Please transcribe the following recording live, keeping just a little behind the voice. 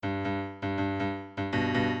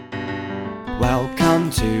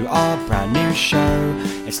welcome to our brand new show.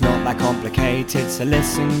 It's not that complicated, so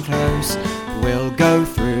listen close. We'll go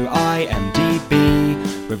through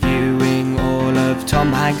IMDb, reviewing all of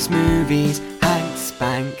Tom Hanks' movies. Hank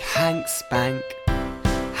Spank, Hank Spank,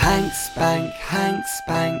 Hank Spank, Hank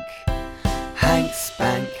Spank, Hank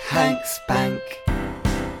Spank, Hank Spank,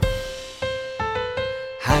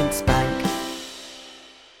 Hank Spank.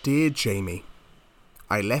 Dear Jamie,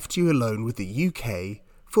 I left you alone with the UK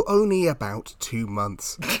for only about 2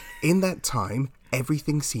 months. In that time,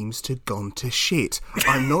 everything seems to have gone to shit.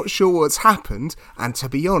 I'm not sure what's happened, and to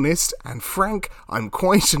be honest and frank, I'm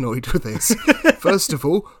quite annoyed with this. First of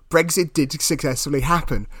all, Brexit did successfully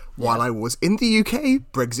happen. While I was in the UK,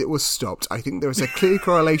 Brexit was stopped. I think there is a clear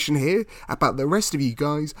correlation here about the rest of you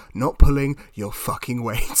guys not pulling your fucking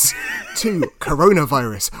weights. 2,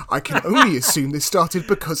 coronavirus. I can only assume this started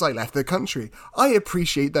because I left the country. I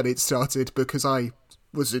appreciate that it started because I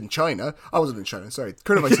was in China. I wasn't in China, sorry.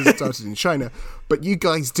 Coronavirus started in China, but you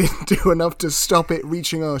guys didn't do enough to stop it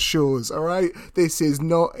reaching our shores, alright? This is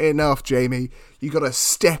not enough, Jamie. You gotta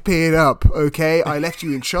step it up, okay? I left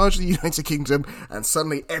you in charge of the United Kingdom, and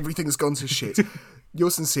suddenly everything's gone to shit.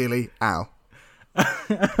 Yours sincerely, Al.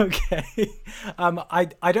 Okay.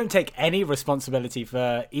 I don't take any responsibility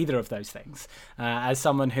for either of those things. As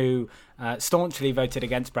someone who staunchly voted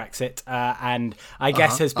against Brexit and I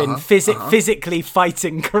guess has been physically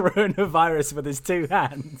fighting coronavirus with his 2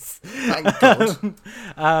 hands. Thank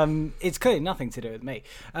God. It's clearly nothing to do with me.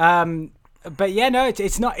 But yeah, no,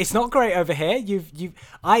 it's not great over here.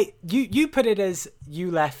 You put it as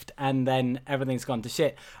you left and then everything's gone to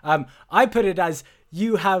shit. I put it as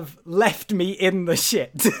you have left me in the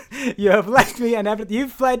shit. You have left me and everything.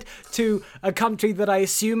 You've fled to a country that I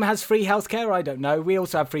assume has free healthcare. I don't know. We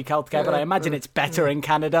also have free healthcare, but I imagine it's better in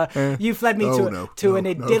Canada. You fled me to an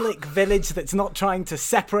idyllic village that's not trying to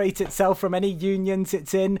separate itself from any unions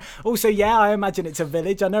it's in. Also, yeah, I imagine it's a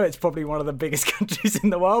village. I know it's probably one of the biggest countries in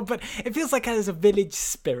the world, but it feels like it has a village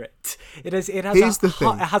spirit. It has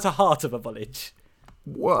a heart of a village.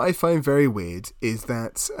 What I find very weird is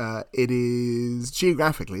that it is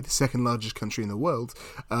geographically the second largest country in the world,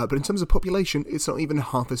 but in terms of population, it's not even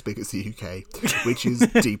half as big as the UK, which is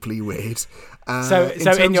deeply weird. So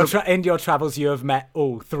in your travels, you have met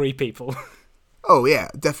all 3 people. Oh yeah,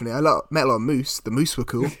 definitely. I met a lot of moose. The moose were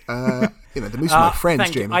cool. The moose are my friends,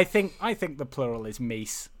 Jamie. I think the plural is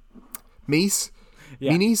meese. Meese?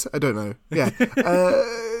 Yeah. Meanies? I don't know. Yeah.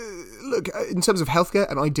 Look, in terms of healthcare,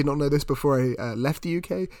 and I did not know this before I left the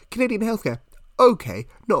UK, Canadian healthcare, okay,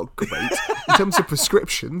 not great. In terms of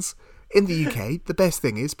prescriptions, in the UK, the best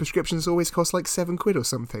thing is prescriptions always cost like £7 or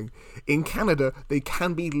something. In Canada, they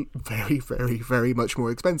can be very, very, very much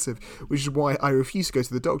more expensive, which is why I refuse to go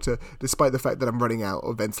to the doctor, despite the fact that I'm running out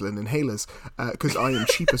of Ventolin inhalers, because I am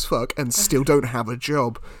cheap as fuck and still don't have a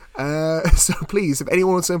job. So please, if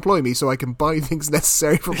anyone wants to employ me so I can buy things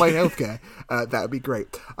necessary for my healthcare, that would be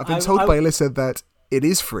great. I've been told by Alyssa that it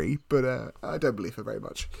is free, but I don't believe her very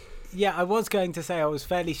much. Yeah, I was going to say I was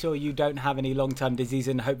fairly sure you don't have any long-term disease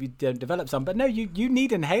and hope you don't develop some. But no, you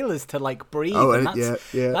need inhalers to like breathe. Oh, and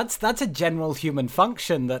that's a general human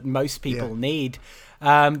function that most people need.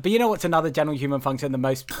 But you know what's another general human function that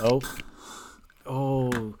most...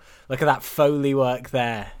 Oh, look at that Foley work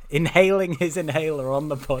there. Inhaling his inhaler on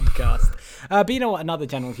the podcast. But you know what another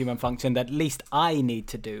general human function that at least I need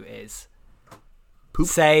to do is... Poop.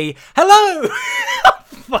 Say, hello!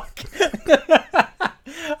 Fuck.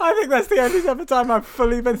 I think that's the only other time I've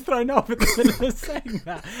fully been thrown off in the middle of saying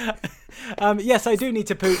that. Yes, I do need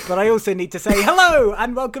to poop, but I also need to say hello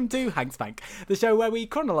and welcome to Hank Spank, the show where we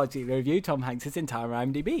chronologically review Tom Hanks' entire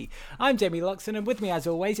IMDb. I'm Jamie Loxton, and with me, as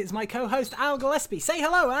always, is my co-host Al Gillespie. Say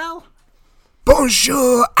hello, Al.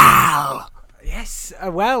 Bonjour, Al. Yes,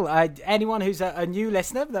 anyone who's a new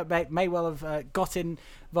listener that may well have gotten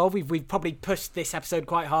involved, we've probably pushed this episode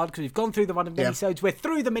quite hard because we've gone through the minisodes. We're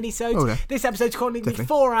through the minisodes. Okay. This episode's currently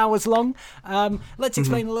 4 hours long. Let's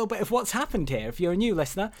explain a little bit of what's happened here. If you're a new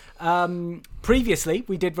listener, previously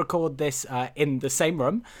we did record this in the same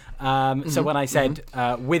room. So when I said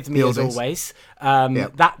with me as always,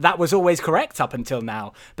 that was always correct up until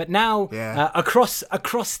now. But now across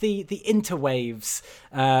the interwaves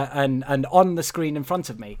and on the screen in front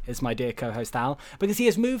of me is my dear co-host Al, because he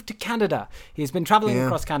has moved to Canada. He has been travelling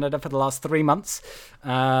across Canada for the last 3 months.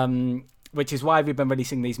 Which is why we've been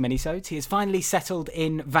releasing these minisodes. He has finally settled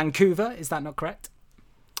in Vancouver. Is that not correct?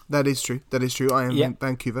 That is true. I am in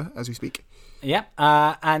Vancouver as we speak. Yeah,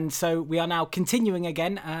 and so we are now continuing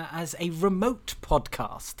again as a remote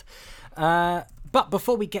podcast. But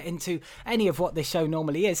before we get into any of what this show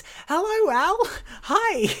normally is, hello, Al.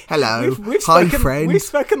 Hi. Hello. We've Hi, spoken, friend. We've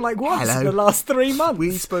spoken like once in the last 3 months.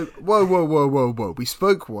 We spoke... Whoa. We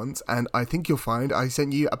spoke once, and I think you'll find I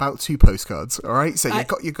sent you about 2 postcards, all right? So you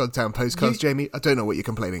got your goddamn postcards, Jamie. I don't know what you're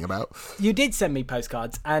complaining about. You did send me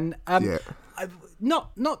postcards, and... Yeah.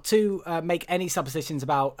 Not to make any suppositions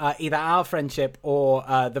about either our friendship or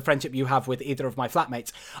the friendship you have with either of my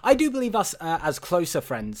flatmates. I do believe us as closer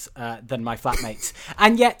friends than my flatmates.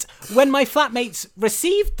 And yet, when my flatmates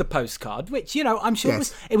received the postcard, which, you know, I'm sure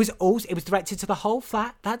it was directed to the whole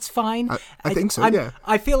flat. That's fine. I think so, yeah.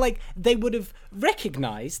 I feel like they would have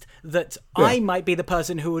recognised that I might be the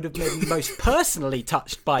person who would have been most personally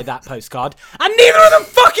touched by that postcard, and neither of them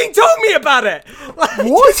fucking told me about it. Like,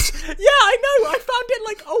 what? Yeah, I know. I found it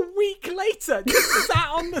like a week later, just sat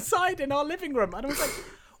on the side in our living room, and I was like,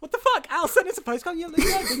 what the fuck? Al sent us a postcard. Yeah,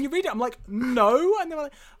 when you read it, I'm like, no. And they were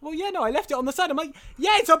like, well, yeah, no, I left it on the side. I'm like,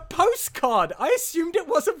 yeah, it's a postcard. I assumed it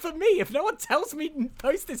wasn't for me. If no one tells me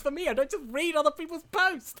post this for me, I don't just read other people's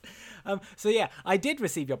posts. So yeah, I did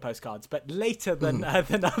receive your postcards, but later than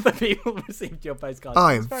other people received your postcards.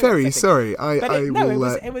 I am very sorry. I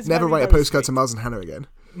will never write a postcard to Miles and Hannah again.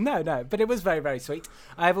 No, but it was very, very sweet.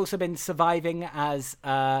 I've also been surviving as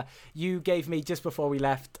you gave me just before we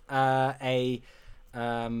left a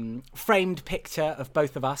framed picture of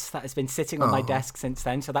both of us that has been sitting on my desk since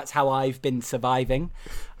then. So that's how I've been surviving.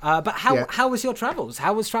 But how was your travels?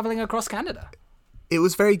 How was traveling across Canada? It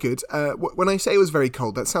was very good. When I say it was very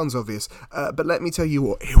cold, that sounds obvious. But let me tell you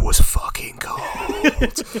what, it was fucking cold.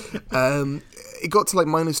 It got to like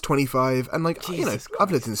minus 25, and like, Jesus, you know, Christ.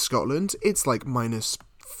 I've lived in Scotland. It's like minus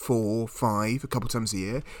 4, 5 a couple times a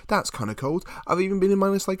year. That's kind of cold. I've even been in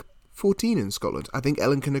minus like 14 in Scotland. I think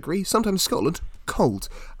Ellen can agree. Sometimes Scotland, cold.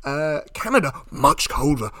 Canada, much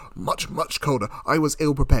colder. Much colder. I was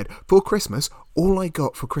ill prepared. For Christmas, all I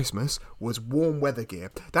got for Christmas was warm weather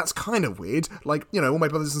gear. That's kind of weird. Like, you know, all my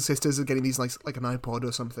brothers and sisters are getting these like an iPod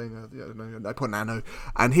or something. I don't know, an iPod Nano.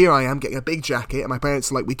 And here I am getting a big jacket, and my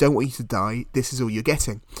parents are like, we don't want you to die. This is all you're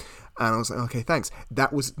getting. And I was like, okay, thanks.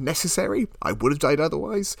 That was necessary. I would have died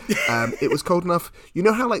otherwise. It was cold enough. You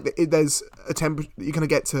know how like there's a temperature, you're going to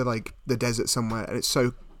get to like the desert somewhere and it's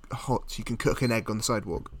so hot you can cook an egg on the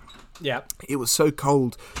sidewalk. Yeah. It was so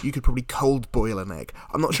cold you could probably cold boil an egg.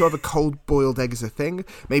 I'm not sure if a cold boiled egg is a thing.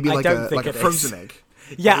 Maybe like a frozen egg.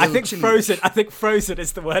 Yeah, I think frozen. I think frozen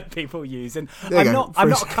is the word people use, and I'm not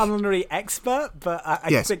a culinary expert, but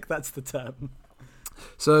I think that's the term.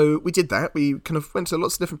 So we did that. We kind of went to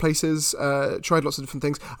lots of different places, tried lots of different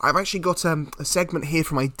things. I've actually got a segment here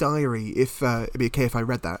from my diary, if it'd be okay if I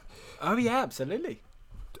read that. Oh, yeah, absolutely.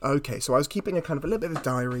 Okay, so I was keeping a little bit of a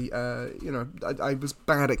diary. You know, I was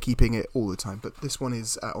bad at keeping it all the time, but this one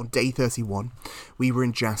is on day 31. We were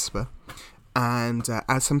in Jasper, and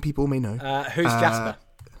as some people may know... who's Jasper?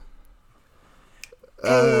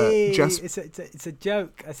 Hey, it's a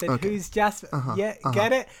joke. I said, okay. Who's Jasper?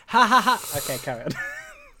 Get it? Ha ha ha. Okay, carry on.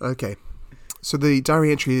 Okay. So the diary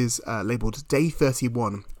entry is labelled Day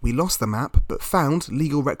 31. We lost the map, but found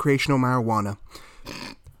legal recreational marijuana.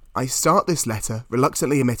 I start this letter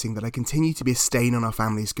reluctantly admitting that I continue to be a stain on our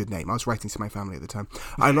family's good name. I was writing to my family at the time.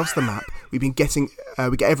 I lost the map. We get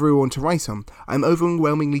everyone to write on. I'm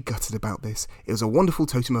overwhelmingly gutted about this. It was a wonderful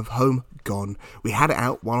totem of home gone. We had it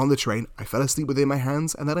out while on the train. I fell asleep with it in my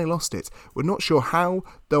hands and then I lost it. We're not sure how,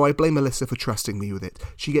 though I blame Melissa for trusting me with it.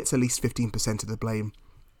 She gets at least 15% of the blame.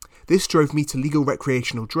 This drove me to legal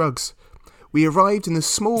recreational drugs. We arrived in the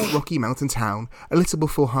small Rocky Mountain town a little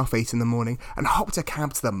before 8:30 in the morning and hopped a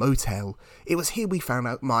cab to the motel. It was here we found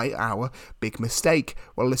out our big mistake.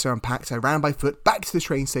 While Alyssa unpacked, I ran by foot back to the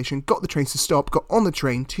train station, got the train to stop, got on the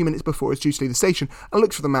train 2 minutes before it was due to leave the station, and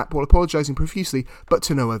looked for the map while apologising profusely, but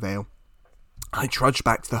to no avail. I trudged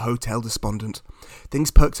back to the hotel despondent.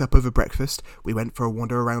 Things perked up over breakfast. We went for a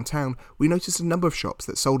wander around town. We noticed a number of shops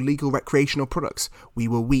that sold legal recreational products. We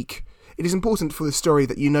were weak. It is important for this story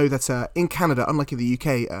that you know that in Canada, unlike in the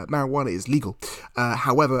UK, marijuana is legal.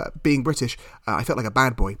 However, being British, I felt like a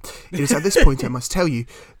bad boy. It is at this point I must tell you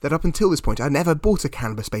that up until this point I never bought a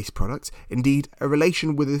cannabis-based product. Indeed, in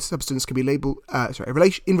relation with the substance, I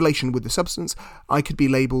could be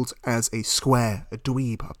labelled as a square, a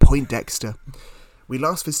dweeb, a Poindexter. We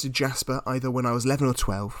last visited Jasper either when I was 11 or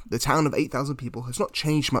 12. The town of 8,000 people has not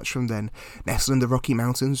changed much from then. Nestled in the Rocky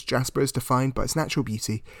Mountains, Jasper is defined by its natural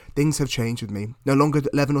beauty. Things have changed with me. No longer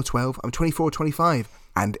 11 or 12, I'm 24 or 25.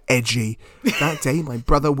 And edgy. That day, my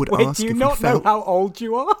brother would ask if we felt... do you not know how old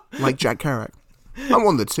you are? Like Jack Kerouac. I'm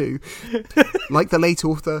on the two. Like the late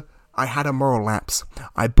author, I had a moral lapse.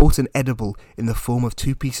 I bought an edible in the form of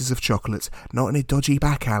 2 pieces of chocolate, not in a dodgy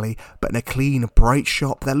back alley, but in a clean, bright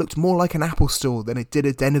shop that looked more like an Apple store than it did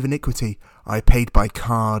a den of iniquity. I paid by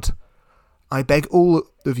card. I beg all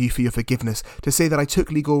of you for your forgiveness to say that I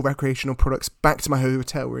took legal recreational products back to my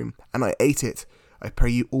hotel room, and I ate it. I pray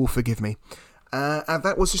you all forgive me. And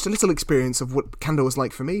that was just a little experience of what Canada was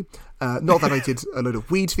like for me. Not that I did a load of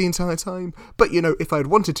weed the entire time, but, if I had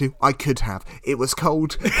wanted to, I could have. It was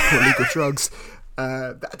cold, illegal drugs.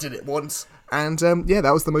 I did it once. And,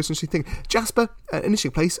 that was the most interesting thing. Jasper, an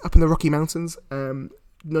interesting place up in the Rocky Mountains, known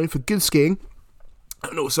for good skiing.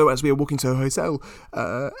 And also, as we were walking to a hotel,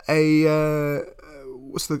 an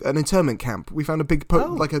internment camp. We found a big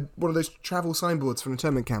one of those travel signboards for an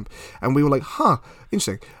internment camp, and we were like,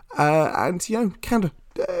 interesting. Canada,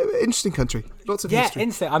 interesting country, lots of history.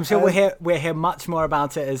 Interesting. I'm sure we'll hear much more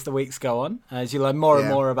about it as the weeks go on, as you learn more and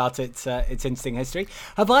more about its interesting history.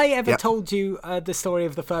 Have I ever told you the story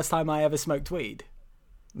of the first time I ever smoked weed?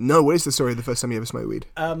 No, what is the story of the first time you ever smoked weed?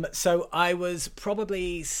 So I was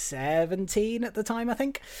probably 17 at the time, I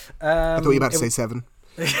think. I thought you were about to say 7.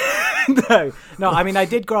 No. I mean, I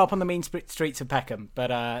did grow up on the mean streets of Peckham,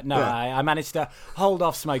 but I managed to hold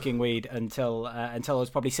off smoking weed until I was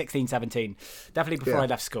probably 16, 17, definitely before I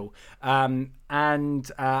left school.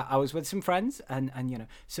 And I was with some friends, and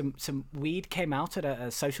some weed came out at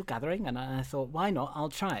a social gathering, and I thought, why not? I'll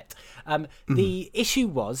try it. The issue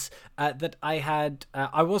was that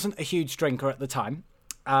I wasn't a huge drinker at the time,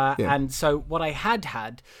 and so what I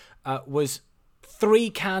had was 3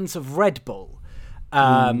 cans of Red Bull.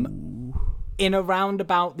 In around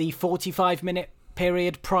about the 45-minute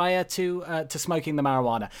period prior to smoking the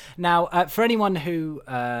marijuana. Now, for anyone who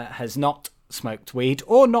has not smoked weed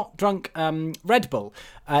or not drunk Red Bull,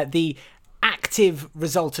 the active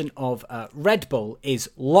resultant of Red Bull is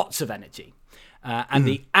lots of energy. And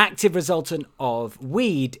the active resultant of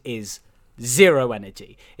weed is 0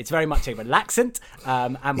 energy. It's very much a relaxant,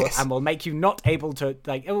 and will make you not able to,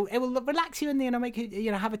 it will relax you and make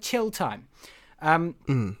you have a chill time.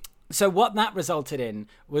 So what that resulted in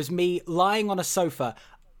was me lying on a sofa,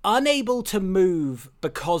 unable to move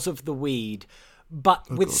because of the weed,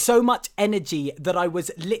 but with so much energy that I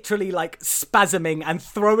was literally spasming and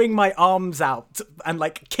throwing my arms out and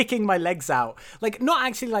kicking my legs out. Not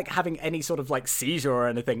actually having any sort of seizure or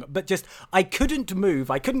anything, but just I couldn't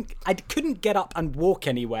move. I couldn't get up and walk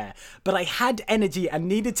anywhere, but I had energy and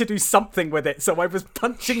needed to do something with it. So I was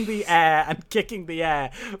punching the air and kicking the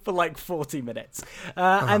air for 40 minutes.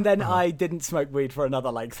 And then I didn't smoke weed for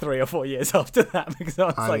another 3 or 4 years after that, because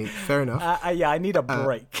I was fair enough. I need a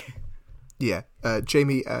break. Yeah,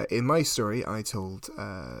 Jamie, in my story, I told,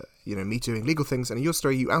 me doing legal things, and in your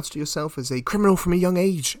story, you outed yourself as a criminal from a young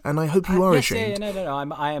age, and I hope you are ashamed.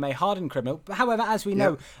 No, I am a hardened criminal. However, as we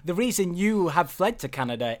know, the reason you have fled to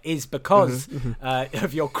Canada is because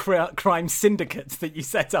of your crime syndicates that you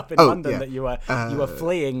set up in London that you were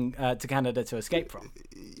fleeing to Canada to escape from.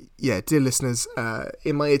 Yeah, dear listeners,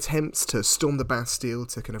 in my attempts to storm the Bastille,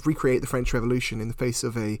 to kind of recreate the French Revolution in the face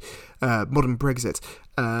of a modern Brexit,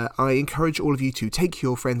 I encourage all of you to take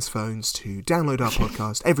your friends' phones to download our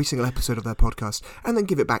podcast, every single episode of their podcast, and then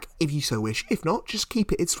give it back if you so wish. If not, just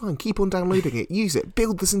keep it. It's fine. Keep on downloading it. Use it.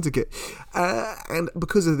 Build the syndicate. And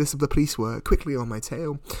because of this, the police were quickly on my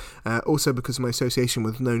tail. Also because of my association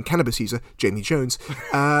with known cannabis user, Jamie Jones.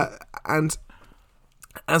 And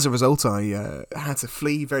as a result, I had to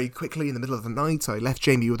flee very quickly in the middle of the night. I left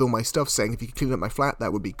Jamie with all my stuff, saying if you could clean up my flat,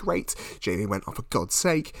 that would be great. Jamie went, oh, for God's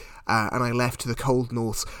sake. And I left to the cold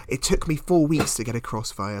north. It took me 4 weeks to get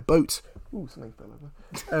across via boat. Ooh, something fell over.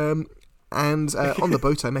 And on the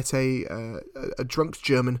boat, I met a drunk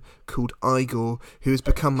German called Igor, who has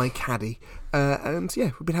become my caddy. And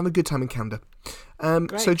yeah, we've been having a good time in Canada.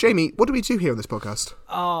 So, Jamie, what do we do here on this podcast?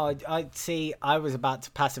 Oh, I see. I was about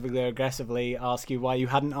to passively aggressively ask you why you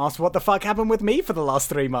hadn't asked what the fuck happened with me for the last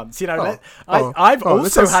 3 months. I've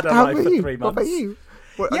also had a life for 3 months. What about you?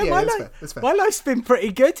 Well, that's fair. My life's been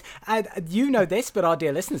pretty good, and you know this, but our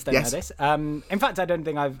dear listeners don't know this. In fact, I don't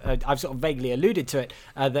think I've sort of vaguely alluded to it,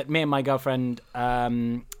 that me and my girlfriend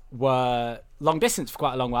were long distance for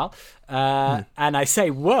quite a long while, and I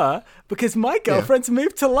say were because my girlfriend's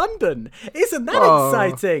moved to London. Isn't that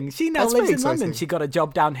exciting? She now lives in London. She got a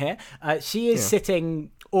job down here. She is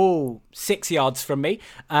sitting 6 yards from me,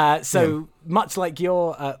 much like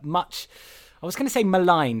your I was going to say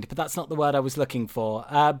maligned, but that's not the word I was looking for.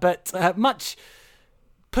 But much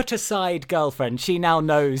put aside girlfriend. She now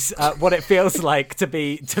knows what it feels like to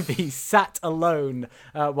be sat alone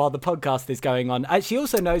while the podcast is going on. She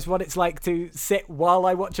also knows what it's like to sit while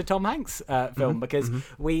I watch a Tom Hanks film, because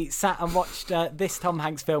we sat and watched this Tom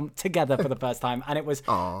Hanks film together for the first time, and it was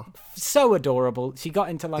so adorable. She got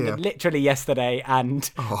into London literally yesterday, and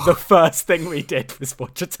the first thing we did was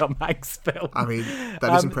watch a Tom Hanks film. I mean,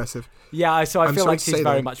 that is impressive. Yeah, so I feel like she's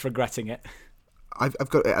very much regretting it. I've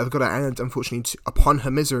got to add, unfortunately, upon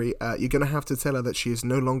her misery, you're going to have to tell her that she is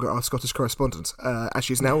no longer our Scottish correspondent. As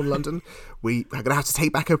she's now in London, we are going to have to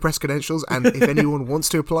take back her press credentials, and if anyone wants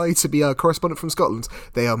to apply to be a correspondent from Scotland,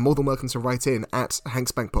 they are more than welcome to write in at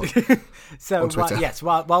HanksBankPod. So,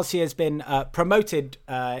 while she has been promoted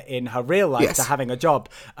in her real life to having a job,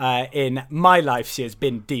 in my life she has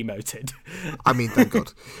been demoted. I mean, thank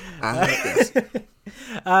God. Yes.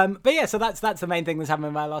 But yeah, so that's the main thing that's happened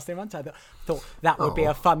in my last 3 months. I thought that would be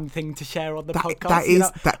a fun thing to share on the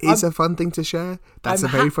podcast. That is a fun thing to share. That's a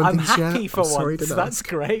very fun thing to share. I'm happy for once. That's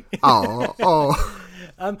great. But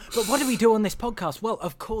what do we do on this podcast? Well,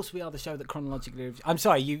 of course, we are the show that chronologically... I'm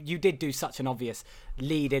sorry, you did do such an obvious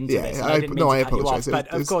lead into this. I didn't mean to cut you off, but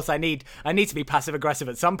of course, I need to be passive-aggressive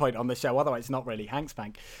at some point on the show, otherwise it's not really Hanks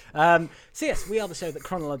Bank. So yes, we are the show that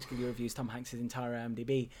chronologically reviews Tom Hanks' entire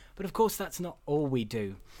IMDb, but of course, that's not all we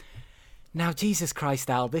do. Now, Jesus Christ,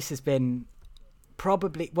 Al, this has been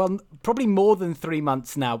probably more than 3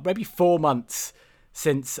 months now, maybe 4 months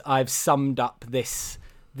since I've summed up this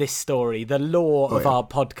story, the lore of our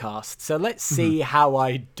podcast. So let's see how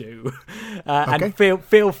I do. And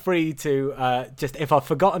feel free to just, if I've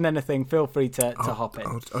forgotten anything, feel free to hop in.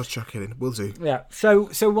 I'll chuck it in. Will do. Yeah.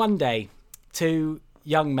 So one day, two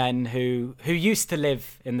young men who used to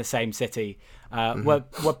live in the same city were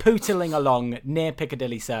pootling along near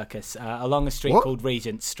Piccadilly Circus, along a street called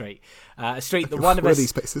Regent Street, a street that one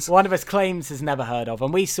of us claims has never heard of,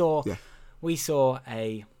 and we saw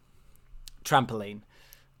a trampoline.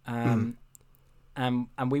 And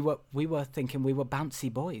we were thinking we were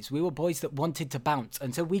bouncy boys. We were boys that wanted to bounce,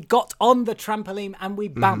 and so we got on the trampoline and we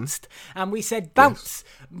bounced, and we said bounce,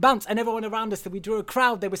 bounce, and everyone around us, that we drew a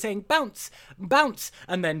crowd. They were saying bounce, bounce,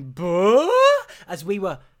 and then as we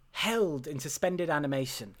were held in suspended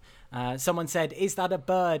animation. Someone said, "Is that a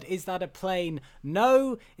bird? Is that a plane?"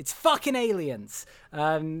 No, it's fucking aliens.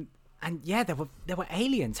 And yeah, there were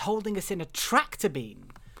aliens holding us in a tractor beam.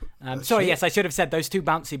 Sorry, yes, I should have said those two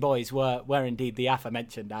bouncy boys were indeed the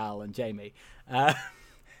aforementioned Al and Jamie.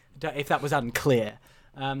 If that was unclear.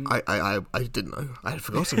 I didn't know. I had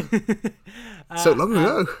forgotten. So long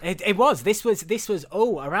ago. It was. This was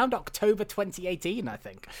around October 2018, I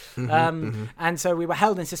think. And so we were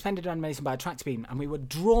held in suspended animation by a tractor beam, and we were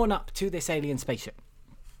drawn up to this alien spaceship.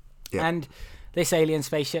 Yeah. And this alien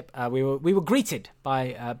spaceship, we were greeted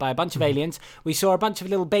by a bunch of aliens. We saw a bunch of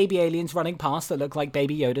little baby aliens running past that looked like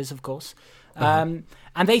baby Yodas, of course. And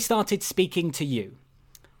they started speaking to you,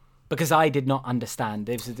 because I did not understand.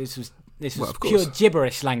 This was pure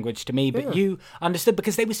gibberish language to me, but you understood,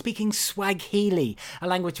 because they were speaking Swahili, a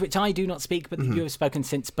language which I do not speak, but that you have spoken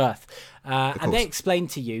since birth. And they explained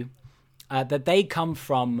to you that they come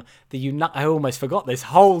from I almost forgot this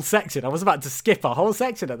whole section. I was about to skip a whole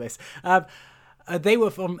section of this. They were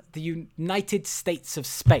from the United States of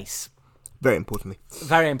Space. Very importantly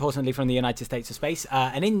from the United States of Space,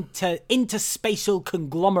 an interspatial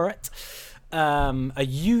conglomerate, a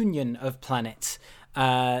union of planets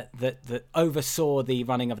that oversaw the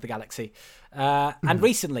running of the galaxy. And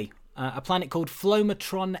recently, a planet called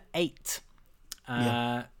Flomatron 8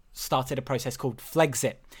 started a process called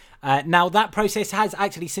Flexit. Now, that process has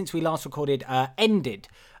actually, since we last recorded, ended.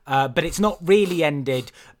 But it's not really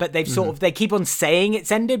ended, but they've they keep on saying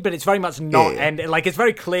it's ended, but it's very much not ended. Like, it's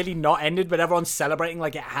very clearly not ended, but everyone's celebrating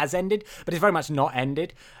like it has ended, but it's very much not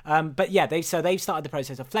ended. But yeah, they've started the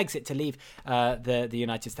process of Flexit to leave the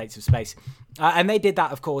United States of Space. And they did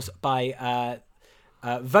that, of course, by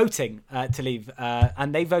voting to leave.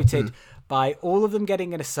 And they voted by all of them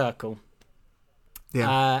getting in a circle.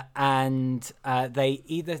 Yeah. And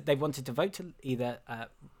they wanted to vote to either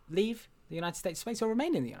leave the United States of Space or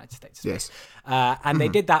remain in the United States of Space. Yes. And they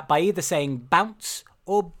did that by either saying bounce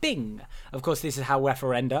or bing. Of course, this is how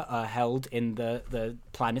referenda are held in the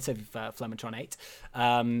planet of Flomatron 8.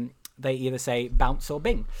 They either say bounce or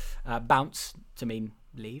bing. Bounce to mean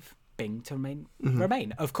leave, bing to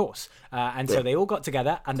remain, of course. So they all got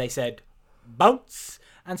together and they said bounce.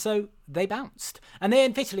 And so they bounced. And they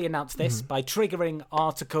officially announced this by triggering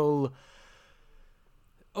Article...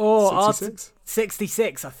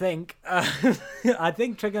 66, I think. I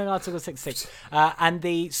think triggering Article 66. And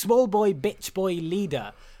the small boy, bitch boy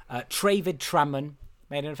leader, Travid Tramman,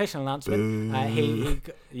 made an official announcement.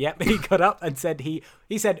 He got up and said he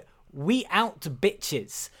said, "We out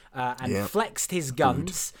bitches," and flexed his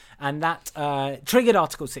guns, and that triggered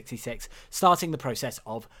Article 66, starting the process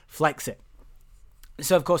of Flexit.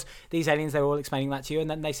 So, of course, these aliens, they were all explaining that to you, and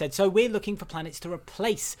then they said, so we're looking for planets to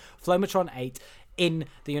replace Flomatron 8 in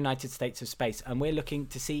the United States of space, and we're looking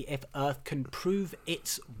to see if Earth can prove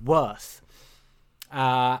its worth.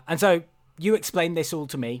 And so you explained this all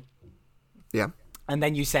to me. Yeah. And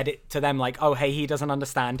then you said it to them like, oh, hey, he doesn't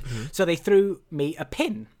understand. Mm-hmm. So they threw me a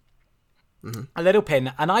pin. Mm-hmm. A little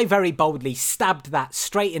pin, and I very boldly stabbed that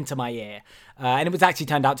straight into my ear, and it was actually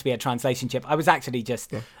turned out to be a translation chip. I was actually just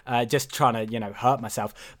trying to, hurt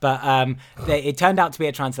myself, but it turned out to be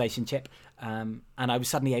a translation chip, and I was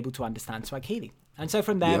suddenly able to understand Swahili. And so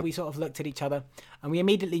from there, we sort of looked at each other, and we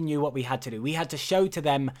immediately knew what we had to do. We had to show to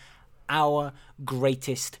them our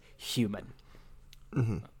greatest human.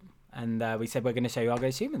 Mm-hmm. And we said, we're going to show you our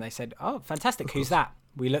greatest human. They said, oh, fantastic. Who's that?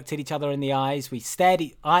 We looked at each other in the eyes. We stared.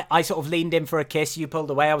 I sort of leaned in for a kiss. You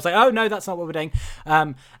pulled away. I was like, oh, no, that's not what we're doing.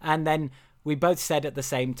 And then we both said at the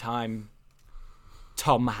same time,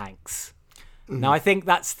 Tom Hanks. Mm-hmm. Now, I think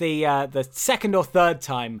that's the second or third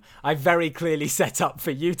time I very clearly set up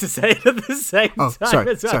for you to say it at the same time.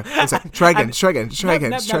 Sorry. Try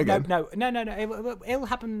again. No. It'll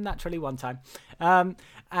happen naturally one time.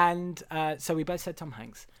 And so we both said Tom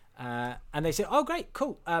Hanks. And they said, oh, great,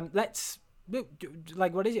 cool. Let's...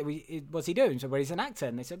 Like, what is it? What's he doing? So, well, he's an actor.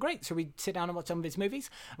 And they said, great. So we sit down and watch some of his movies.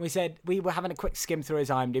 And we said, we were having a quick skim through his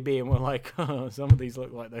IMDb, and we're like, oh, some of these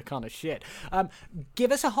look like they're kind of shit.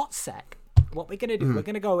 Give us a hot sec. What we're going to do, we're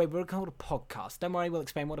going to go away. We're going to call a podcast. Don't worry, we'll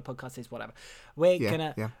explain what a podcast is, whatever. We're going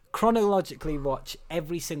to chronologically watch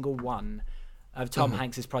every single one of Tom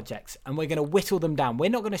Hanks's projects, and we're going to whittle them down. We're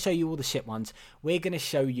not going to show you all the shit ones. We're going to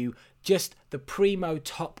show you just the primo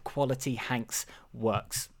top quality Hanks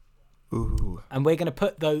works. Ooh. And we're going to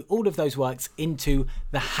put all of those works into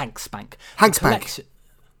the Hanks Bank. Hanks Bank.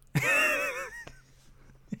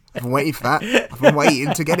 I've been waiting for that. I've been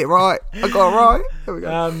waiting to get it right. I got it right. There we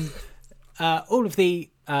go. All of the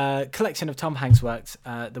collection of Tom Hanks works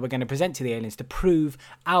that we're going to present to the aliens to prove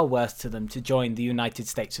our worth to them to join the United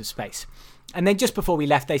States of space. And then just before we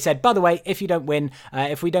left, they said, by the way, if you don't win,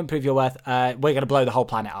 if we don't prove your worth, we're going to blow the whole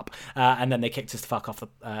planet up. And then they kicked us the fuck off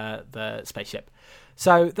the spaceship.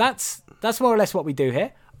 So that's more or less what we do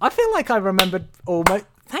here. I feel like I remembered almost...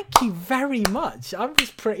 Thank you very much. I was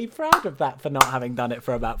pretty proud of that for not having done it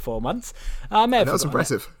for about 4 months. That was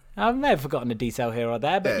impressive. I may have forgotten a detail here or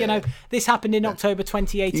there, but, this happened in October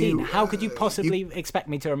 2018. How could you possibly expect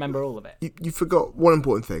me to remember all of it? You forgot one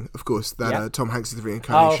important thing, of course, that Tom Hanks is the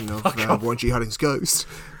reincarnation of Warren G. Harding's ghost.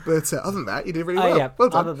 But other than that, you did really well. Yeah. Well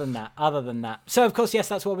done. Other than that. So, of course, yes,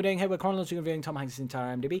 that's what we're doing here. We're chronologically reviewing Tom Hanks'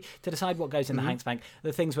 entire IMDb to decide what goes in the Hanks Bank,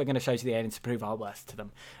 the things we're going to show to the aliens to prove our worth to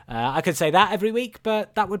them. I could say that every week,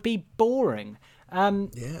 but that would be boring.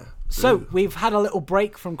 So we've had a little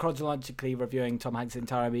break from chronologically reviewing Tom Hanks'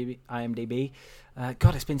 entire IMDb.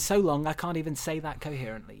 God, it's been so long I can't even say that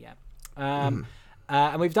coherently yet. And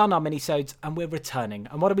we've done our minisodes, and we're returning.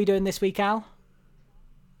 And what are we doing this week, Al?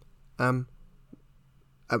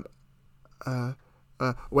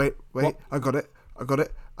 Wait. What? I got it.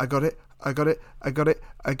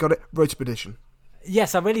 Road Expedition.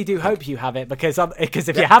 Yes, I really do hope you have it, because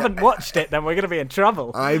if you haven't watched it, then we're going to be in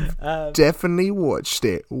trouble. I've definitely watched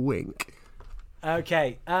it. Wink.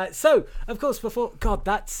 Okay, so, of course, we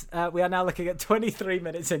are now looking at 23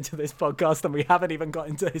 minutes into this podcast, and we haven't even got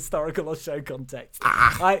into historical or show context.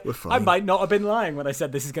 I might not have been lying when I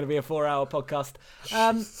said this is going to be a 4-hour podcast.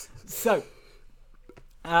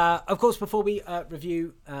 Of course, before we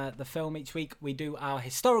review the film each week, we do our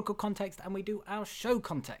historical context and we do our show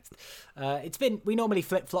context. We normally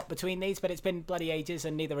flip-flop between these, but it's been bloody ages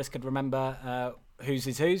and neither of us could remember whose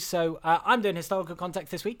is whose. So I'm doing historical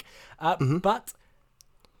context this week, but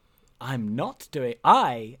I am not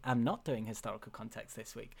doing historical context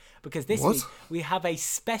this week, because this week we have a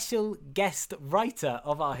special guest writer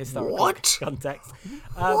of our historical context.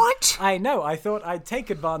 What? I know. I thought I'd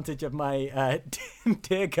take advantage of my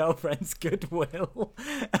dear girlfriend's goodwill,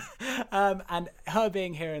 and her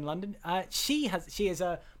being here in London. She is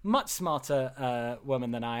a much smarter woman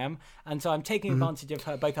than I am, and so I'm taking advantage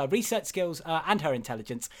of both her research skills and her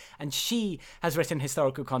intelligence, and she has written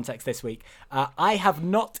historical context this week. I have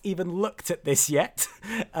not even looked at this yet,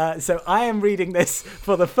 so I am reading this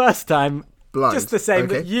for the first time. Blind. Just the same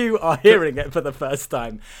that you are hearing it for the first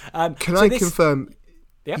time. Can I confirm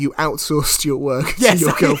Yep. You outsourced your work to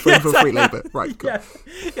your girlfriend for free labour. Right, cool.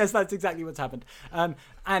 Yes, that's exactly what's happened.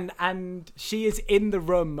 And she is in the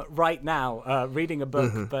room right now reading a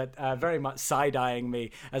book, but very much side-eyeing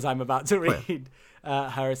me as I'm about to read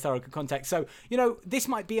her historical context. So, this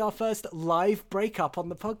might be our first live breakup on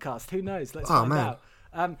the podcast. Who knows? Let's find out.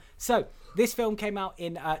 So, this film came out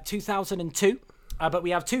in 2002. But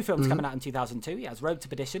we have two films coming out in 2002. He has Road to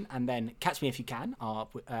Perdition and then Catch Me If You Can, our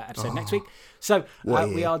episode next week. So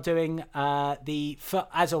we are doing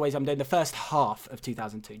as always, I'm doing the first half of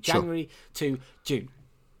 2002, January to June.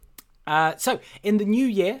 So in the new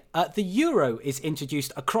year, the euro is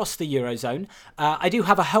introduced across the Eurozone. I do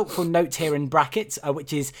have a helpful note here in brackets,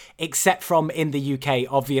 which is except from in the UK,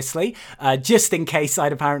 obviously, just in case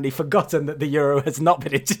I'd apparently forgotten that the euro has not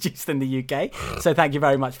been introduced in the UK. So thank you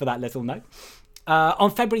very much for that little note. On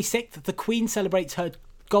February 6th, the Queen celebrates her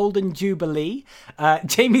Golden Jubilee.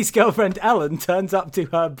 Jamie's girlfriend Ellen turns up to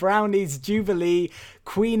her Brownies Jubilee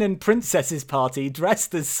Queen and Princesses party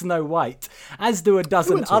dressed as Snow White, as do a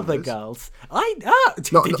dozen other girls.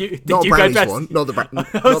 Did you go dressed? One, not the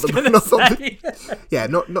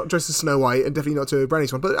not dressed as Snow White, and definitely not to a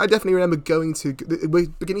Brownies one. But I definitely remember going to. We're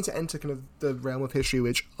beginning to enter kind of the realm of history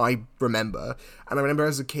which I remember, and I remember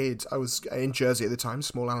as a kid I was in Jersey at the time,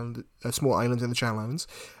 small island in the Channel Islands.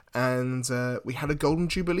 And we had a Golden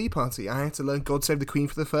Jubilee party. I had to learn God Save the Queen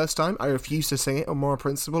for the first time. I refused to sing it on moral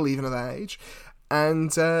principle, even at that age.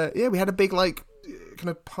 And we had a big, what do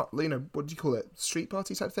you call it? Street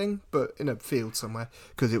party type thing, but in a field somewhere,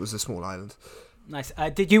 because it was a small island. Nice.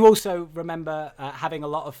 Did you also remember having a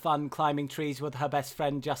lot of fun climbing trees with her best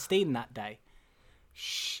friend Justine that day?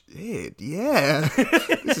 Shit, yeah.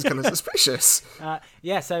 This is kind of suspicious.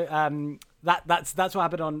 So that's what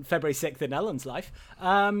happened on February 6th in Ellen's life.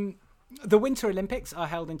 The Winter Olympics are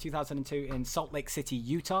held in 2002 in Salt Lake City,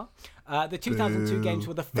 Utah. The 2002 Games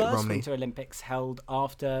were the first Winter Olympics held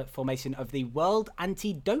after formation of the World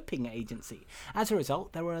Anti-Doping Agency. As a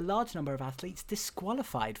result, there were a large number of athletes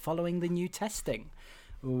disqualified following the new testing.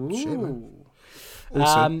 Ooh.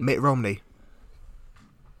 Also, Mitt Romney.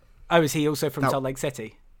 Oh, is he also from Salt Lake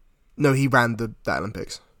City? No, he ran the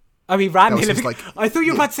Olympics. Oh, he ran the Olympics? I thought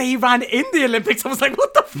you were about to say he ran in the Olympics. I was like,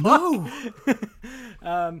 what the fuck?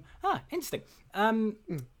 No. Interesting.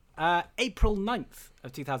 April 9th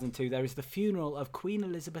of 2002, there is the funeral of Queen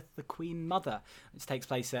Elizabeth, the Queen Mother, which takes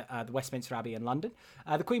place at the Westminster Abbey in London.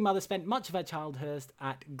 The Queen Mother spent much of her childhood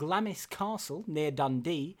at Glamis Castle near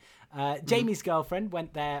Dundee. Jamie's girlfriend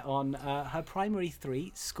went there on her primary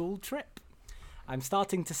 3 school trip. I'm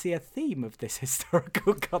starting to see a theme of this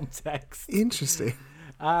historical context. Interesting.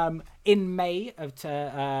 In May of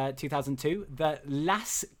 2002, the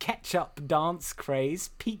Las Ketchup dance craze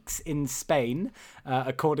peaks in Spain,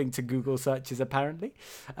 according to Google searches apparently.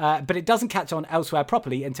 But it doesn't catch on elsewhere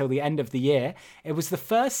properly until the end of the year. It was the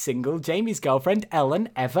first single Jamie's girlfriend Ellen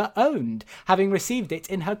ever owned, having received it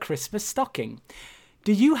in her Christmas stocking.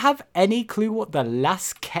 Do you have any clue what the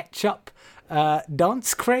Las Ketchup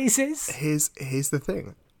dance craze is? Here's the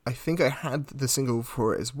thing. I think I had the single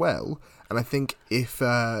for it as well, and I think if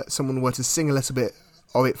someone were to sing a little bit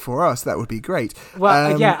of it for us, that would be great.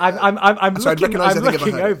 Well, I'm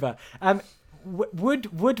looking over.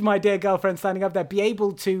 Would my dear girlfriend standing up there be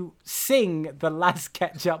able to sing the Las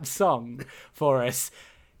Ketchup song for us?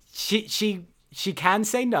 She can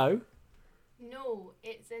say no. No,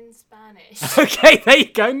 it's in Spanish. Okay, there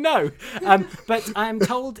you go. No, but I'm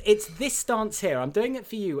told it's this dance here. I'm doing it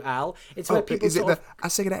for you, Al. It's where people is it the I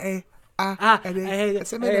sing it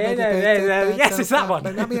yes, it's that one.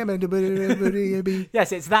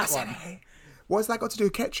 Yes, it's that one. What's that got to do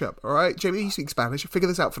with ketchup? All right, Jamie, you speak Spanish. Figure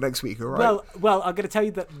this out for next week. All right. Well, I'm going to tell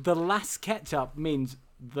you that the Las Ketchup means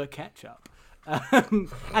the ketchup,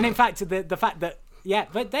 and in fact, the fact that. Yeah,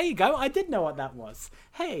 but there you go. I did know what that was.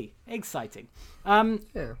 Hey, exciting. May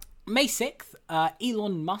 6th,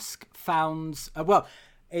 Elon Musk founds...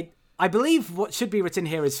 I believe what should be written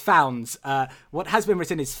here is founds. What has been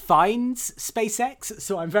written is finds SpaceX.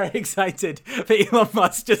 So I'm very excited for Elon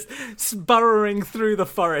Musk just burrowing through the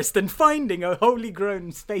forest and finding a wholly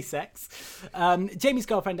grown SpaceX. Jamie's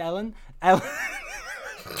girlfriend Ellen...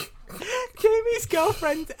 Jamie's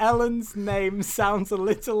girlfriend Ellen's name sounds a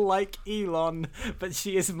little like Elon, but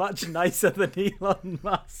she is much nicer than Elon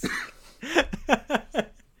Musk.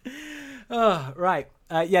 Oh, right.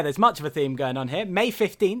 There's much of a theme going on here. May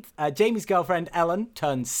 15th, Jamie's girlfriend Ellen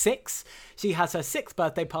turns 6. She has her 6th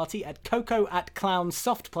birthday party at Coco at Clown's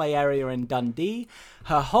soft play area in Dundee.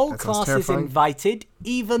 Her whole class is invited,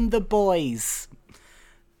 even the boys.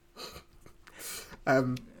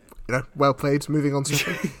 well played. Moving on to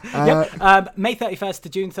May 31st to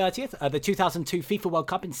June 30th, the 2002 FIFA World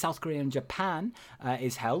Cup in South Korea and Japan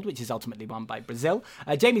is held, which is ultimately won by Brazil.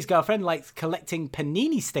 Jamie's girlfriend likes collecting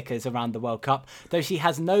panini stickers around the World Cup, though she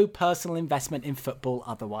has no personal investment in football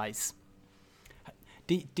otherwise.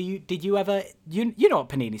 Did you ever... You know what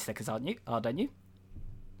panini stickers are, don't you?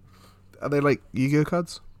 Are they like Yu-Gi-Oh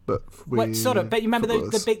cards? But sort of. But you remember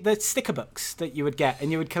the sticker books that you would get,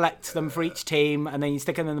 and you would collect them for each team, and then you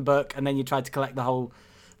stick them in the book, and then you tried to collect the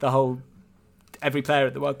whole every player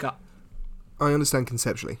at the World Cup. I understand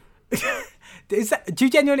conceptually. Do you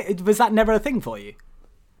genuinely? Was that never a thing for you?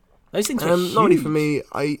 Those things were huge. Not only for me.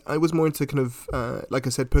 I was more into kind of like I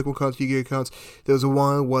said, Pokemon cards, Yu-Gi-Oh cards. There was a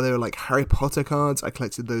while where they were like Harry Potter cards. I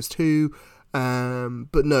collected those too.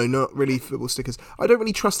 But no, not really football stickers. I don't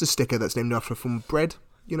really trust a sticker that's named after a form of bread.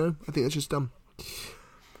 You know, I think that's just dumb.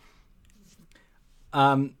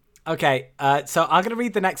 Okay, so I'm going to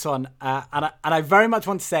read the next one, and I very much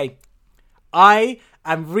want to say, I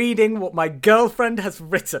am reading what my girlfriend has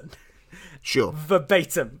written. Sure.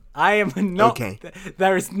 Verbatim. I am not... Okay.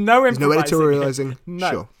 There is no improvising. There's no editorializing? No.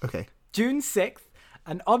 Sure, okay. June 6th,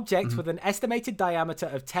 an object with an estimated diameter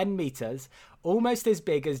of 10 metres, almost as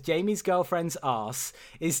big as Jamie's girlfriend's arse,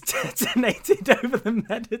 is detonated over the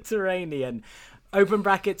Mediterranean. Open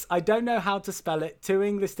brackets, I don't know how to spell it. 2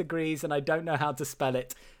 English degrees, and I don't know how to spell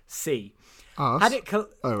it. C. Arse? Had it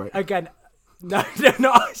right. Again, no,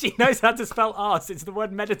 she knows how to spell arse. It's the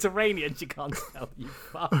word Mediterranean she can't spell, you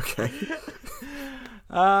fuck. Okay.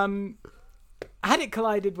 Had it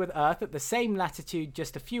collided with Earth at the same latitude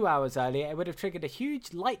just a few hours earlier, it would have triggered a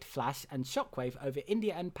huge light flash and shockwave over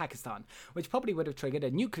India and Pakistan, which probably would have triggered a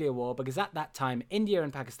nuclear war because at that time, India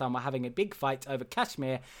and Pakistan were having a big fight over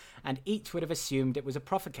Kashmir, and each would have assumed it was a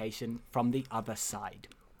provocation from the other side.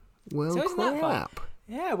 Well, so isn't that fun?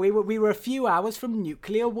 Yeah, we were a few hours from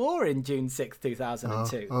nuclear war in June 6th,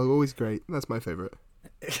 2002. Oh, always great. That's my favourite.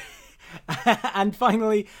 And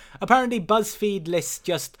finally, apparently BuzzFeed lists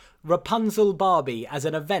just Rapunzel Barbie as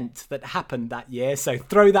an event that happened that year, so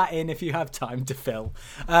throw that in if you have time to fill.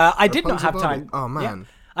 I did not have time. Oh, man. Yeah,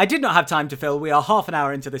 I did not have time to fill. We are half an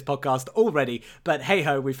hour into this podcast already, but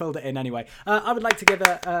hey-ho, we filled it in anyway. I would like to give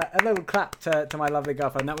a little clap to my lovely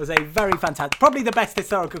girlfriend. That was a very fantastic, probably the best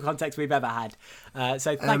historical context we've ever had.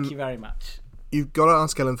 So thank you very much. You've got to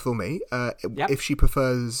ask Ellen for me Yep. if she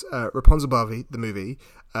prefers Rapunzel Barbie, the movie,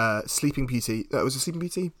 Sleeping Beauty. Was it Sleeping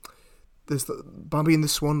Beauty? There's the Barbie and the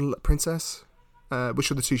Swan Princess. Which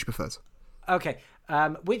of the two she prefers? Okay.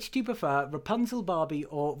 Which do you prefer, Rapunzel Barbie,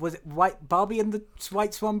 or was it Barbie and the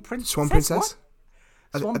White Swan Princess? Swan Princess?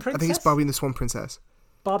 Swan Princess? I think it's Barbie and the Swan Princess.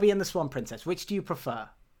 Barbie and the Swan Princess. Which do you prefer?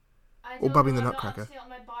 Or Barbie and the Nutcracker.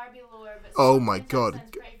 Oh my god.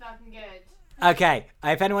 Okay,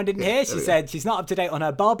 if anyone didn't hear, she said she's not up to date on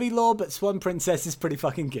her Barbie lore, but Swan Princess is pretty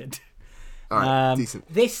fucking good. Alright, decent.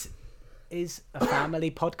 This is a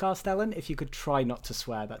family podcast, Ellen. If you could try not to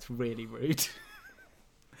swear, that's really rude.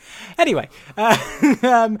 Anyway,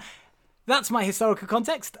 that's my historical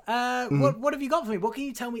context. What have you got for me? What can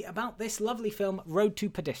you tell me about this lovely film, Road to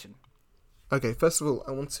Perdition? Okay, first of all,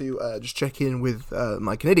 I want to just check in with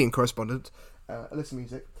my Canadian correspondent, Alyssa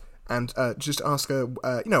Music, and just ask her,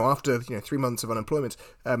 after 3 months of unemployment,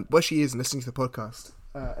 where she is and listening to the podcast.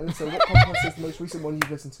 Alyssa, what podcast is the most recent one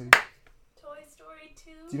you've listened to? Toy Story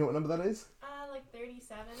 2. Do you know what number that is? Like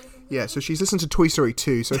 37 or something. Yeah, so she's listened to Toy Story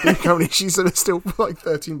 2, so I think currently she's still like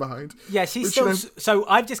 13 behind. Yeah, she's still... So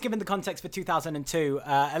I've just given the context for 2002.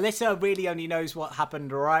 Alyssa really only knows what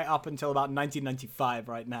happened right up until about 1995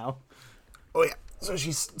 right now. Oh, yeah. So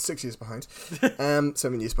she's 6 years behind.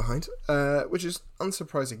 7 years behind, which is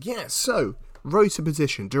unsurprising. Yeah, so Road to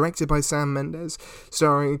Perdition, directed by Sam Mendes,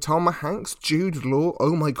 starring Tom Hanks, Jude Law.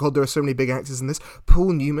 Oh my god, there are so many big actors in this.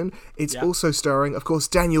 Paul Newman. It's also starring, of course,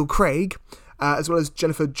 Daniel Craig, as well as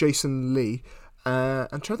Jennifer Jason Leigh.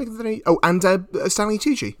 I'm trying to think of the name. Oh, and Stanley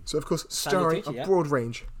Tucci. So, of course, starring a broad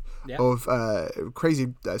range of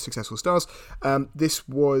crazy successful stars. This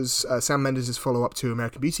was Sam Mendes' follow-up to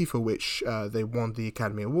American Beauty, for which they won the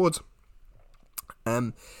Academy Award.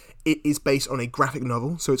 It is based on a graphic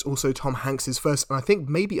novel, so it's also Tom Hanks' first, and I think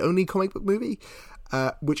maybe only comic book movie,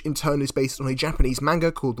 which in turn is based on a Japanese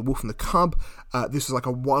manga called The Wolf and the Cub. This was like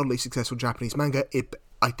a wildly successful Japanese manga.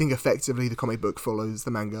 I think effectively the comic book follows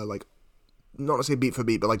the manga, like, not necessarily beat for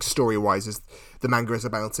beat, but like story-wise, as the manga is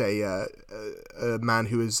about a man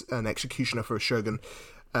who is an executioner for a shogun,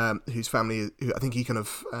 whose family, who I think he kind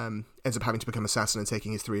of ends up having to become assassin and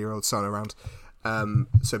taking his 3-year-old son around.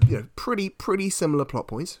 So pretty similar plot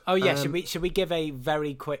points. Oh yeah, should we give a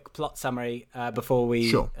very quick plot summary before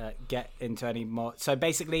we get into any more? So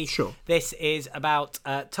basically, this is about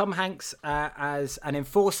Tom Hanks as an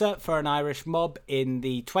enforcer for an Irish mob in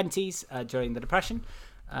the 1920s during the Depression,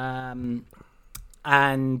 and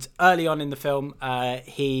early on in the film,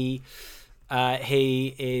 his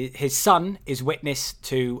son is witness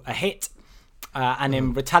to a hit. And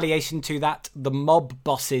in retaliation to that, the mob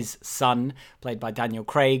boss's son, played by Daniel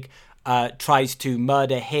Craig, tries to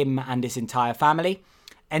murder him and his entire family,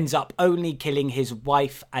 ends up only killing his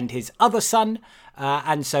wife and his other son.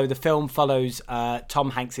 And so the film follows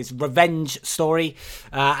Tom Hanks' revenge story,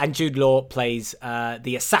 and Jude Law plays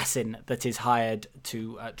the assassin that is hired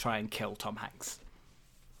to try and kill Tom Hanks.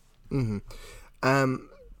 Mm-hmm.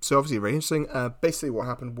 So obviously very interesting. Basically what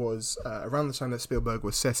happened was around the time that Spielberg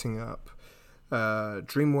was setting up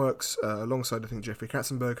DreamWorks, alongside I think Jeffrey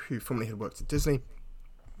Katzenberg, who formerly had worked at Disney.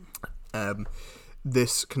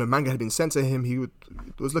 This kind of manga had been sent to him. He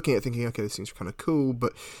was looking at it thinking, okay, this seems kind of cool,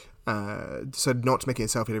 but decided not to make it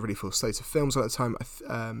himself. He had a really full slate of films at the time.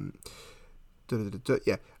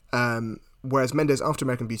 Whereas Mendes, after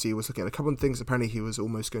American Beauty, was looking at a couple of things. Apparently he was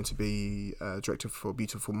almost going to be director for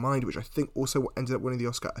Beautiful Mind, which I think also ended up winning the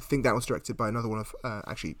Oscar. I think that was directed by another one of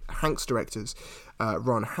actually Hanks' directors,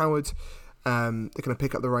 Ron Howard. They kind of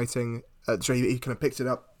pick up the writing. He kind of picked it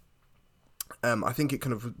up. I think it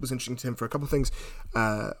kind of was interesting to him for a couple of things.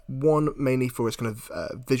 One, mainly for its kind of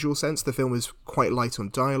visual sense. The film is quite light on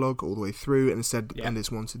dialogue all the way through, and instead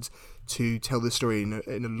Mendes wanted to tell the story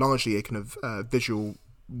in a largely a kind of visual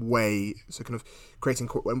way. So kind of creating,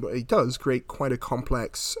 what he does, create quite a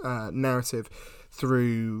complex narrative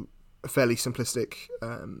through a fairly simplistic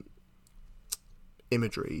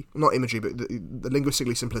imagery, not imagery, but the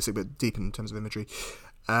linguistically simplistic, but deep in terms of imagery.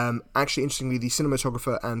 Actually, interestingly, the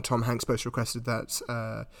cinematographer and Tom Hanks both requested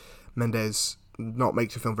that Mendes not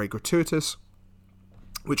make the film very gratuitous,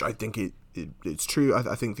 which I think it's true.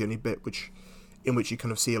 I think the only bit in which you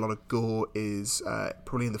kind of see a lot of gore is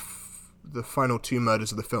probably in the final two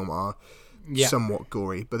murders of the film are somewhat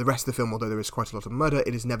gory, but the rest of the film, although there is quite a lot of murder,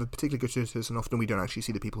 it is never particularly gratuitous, and often we don't actually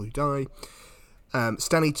see the people who die.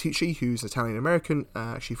 Stanley Tucci, who's Italian-American,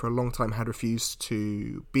 actually for a long time had refused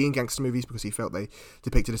to be in gangster movies because he felt they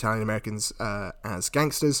depicted Italian-Americans as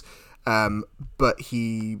gangsters, but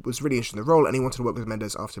he was really interested in the role, and he wanted to work with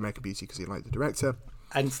Mendes after American Beauty because he liked the director.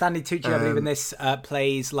 And Stanley Tucci, I believe in this,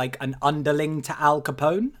 plays like an underling to Al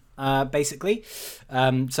Capone, basically.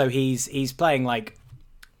 So he's playing like,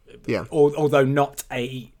 although not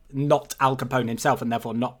Al Capone himself, and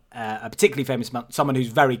therefore not a particularly famous, someone who's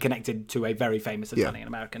very connected to a very famous Italian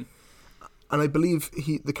American. And I believe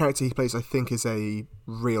the character he plays, I think, is a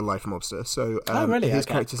real life mobster. So his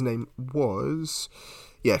character's name was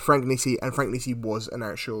Frank Nisi, and Frank Nisi was an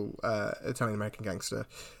actual Italian American gangster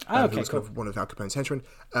who was kind of one of Al Capone's henchmen.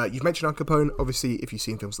 You've mentioned Al Capone. Obviously, if you've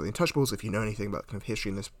seen films like The Untouchables, if you know anything about kind of history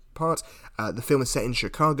in this part, the film is set in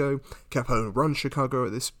Chicago. Capone runs Chicago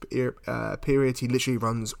at this period. He literally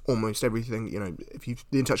runs almost everything. You know,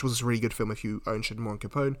 The Untouchables is a really good film if you are interested more in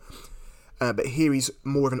Capone. But here he's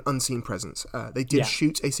more of an unseen presence. They did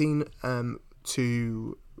shoot a scene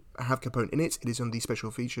to have Capone in it. It is on the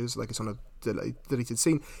special features, like it's on a deleted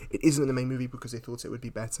scene. It isn't in the main movie because they thought it would be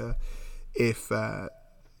better if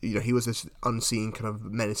he was this unseen kind of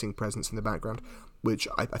menacing presence in the background, which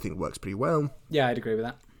I think works pretty well. Yeah, I'd agree with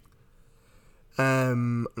that.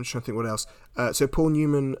 I'm just trying to think what else. So Paul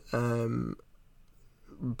Newman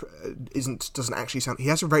doesn't actually sound. He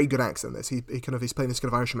has a very good accent. He's playing this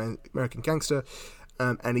kind of Irish American gangster.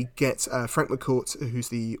 And he gets Frank McCourt, who's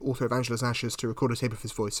the author of Angela's Ashes, to record a tape of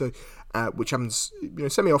his voice. So, which happens,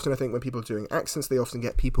 semi-often. I think when people are doing accents, they often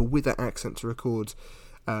get people with that accent to record,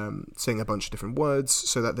 saying a bunch of different words,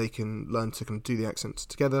 so that they can learn to kind of do the accent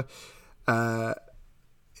together.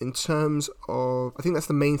 In terms of, I think that's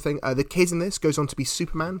the main thing. The kid in this goes on to be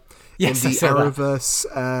Superman in the Arrowverse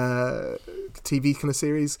TV kind of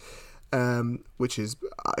series, which is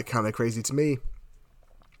kind of crazy to me.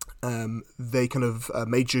 They kind of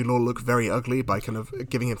made Jude Law look very ugly by kind of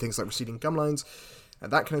giving him things like receding gum lines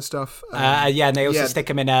and that kind of stuff. And they also stick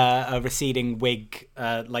him in a receding wig,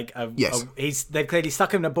 they've clearly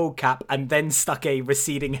stuck him in a bald cap and then stuck a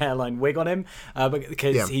receding hairline wig on him,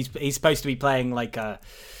 because he's supposed to be playing like a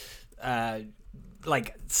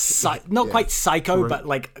quite psycho, but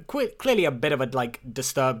like clearly a bit of a like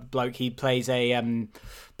disturbed bloke. He plays a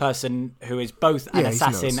person who is both an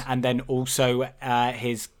assassin and then also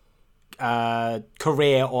his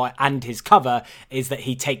career and his cover is that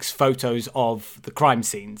he takes photos of the crime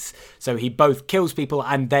scenes. So he both kills people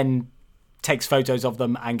and then takes photos of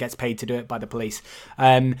them and gets paid to do it by the police.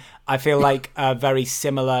 I feel like a very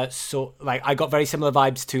similar I got very similar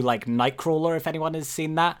vibes to like Nightcrawler, if anyone has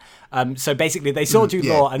seen that. So basically they saw Jude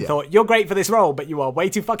Law and thought, you're great for this role, but you are way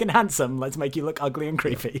too fucking handsome. Let's make you look ugly and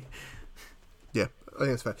creepy. Yeah, I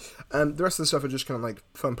think that's fair. The rest of the stuff are just kind of like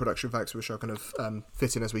fun production facts, which are kind of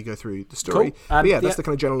fit in as we go through the story. Cool. But that's the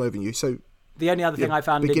kind of general overview. So the only other thing I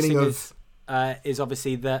found interesting is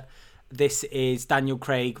obviously that this is Daniel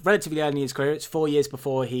Craig relatively early in his career. It's 4 years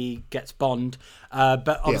before he gets Bond.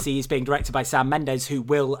 But obviously he's being directed by Sam Mendes, who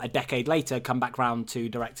will, a decade later, come back round to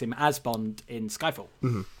direct him as Bond in Skyfall,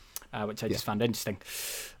 which I just found interesting.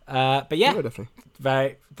 But definitely.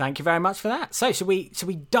 Thank you very much for that. So should we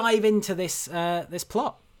dive into this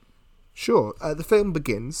plot? Sure. The film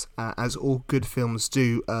begins, as all good films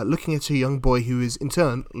do, looking at a young boy who is in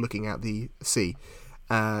turn looking at the sea.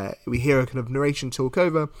 We hear a kind of narration talk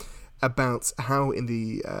over about how in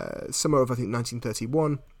the summer of, I think, the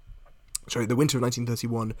winter of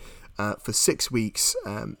 1931, for 6 weeks,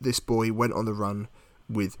 this boy went on the run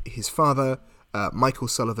with his father, Michael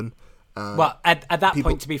Sullivan. Well, at that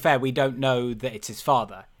point, to be fair, we don't know that it's his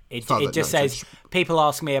father. It just says, people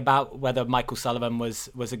ask me about whether Michael Sullivan was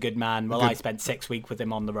a good man. Well, I spent 6 weeks with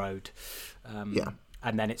him on the road.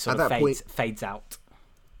 And then it sort of fades out.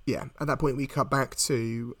 Yeah, at that point we cut back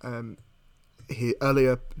to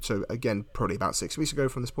earlier, so again, probably about 6 weeks ago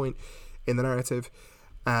from this point in the narrative.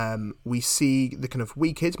 We see the kind of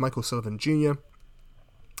wee kid, Michael Sullivan Jr.,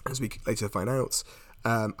 as we later find out.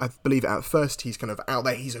 I believe at first he's kind of out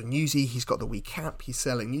there, he's a newsie, he's got the wee cap, he's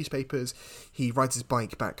selling newspapers, he rides his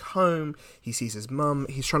bike back home, he sees his mum,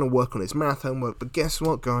 he's trying to work on his math homework, but guess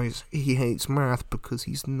what, guys? He hates math because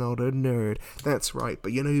he's not a nerd. That's right,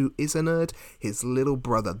 but you know who is a nerd? His little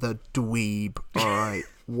brother, the dweeb. Alright,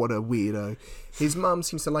 what a weirdo. His mum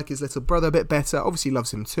seems to like his little brother a bit better, obviously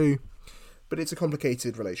loves him too, but it's a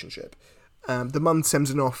complicated relationship. The mum sends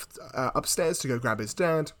him off upstairs to go grab his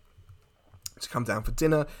dad, to come down for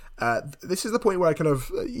dinner. This is the point where I kind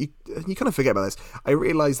of you kind of forget about this. I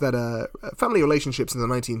realise that family relationships in the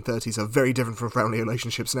 1930s are very different from family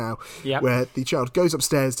relationships now, where the child goes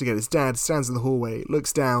upstairs to get his dad, stands in the hallway,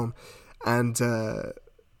 looks down, and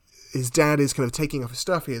his dad is kind of taking off his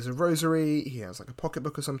stuff. He has a rosary, he has like a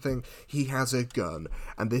pocketbook or something, he has a gun,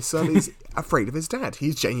 and this son is afraid of his dad.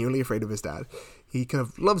 He's genuinely afraid of his dad. He kind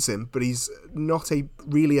of loves him, but he's not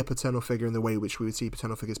really a paternal figure in the way which we would see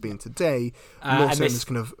paternal figures being today. More so this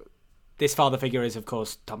kind of... This father figure is, of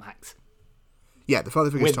course, Tom Hanks. Yeah, the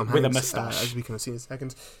father figure is Tom Hanks. With a moustache. As we kind of see in a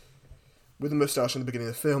second. With a moustache in the beginning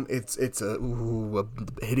of the film. It's a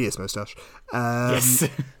hideous moustache. Yes.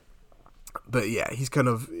 But yeah, he's kind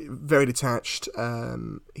of very detached.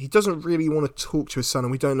 He doesn't really want to talk to his son,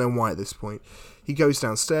 and we don't know why at this point. He goes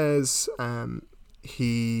downstairs. I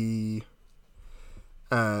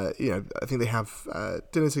think they have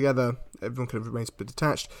dinner together. Everyone kind of remains a bit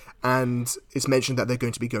detached, and it's mentioned that they're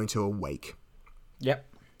going to be going to a wake. Yep.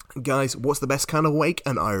 Guys, what's the best kind of wake?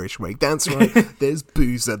 An Irish wake. That's right. There's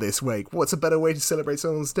booze at this wake. What's a better way to celebrate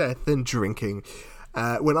someone's death than drinking?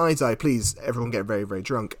 When I die, please, everyone get very, very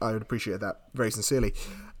drunk. I would appreciate that very sincerely.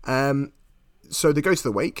 So they go to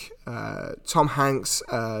the wake. Tom Hanks,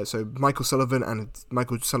 so Michael Sullivan and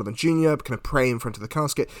Michael Sullivan Jr. kind of pray in front of the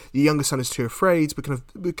casket. The younger son is too afraid.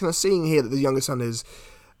 We're kind of seeing here that the younger son is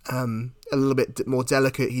a little bit more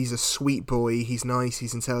delicate. He's a sweet boy. He's nice.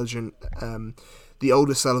 He's intelligent. The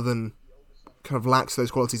older Sullivan kind of lacks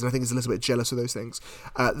those qualities, and I think is a little bit jealous of those things.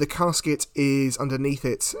 The casket is underneath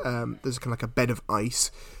it. There's kind of like a bed of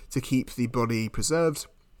ice to keep the body preserved.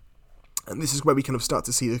 And this is where we kind of start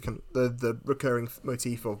to see the recurring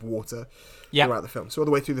motif of water throughout the film. So all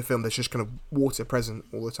the way through the film, there's just kind of water present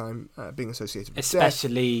all the time, being associated with death.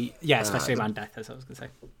 Especially around death, as I was going to say.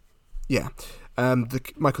 Yeah.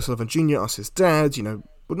 Michael Sullivan Jr. asks his dad, not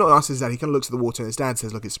asks his dad, he kind of looks at the water and his dad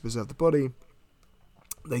says, look, it's to preserve the body.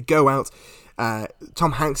 They go out.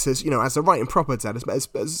 Tom Hanks says, as a right and proper dad, has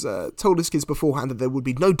told his kids beforehand that there would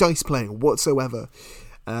be no dice playing whatsoever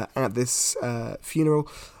at this funeral.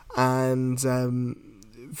 And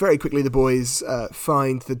very quickly the boys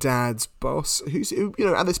find the dad's boss, who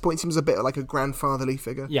at this point seems a bit like a grandfatherly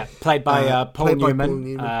figure. Yeah, played by Paul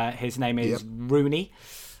Newman. His name is Rooney.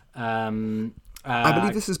 I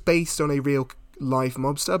believe this is based on a real live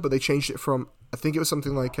mobster, but they changed it from, I think it was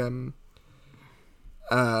something like...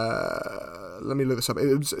 let me look this up.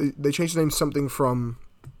 They changed the name something from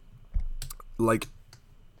like...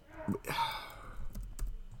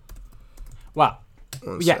 Well...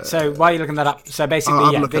 Yeah, so while you're looking that up, so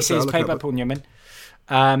basically, this is played by Paul Newman,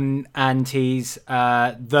 and he's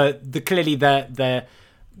clearly the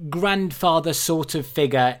grandfather sort of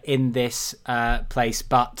figure in this place,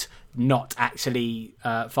 but not actually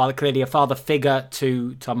father. Clearly a father figure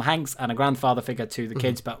to Tom Hanks and a grandfather figure to the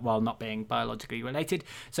kids, but while not being biologically related.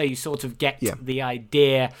 So you sort of get the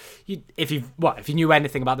idea. If you knew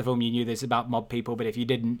anything about the film, you knew this about mob people, but if you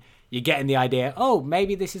didn't, you're getting the idea, oh,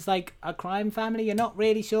 maybe this is like a crime family. You're not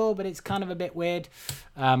really sure, but it's kind of a bit weird.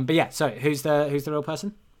 But yeah, so who's the real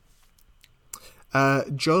person?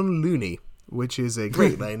 John Looney, which is a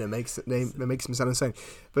great name. It makes him sound insane.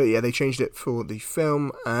 But yeah, they changed it for the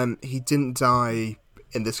film. He didn't die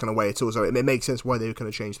in this kind of way at all, so it makes sense why they were going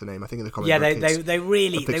to change the name. I think in the comic book, they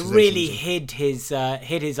really hid his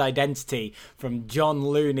identity from John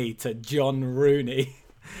Looney to John Rooney.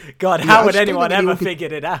 God, how would anyone ever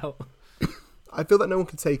figured it out? I feel that no one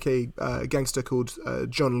could take a gangster called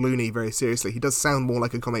John Looney very seriously. He does sound more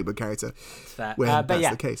like a comic book character. That's that's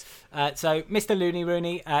the case. So Mr. Looney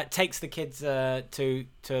Rooney takes the kids to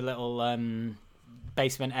a little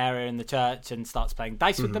basement area in the church and starts playing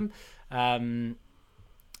dice with them. And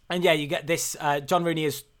yeah, you get this. John Rooney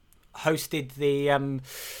has hosted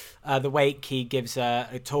the wake. He gives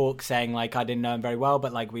a talk saying, like, I didn't know him very well,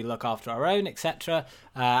 but like we look after our own, etc.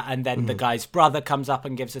 And then the guy's brother comes up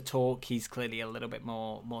and gives a talk. He's clearly a little bit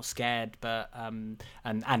more scared, but and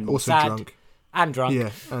also sad drunk.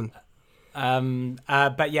 Yeah,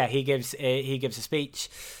 but yeah, he gives a speech,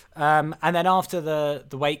 and then after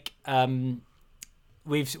the wake,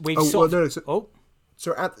 we've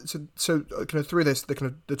So kind of through this,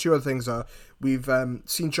 the two other things are we've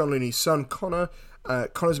seen John Looney's son Connor.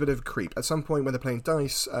 Connor's a bit of a creep. At some point when they're playing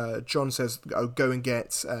dice, John says, "Oh, go and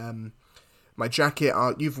get my jacket.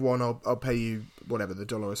 You've won. I'll pay you whatever, the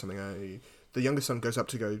 $1 or something." The younger son goes up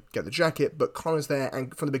to go get the jacket, but Connor's there,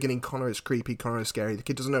 and from the beginning, Connor is creepy. Connor is scary. The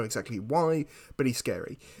kid doesn't know exactly why, but he's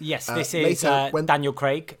scary. Yes, this is Daniel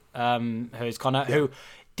Craig, who is Connor, who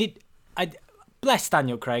bless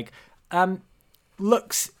Daniel Craig.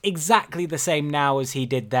 Looks exactly the same now as he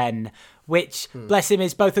did then, which, bless him,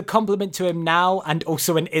 is both a compliment to him now and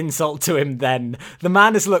also an insult to him then. The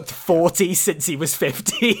man has looked 40 since he was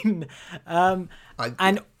 15. And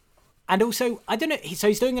also, I don't know, so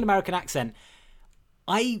he's doing an American accent.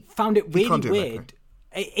 I found it really weird.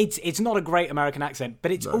 It's not a great American accent,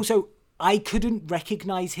 but it's also, I couldn't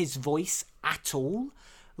recognise his voice at all.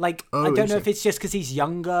 Like, I don't know if it's just because he's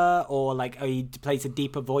younger or, like, he plays a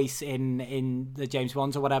deeper voice in the James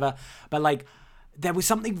Bonds or whatever. But, like, there was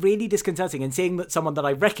something really disconcerting in seeing that someone that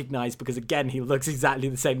I recognise, because, again, he looks exactly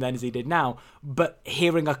the same then as he did now, but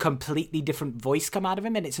hearing a completely different voice come out of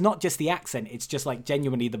him. And it's not just the accent. It's just, like,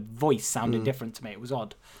 genuinely the voice sounded different to me. It was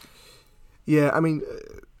odd. Yeah, I mean,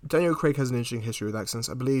 Daniel Craig has an interesting history with accents.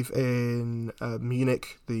 I believe in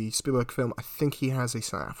Munich, the Spielberg film, I think he has a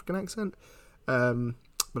South African accent.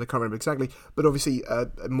 But I can't remember exactly. But obviously,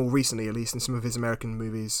 more recently, at least in some of his American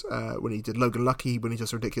movies, when he did Logan Lucky, when he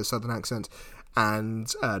does a ridiculous Southern accent,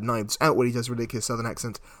 and Knives Out, when he does a ridiculous Southern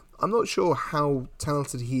accent, I'm not sure how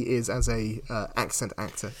talented he is as a accent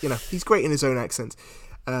actor. You know, he's great in his own accent.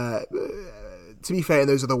 To be fair, and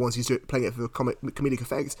those are the ones he's playing it for comedic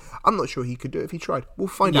effect. I'm not sure he could do it if he tried. We'll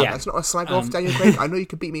find out. That's not a slag off Daniel Craig. I know you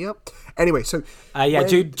could beat me up. Anyway, so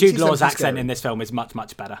Jude Law's accent in this film is much,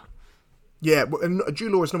 much better. Yeah, and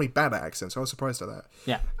Jude Law is normally bad at accents, so I was surprised at that.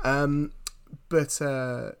 Yeah. But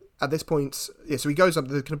at this point, so he goes up,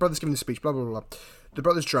 the brother's giving the speech, blah, blah, blah. The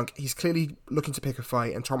brother's drunk. He's clearly looking to pick a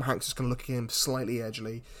fight, and Tom Hanks is going to look at him slightly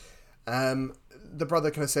edgily. The brother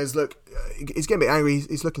kind of says, look, he's getting a bit angry.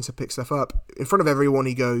 He's looking to pick stuff up. In front of everyone,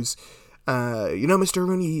 he goes, you know, Mr.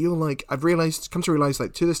 Rooney, you're like, come to realize,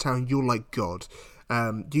 like, to this town, you're like God.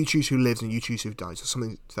 You choose who lives and you choose who dies, or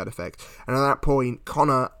something to that effect. And at that point,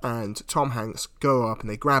 Connor and Tom Hanks go up and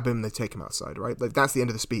they grab him and they take him outside, right? Like, that's the end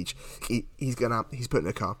of the speech. He's put in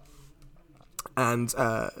a car. And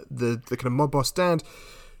the kind of mob boss dad,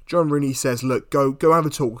 John Rooney, says, look, go have a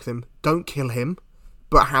talk with him. Don't kill him,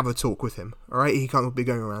 but have a talk with him, all right? He can't be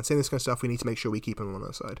going around saying this kind of stuff. We need to make sure we keep him on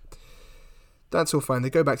our side. That's all fine. They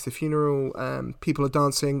go back to the funeral. People are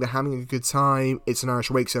dancing. They're having a good time. It's an Irish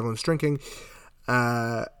wake, so everyone's drinking.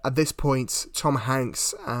 At this point, Tom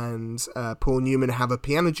Hanks and Paul Newman have a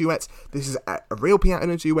piano duet. This is a real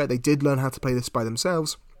piano duet. They did learn how to play this by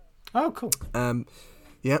themselves. Oh, cool.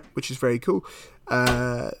 Yeah, which is very cool.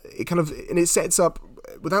 It sets up,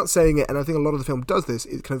 without saying it, and I think a lot of the film does this,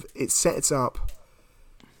 it sets up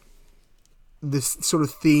this sort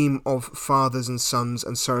of theme of fathers and sons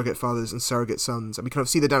and surrogate fathers and surrogate sons. And we kind of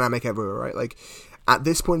see the dynamic everywhere, right? Like, at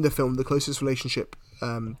this point in the film, the closest relationship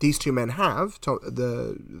these two men have,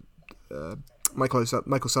 Michael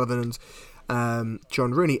Sullivan and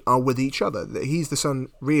John Rooney are with each other. He's the son,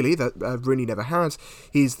 really, that Rooney never had.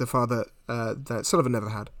 He's the father that Sullivan never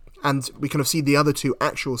had. And we kind of see the other two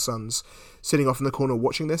actual sons sitting off in the corner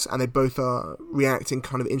watching this, and they both are reacting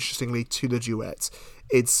kind of interestingly to the duet.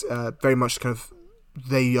 It's very much kind of,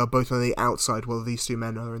 they are both on the outside while these two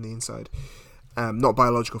men are on the inside. Not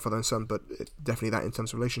biological father and son, but definitely that in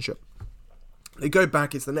terms of relationship. They go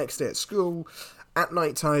back, it's the next day at school. At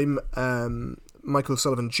night time, Michael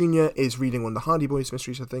Sullivan Jr. is reading one of the Hardy Boys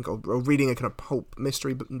mysteries, I think, or reading a kind of pulp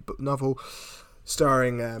mystery novel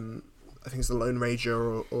starring, I think it's the Lone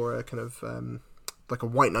Ranger or a kind of like a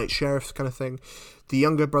white knight sheriff kind of thing. The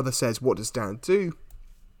younger brother says, "What does Dad do?"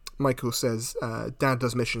 Michael says, "Dad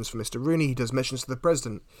does missions for Mr. Rooney. He does missions to the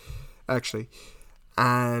president, actually."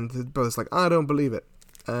 And the brother's like, "I don't believe it."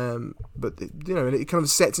 But it kind of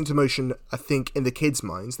sets into motion, I think, in the kids'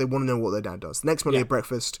 minds. They want to know what their dad does. The next morning at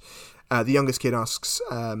breakfast, the youngest kid asks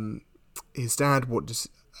his dad, "What does?"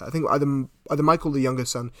 I think either Michael, the younger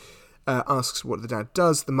son, asks what the dad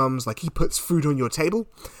does. The mum's like, "He puts food on your table."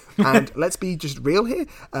 And let's be just real here.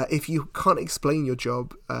 If you can't explain your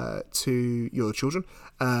job to your children,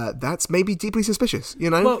 that's maybe deeply suspicious. You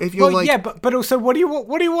know, if you're but also, what do you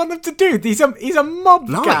want them to do? He's a mob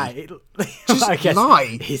guy. Just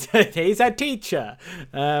lie. He's a teacher.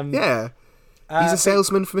 He's a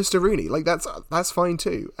salesman for Mr. Rooney. Like that's fine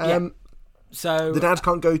too. So the dad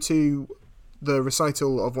can't go to the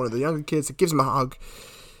recital of one of the younger kids. It gives him a hug,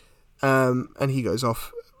 and he goes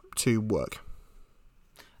off to work.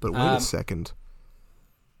 But wait a second.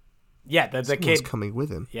 Yeah, the kid coming with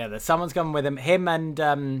him. Yeah, someone's coming with him. Him and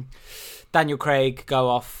Daniel Craig go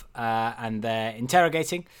off and they're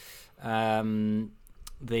interrogating I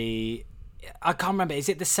can't remember. Is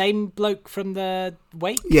it the same bloke from the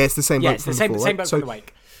Wake? Yeah, it's the same. Yeah, it's the same bloke from the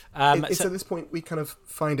Wake. It's at this point we kind of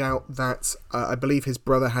find out that I believe his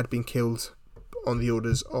brother had been killed on the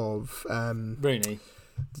orders of Rooney.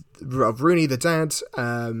 Of Rooney, the dad,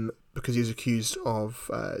 because he was accused of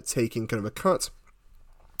taking kind of a cut.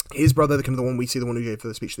 His brother, the one we see, the one who gave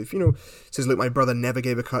the speech to the funeral, says, "Look, my brother never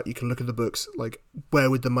gave a cut. You can look at the books. Like, where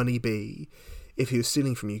would the money be if he was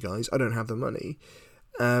stealing from you guys? I don't have the money."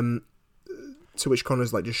 To which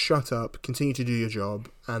Connor's like, "Just shut up, continue to do your job,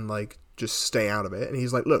 and like just stay out of it." And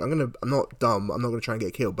he's like, "Look, I'm not dumb. I'm not gonna try and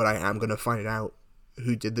get killed, but I am gonna find out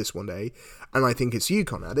who did this one day, and I think it's you,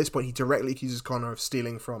 Connor." At this point, he directly accuses Connor of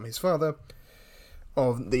stealing from his father,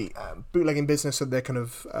 of the bootlegging business that they're kind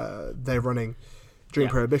of they're running during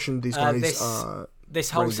Prohibition. These guys are.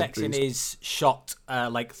 This whole section is shot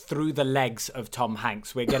like through the legs of Tom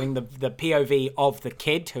Hanks. We're getting the POV of the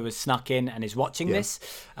kid who has snuck in and is watching this.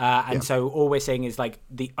 So all we're seeing is like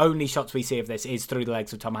the only shots we see of this is through the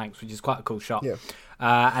legs of Tom Hanks, which is quite a cool shot. Yeah.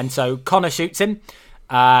 And so Connor shoots him.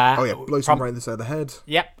 Blows him right in the side of the head.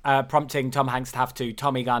 Yep, prompting Tom Hanks to have to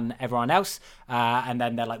Tommy gun everyone else. And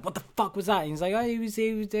then they're like, "What the fuck was that?" And he's like, "Oh, he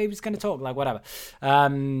was going to talk, like whatever."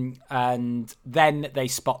 And then they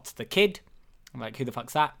spot the kid. I'm like, "Who the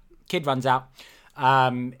fuck's that?" Kid runs out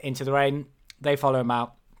into the rain. They follow him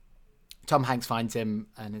out. Tom Hanks finds him,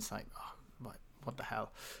 and it's like, "Oh, what the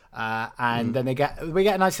hell?" And then we get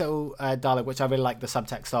a nice little dialogue, which I really like the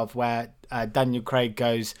subtext of, where Daniel Craig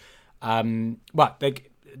goes, Tom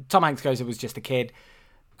Hanks goes, "It was just a kid."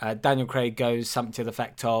 Daniel Craig goes something to the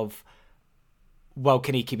effect of, "Well,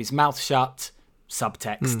 can he keep his mouth shut?"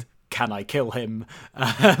 Subtext, "Can I kill him?"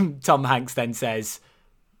 Tom Hanks then says,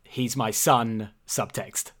 "He's my son."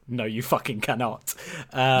 Subtext, "No, you fucking cannot."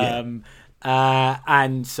 And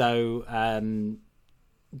so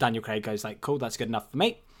Daniel Craig goes like, "Cool, that's good enough for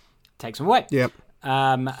me." Takes him away. Yep.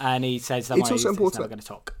 And he says that it's also important. He's never going to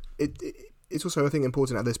talk. It's also, I think,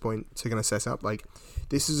 important at this point to kind of set up, like,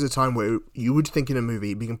 this is a time where you would think in a movie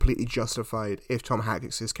it'd be completely justified if Tom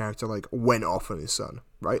Hanks' character, like, went off on his son,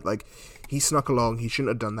 right? Like, he snuck along, he shouldn't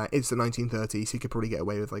have done that. It's the 1930s, he could probably get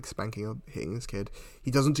away with, like, spanking or hitting his kid.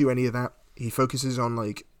 He doesn't do any of that. He focuses on,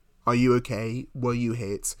 like, are you okay? Were you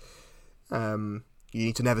hit? You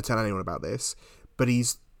need to never tell anyone about this. But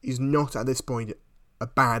he's not, at this point, a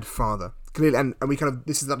bad father. Clearly, and we kind of,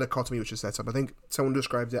 this is that dichotomy which is set up. I think someone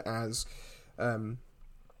described it as,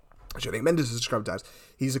 actually I think Mendes has described it as,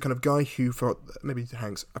 he's a kind of guy who, maybe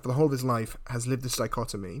Hanks, for the whole of his life, has lived this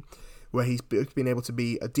dichotomy where he's been able to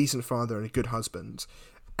be a decent father and a good husband,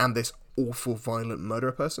 and this awful, violent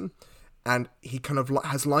murderer person. And he kind of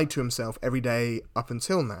has lied to himself every day up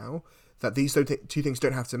until now that these two things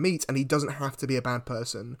don't have to meet, and he doesn't have to be a bad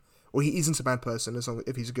person, or he isn't a bad person as long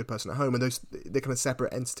if he's a good person at home, and they're kind of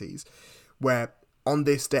separate entities, where on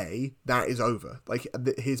this day, that is over. Like,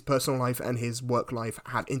 his personal life and his work life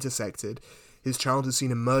have intersected. His child has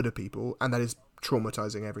seen him murder people, and that is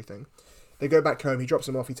traumatizing everything. They go back home, he drops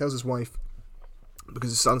him off, he tells his wife, because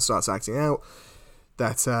his son starts acting out,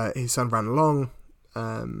 that his son ran along,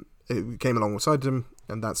 it came alongside him,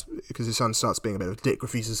 and that's because his son starts being a bit of a dick,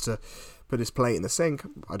 refuses to put his plate in the sink.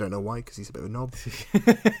 I don't know why, because he's a bit of a knob.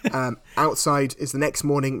 Outside is the next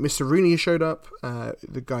morning, Mr. Rooney has showed up,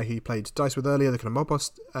 the guy who played dice with earlier, the kind of mob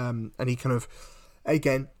boss, and he kind of,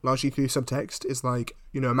 again, largely through subtext, is like,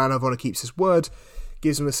 a man of honor keeps his word,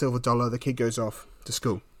 gives him a silver dollar, the kid goes off to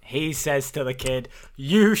school. He says to the kid,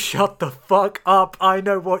 "You shut the fuck up, I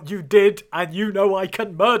know what you did, and you know I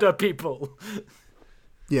can murder people."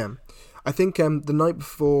 Yeah. I think the night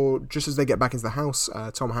before, just as they get back into the house,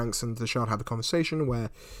 Tom Hanks and the child have a conversation where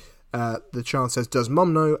the child says, "Does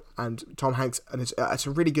Mum know?" And Tom Hanks, and it's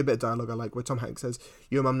a really good bit of dialogue I like, where Tom Hanks says,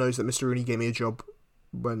 "Your mum knows that Mr. Rooney gave me a job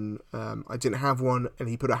when I didn't have one, and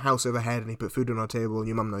he put a house overhead and he put food on our table, and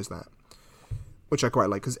your mum knows that." Which I quite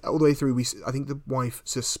like, because all the way through, I think the wife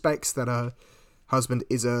suspects that her husband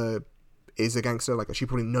is a gangster, like she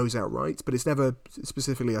probably knows outright, but it's never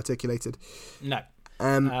specifically articulated. No.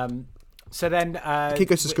 So then the kid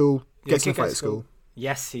goes to school, gets in a fight at school.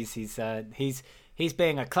 Yes, he's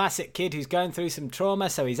being a classic kid who's going through some trauma,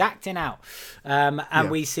 so he's acting out.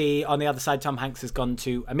 We see on the other side, Tom Hanks has gone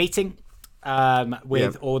to a meeting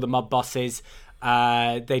with all the mob bosses.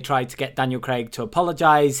 They tried to get Daniel Craig to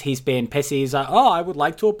apologise. He's being pissy. He's like, "Oh, I would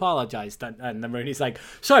like to apologise." And then Rooney's like,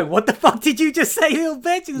 "Sorry, what the fuck did you just say, you little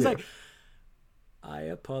bitch?" And he's like, "I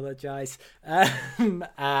apologise."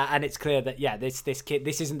 And it's clear that, this kid,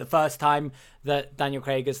 this isn't the first time that Daniel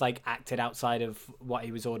Craig has acted outside of what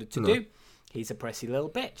he was ordered to do. He's a prissy little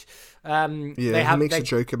bitch. He makes a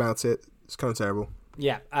joke about it. It's kind of terrible.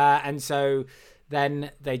 Yeah, and so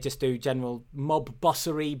then they just do general mob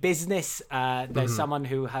bossery business. There's someone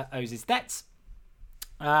who owes his debts.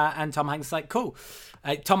 And Tom Hanks is like, cool.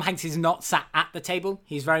 Tom Hanks is not sat at the table.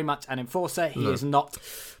 He's very much an enforcer. He is not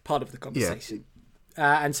part of the conversation.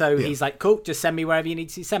 And so he's like, cool, just send me wherever you need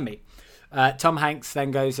to send me. Tom Hanks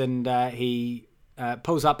then goes and he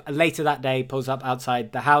pulls up later that day, pulls up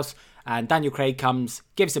outside the house, and Daniel Craig comes,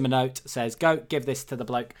 gives him a note, says, "Go, give this to the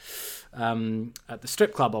bloke at the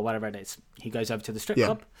strip club," or whatever it is. He goes over to the strip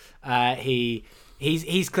club.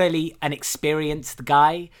 He's clearly an experienced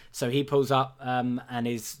guy, so he pulls up and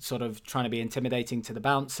is sort of trying to be intimidating to the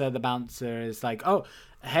bouncer. The bouncer is like, "Oh,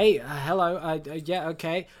 hey, hello, yeah,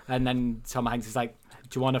 okay." And then Tom Hanks is like,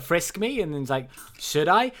 "Do you want to frisk me?" And then he's like, "Should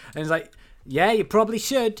I?" And he's like, "Yeah, you probably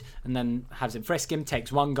should." And then has him frisk him,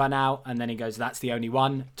 takes one gun out, and then he goes, "That's the only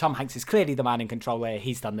one." Tom Hanks is clearly the man in control here.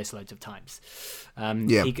 He's done this loads of times.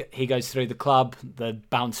 He goes through the club. The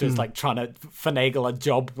bouncer is trying to finagle a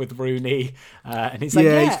job with Rooney. And he's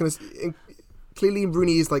like, he's clearly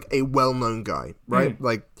Rooney is a well-known guy, right?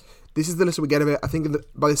 This is the little we get of it. I think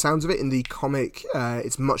by the sounds of it, in the comic,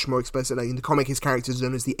 it's much more explicit. In the comic, his character is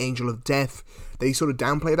known as the Angel of Death. They sort of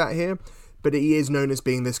downplay that here. But he is known as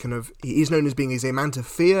being he's a man to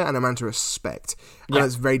fear and a man to respect. And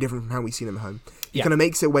that's very different from how we've seen him at home. He kind of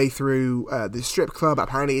makes it way through the strip club.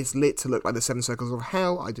 Apparently it's lit to look like the Seven Circles of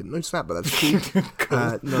Hell. I didn't notice that, but that's cool.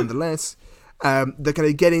 Cool. Nonetheless. They're going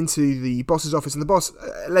to get into the boss's office, and the boss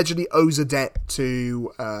allegedly owes a debt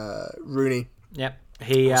to Rooney. Yep.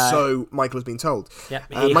 So Michael has been told. Yep.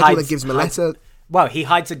 Michael then gives him a letter. Well, he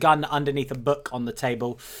hides a gun underneath a book on the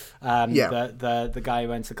table. The guy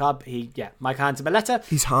who owns the club. Michael hands him a letter.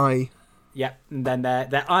 He's high. Yeah, and then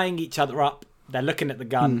they're eyeing each other up. They're looking at the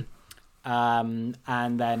gun, and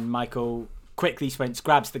then Michael quickly sprints,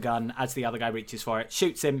 grabs the gun as the other guy reaches for it,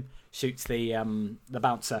 shoots him, shoots the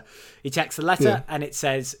bouncer. He checks the letter, and it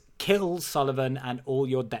says, "Kill Sullivan, and all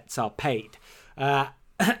your debts are paid." And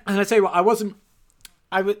I tell you what,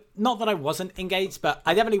 not that I wasn't engaged, but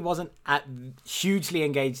I definitely wasn't hugely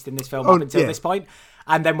engaged in this film up until this point.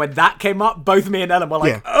 And then when that came up, both me and Ellen were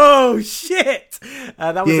like, "Oh shit!"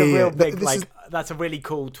 That was a real big, that's a really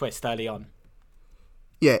cool twist early on.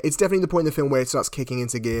 Yeah, it's definitely the point in the film where it starts kicking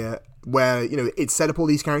into gear, where it's set up all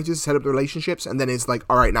these characters, set up the relationships, and then it's like,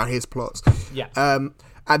 all right, now here's plots. Yeah.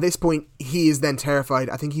 At this point, he is then terrified.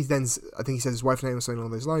 I think he says his wife's name or something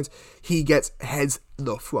along those lines. He heads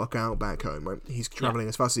the fuck out back home. Right? He's traveling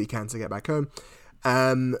as fast as he can to get back home.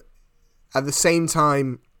 At the same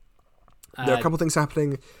time, there are a couple things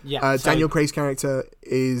happening. Daniel Craig's character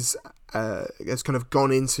has kind of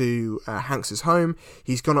gone into Hanks's home.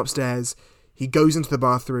 He's gone upstairs. He goes into the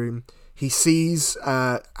bathroom. He sees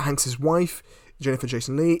Hanks's wife, Jennifer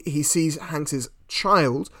Jason Leigh. He sees Hanks's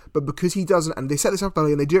child, but because he doesn't, and they set this up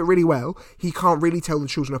early and they do it really well, he can't really tell the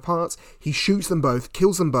children apart. He shoots them both,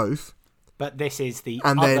 kills them both. But this is the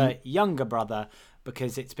other younger brother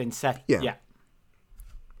because it's been set. Yeah.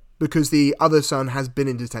 Because the other son has been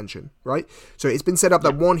in detention, right? So it's been set up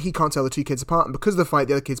that one, he can't tell the two kids apart, and because of the fight,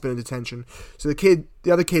 the other kid's been in detention. So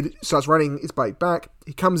the other kid starts running his bike back.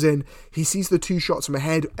 He comes in, he sees the 2 shots from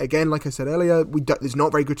ahead. Again, like I said earlier, there's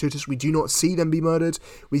not very gratuitous. We do not see them be murdered.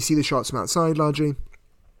 We see the shots from outside largely.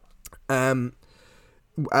 He kind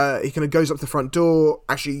of goes up to the front door.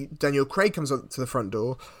 Actually, Daniel Craig comes up to the front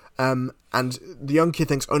door. And the young kid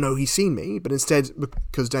thinks, oh no, he's seen me. But instead,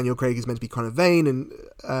 because Daniel Craig is meant to be kind of vain and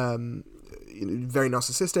very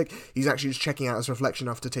narcissistic, he's actually just checking out his reflection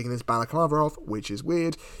after taking his balaclava off, which is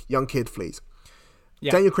weird. Young kid flees.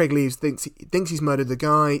 Yeah. Daniel Craig leaves, thinks he's murdered the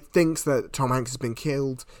guy, thinks that Tom Hanks has been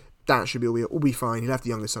killed. That should be all be fine. He left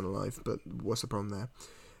the younger son alive, but what's the problem there?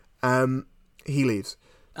 He leaves.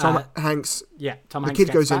 Tom Hanks... Yeah, Tom the Hanks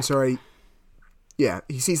kid goes back. in, sorry. Yeah,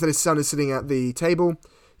 he sees that his son is sitting at the table.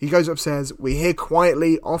 He goes upstairs. We hear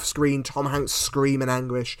quietly, off-screen, Tom Hanks scream in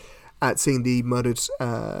anguish at seeing the murdered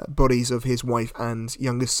bodies of his wife and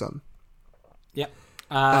youngest son. Yep.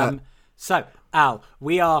 So, Al,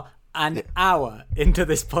 we are an hour into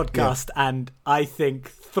this podcast and I think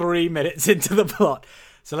 3 minutes into the plot.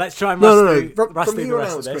 So let's try and rush through the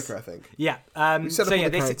rest of this. Quicker, I think. Yeah.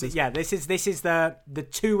 This is the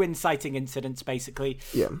 2 inciting incidents basically.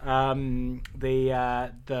 Yeah.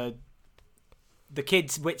 The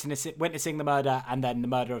kids witnessing the murder and then the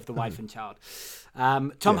murder of the wife and child.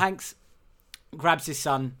 Tom Hanks grabs his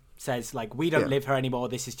son, says like, "We don't live here anymore.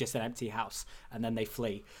 This is just an empty house," and then they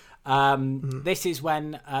flee. This is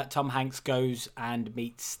when Tom Hanks goes and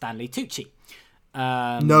meets Stanley Tucci.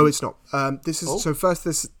 No, it's not. This is so. First,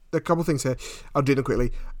 there's a couple things here. I'll do them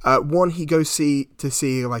quickly. One, he goes to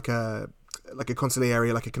see like a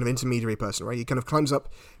consigliere, like a kind of intermediary person, right? He kind of climbs up.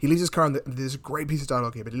 He leaves his car, and there's a great piece of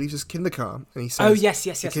dialogue here. But he leaves his kid in the car, and he says, "Oh yes."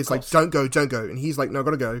 The kid's like, "Don't go," and he's like, "No, I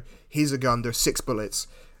gotta go. Here's a gun. There's 6 bullets."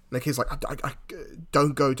 And the kid's like, I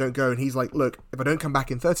don't go. And he's like, "Look, if I don't come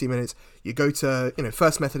back in 30 minutes, you go to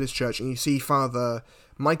First Methodist Church and you see Father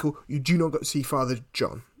Michael. You do not go to see Father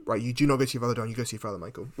John." Right, you do not go see Father John, you go see Father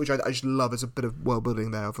Michael, which I just love as a bit of world building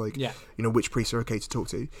there of which priests are okay to talk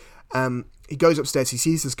to. He goes upstairs, he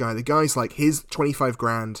sees this guy. The guy's like, "Here's 25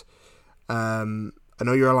 grand. I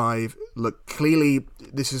know you're alive. Look, clearly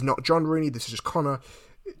this is not John Rooney. This is just Connor.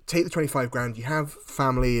 Take the 25 grand. You have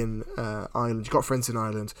family in Ireland. You've got friends in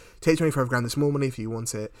Ireland. Take 25 grand. There's more money if you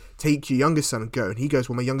want it. Take your youngest son and go." And he goes,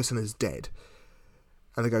 "Well, my youngest son is dead."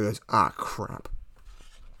 And the guy goes, "Ah, crap."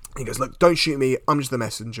 He goes, "Look, don't shoot me. I'm just the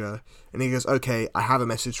messenger." And he goes, "Okay, I have a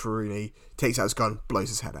message for Rooney." Takes out his gun, blows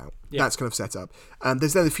his head out. Yeah. That's kind of set up.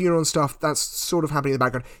 There's then the funeral and stuff. That's sort of happening in the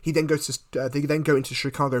background. He then goes to they then go into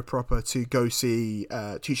Chicago proper to go see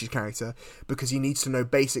Tucci's character because he needs to know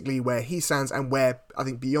basically where he stands and where, I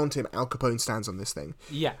think, beyond him, Al Capone stands on this thing.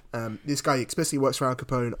 Yeah. This guy explicitly works for Al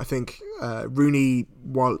Capone. I think Rooney,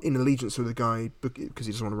 while in allegiance with the guy because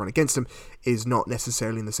he doesn't want to run against him, is not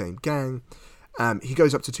necessarily in the same gang. He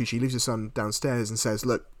goes up to Tucci, leaves his son downstairs and says,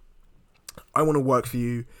 "Look, I want to work for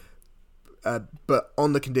you, but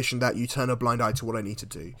on the condition that you turn a blind eye to what I need to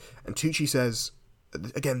do." And Tucci says,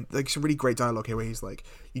 again, like some really great dialogue here where he's like,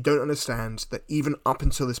 "You don't understand that even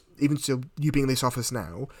until you being in this office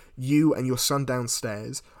now, you and your son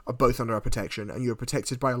downstairs are both under our protection, and you're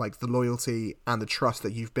protected by like the loyalty and the trust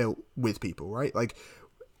that you've built with people, right? Like,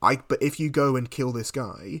 but if you go and kill this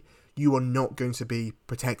guy, you are not going to be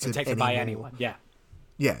protected by anyone."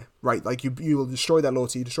 Yeah, right. Like you will destroy that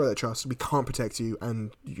loyalty, you destroy that trust. We can't protect you,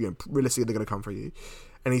 and realistically, they're going to come for you.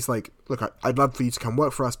 And he's like, "Look, I'd love for you to come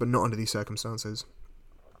work for us, but not under these circumstances."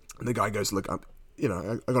 And the guy goes, "Look, I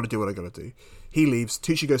got to do what I got to do." He leaves.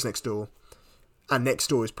 Tucci goes next door, and next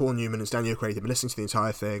door is Paul Newman and Daniel Craig. They've been listening to the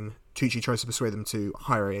entire thing. Tucci tries to persuade them to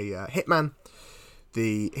hire a hitman.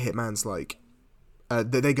 The hitman's like,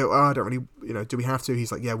 they go, "Oh, I don't really, do we have to?"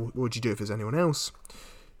 He's like, "Yeah, what would you do if there's anyone else?"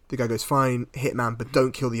 The guy goes, "Fine, hitman, but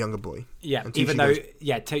don't kill the younger boy." Yeah, even though,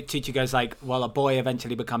 Tucci goes like, "Well, a boy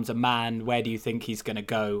eventually becomes a man. Where do you think he's going to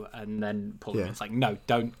go?" And then Paul Newman's like, "No,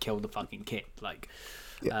 don't kill the fucking kid." Like,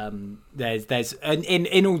 there's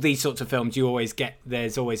in all these sorts of films,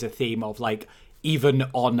 there's always a theme of like, even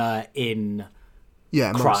honor in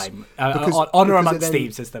crime. Honor amongst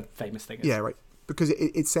thieves is the famous thing. Yeah, right. Because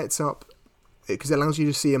it sets up, because it allows you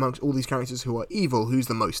to see amongst all these characters who are evil, who's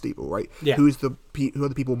the most evil, right? Yeah. Who are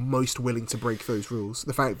the people most willing to break those rules?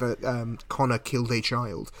 The fact that Connor killed a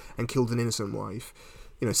child and killed an innocent wife,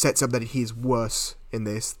 sets up that he's worse in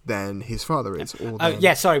this than his father is. Or than,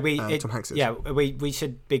 Tom Hanks is. Yeah, we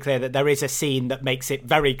should be clear that there is a scene that makes it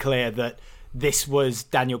very clear that this was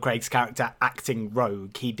Daniel Craig's character acting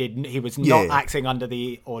rogue. He was not acting under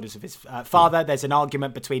the orders of his father. Yeah. There's an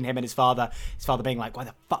argument between him and his father. His father being like, "Why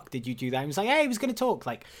the fuck did you do that?" And he was like, "Hey, he was going to talk."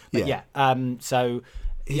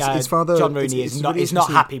 His father, John Rooney is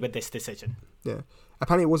not happy with this decision. Yeah.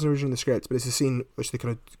 Apparently it wasn't originally in the script, but it's a scene which they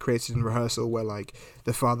kind of created in rehearsal where, like,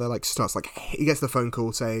 the father, like, starts, like, he gets the phone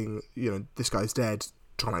call saying, this guy's dead,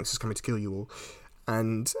 Tom Hanks is coming to kill you all.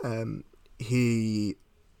 And he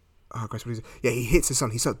hits his son.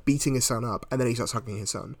 He starts beating his son up, and then he starts hugging his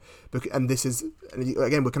son. And this is,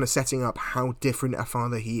 again, we're kind of setting up how different a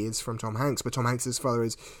father he is from Tom Hanks. But Tom Hanks' father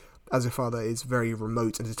as a father is very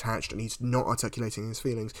remote and detached, and he's not articulating his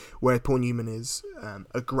feelings, whereas Paul Newman is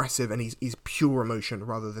aggressive, and he's pure emotion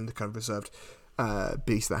rather than the kind of reserved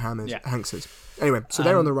beast that Hanks is. Anyway, so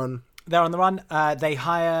they're on the run. They're on the run. They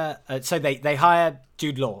hire they hire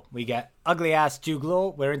Jude Law. We get ugly ass Jude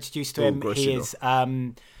Law. We're introduced to him. He is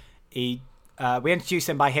we introduce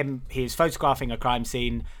him by him. He is photographing a crime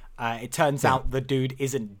scene. It turns out the dude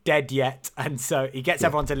isn't dead yet, and so he gets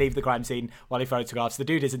everyone to leave the crime scene while he photographs. The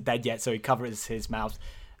dude isn't dead yet, so he covers his mouth,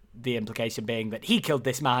 the implication being that he killed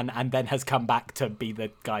this man and then has come back to be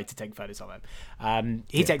the guy to take photos of him.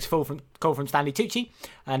 He takes a call from Stanley Tucci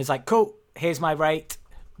and is like, "Cool, here's my rate.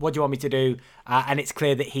 What do you want me to do?" And it's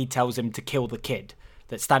clear that he tells him to kill the kid,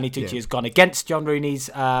 that Stanley Tucci has gone against John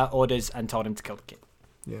Rooney's orders and told him to kill the kid.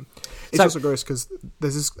 Yeah, it's also gross because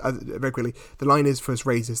there's this very quickly. The line is for his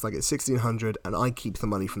raises, like, it's $1,600, and I keep the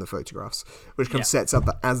money from the photographs, which kind of sets up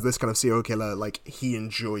that as this kind of serial killer, like, he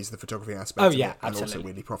enjoys the photography aspect of it, and also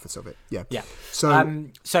really profits of it. Yeah.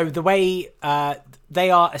 So the way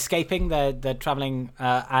they are escaping, they're traveling,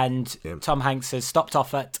 and Tom Hanks has stopped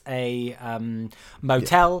off at a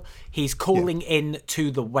motel. He's calling in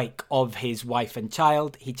to the wake of his wife and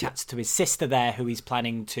child. He chats to his sister there, who he's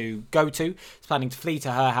planning to go to. He's planning to flee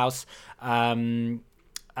to her house. And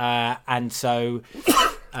so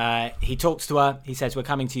he talks to her. He says, "We're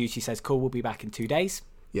coming to you." She says, "Cool, we'll be back in 2 days."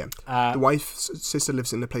 Yeah. The wife's sister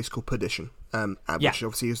lives in a place called Perdition, which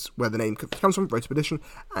obviously is where the name comes from, Road to Perdition.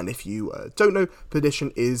 And if you don't know,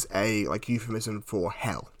 Perdition is a euphemism for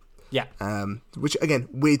hell. Yeah. Which, again,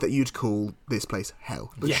 weird that you'd call this place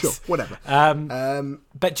hell. But sure, whatever.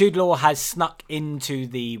 But Jude Law has snuck into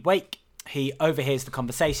the wake. He overhears the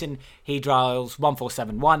conversation. He dials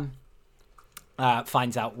 1471,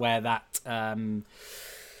 finds out where that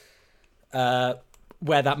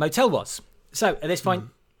motel was. So at this point,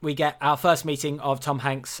 we get our first meeting of Tom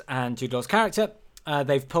Hanks and Jude Law's character.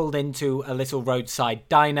 They've pulled into a little roadside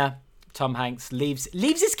diner. Tom Hanks leaves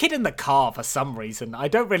his kid in the car for some reason. I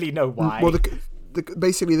don't really know why. Well,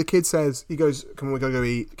 basically the kid says, he goes, "Come on, we gotta go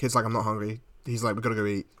eat." The kid's like, "I'm not hungry." He's like, "We gotta go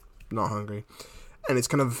eat." Not hungry. And it's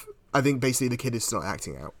kind of, I think basically the kid is still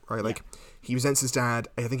acting out, right? Like, he resents his dad.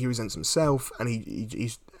 I think he resents himself, and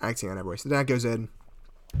he's acting out everywhere. So the dad goes in.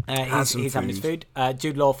 He's having his food.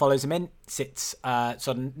 Jude Law follows him in, sits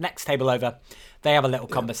sort of next table over. They have a little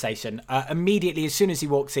conversation. Immediately, as soon as he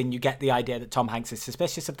walks in, you get the idea that Tom Hanks is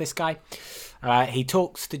suspicious of this guy. He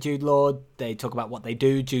talks to Jude Law. They talk about what they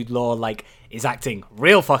do. Jude Law, is acting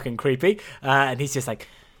real fucking creepy. And he's just like,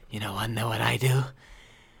 "You know what I do?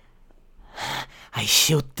 I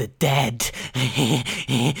shoot the dead.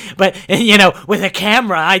 But, with a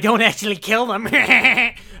camera, I don't actually kill them."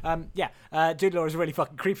 Jude Law is really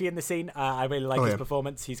fucking creepy in the scene. I really like his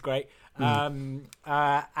performance. He's great. Tom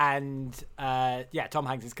Hanks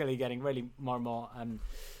is clearly getting really more and more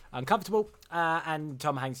uncomfortable. And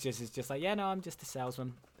Tom Hanks is just like, "Yeah, no, I'm just a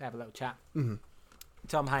salesman." They have a little chat. Mm-hmm.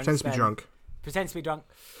 Tom Hanks pretends to be drunk.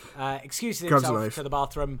 Excuses himself to the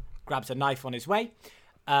bathroom, grabs a knife on his way.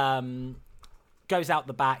 Goes out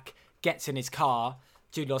the back, gets in his car.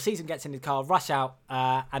 Jude Law sees him, gets in his car, rush out,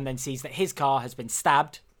 and then sees that his car has been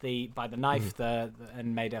stabbed by the knife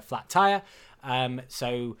and made a flat tire.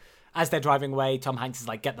 So as they're driving away, Tom Hanks is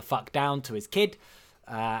like, "Get the fuck down," to his kid,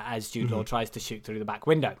 as Jude Law tries to shoot through the back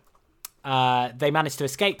window. They manage to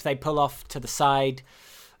escape. They pull off to the side,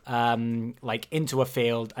 into a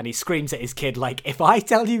field, and he screams at his kid, like, "If I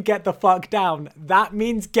tell you get the fuck down, that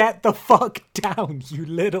means get the fuck down, you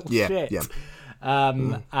little shit." Yeah.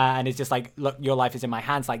 And it's just like, "Look, your life is in my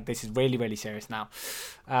hands. Like, this is really, really serious now."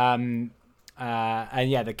 The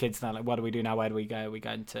kid's now like, "What do we do now? Where do we go? Are we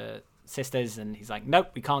going to Sisters?" And he's like,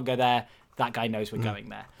 "Nope, we can't go there. That guy knows we're going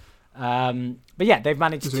there." They've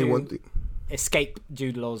managed to escape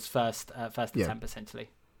Jude Law's first attempt, essentially.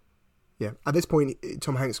 Yeah. At this point,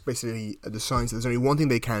 Tom Hanks basically decides that there's only one thing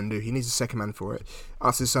they can do. He needs a second man for it.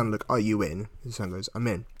 Asks his son, look, are you in? His son goes, I'm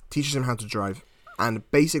in. Teaches him how to drive. And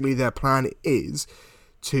basically their plan is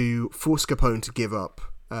to force Capone to give up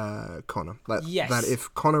Connor. That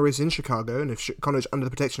if Connor is in Chicago and if Connor's under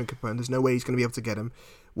the protection of Capone, there's no way he's going to be able to get him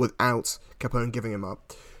without Capone giving him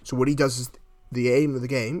up. So what he does is, the aim of the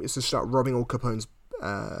game is to start robbing all Capone's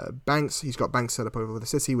banks. He's got banks set up over the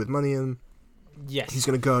city with money in them. Yes. He's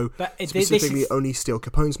going to go specifically only steal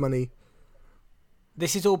Capone's money.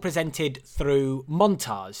 This is all presented through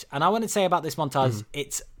montage. And I want to say about this montage,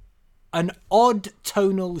 it's an odd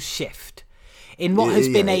tonal shift. In what has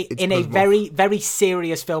been a very, very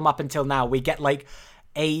serious film up until now, we get like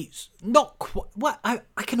I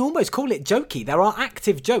can almost call it jokey. There are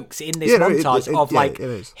active jokes in this montage of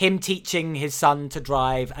him teaching his son to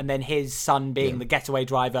drive, and then his son being the getaway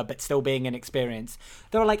driver but still being inexperienced.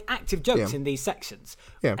 There are like active jokes in these sections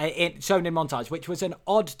shown in montage, which was an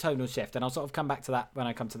odd tonal shift, and I'll sort of come back to that when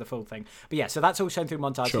I come to the full thing. But yeah, so that's all shown through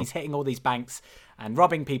montage. Sure. He's hitting all these banks and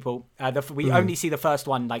robbing people. We only see the first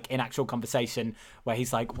one like in actual conversation where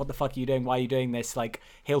he's like, what the fuck are you doing? Why are you doing this? Like,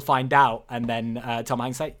 he'll find out. And then Tom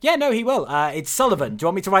Hanks like, yeah, no, he will. It's Sullivan. Do you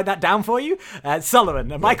want me to write that down for you?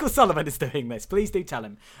 Sullivan. Michael Sullivan is doing this. Please do tell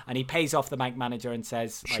him. And he pays off the bank manager and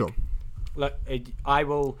says, like, look, I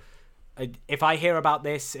will... if I hear about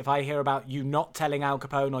this, if I hear about you not telling Al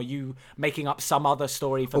Capone or you making up some other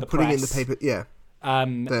story for the press... Or putting in the paper,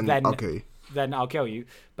 then I'll kill you. Then I'll kill you.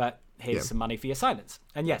 But here's some money for your silence.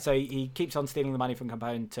 And so he keeps on stealing the money from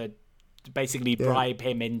Capone to basically bribe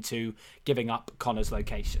him into giving up Connor's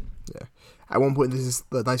location. Yeah. At one point, this is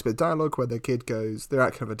the nice bit of dialogue where the kid goes, they're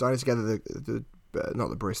at kind of a diner together, not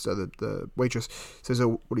the barista, the waitress says,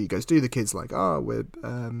 oh, what do you guys do? The kid's like, we're...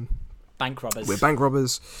 bank robbers. We're bank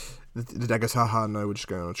robbers. The dad goes, haha, no, we're just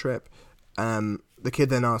going on a trip. The kid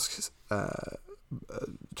then asks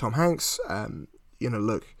Tom Hanks,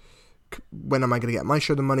 look, when am I going to get my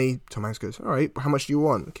share of the money? Tom Hanks goes, all right, how much do you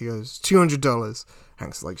want? He goes, $200.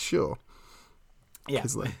 Hanks is like, sure. Yeah,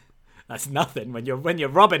 like, that's nothing when you're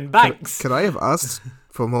robbing banks. Could I have asked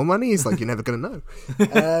for more money? He's like, you're never going to know.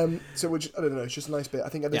 So I don't know, it's just a nice bit. I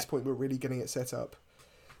think at this point we're really getting it set up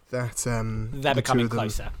that they're becoming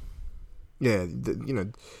closer. Yeah,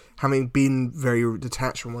 having been very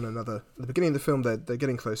detached from one another at the beginning of the film, they're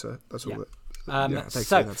getting closer. That's all.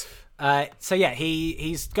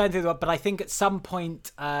 He's going through but I think at some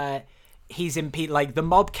point he's impeded. Like the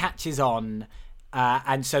mob catches on,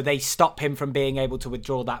 and so they stop him from being able to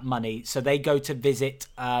withdraw that money. So they go to visit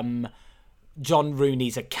John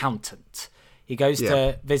Rooney's accountant. He goes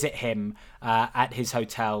to visit him at his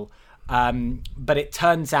hotel. But it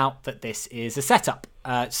turns out that this is a setup.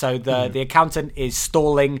 So the accountant is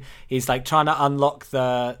stalling. He's like trying to unlock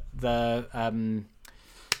the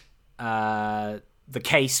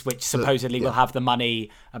case, which supposedly will have the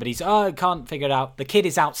money, but he's I can't figure it out. The kid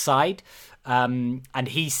is outside, and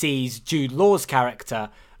he sees Jude Law's character,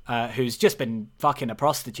 who's just been fucking a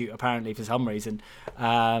prostitute apparently for some reason.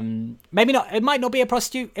 Maybe not. It might not be a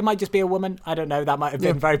prostitute. It might just be a woman. I don't know. That might have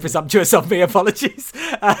been very presumptuous of me. Apologies.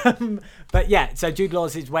 But yeah, so Jude Law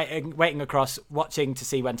is waiting across, watching to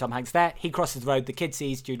see when Tom Hanks there. He crosses the road. The kid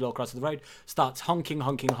sees Jude Law crosses the road, starts honking.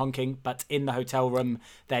 But in the hotel room,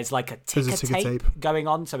 there's like a ticker tape going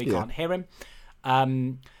on, so he can't hear him.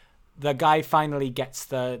 The guy finally gets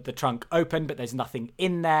the trunk open, but there's nothing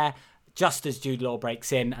in there. Just as Jude Law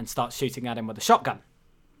breaks in and starts shooting at him with a shotgun.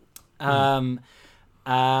 What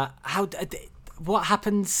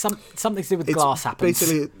happens? Something to do with glass happens.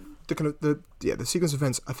 Basically, the sequence of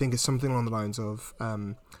events I think is something along the lines of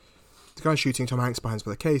the guy shooting Tom Hanks behind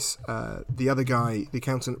by the case. The other guy, the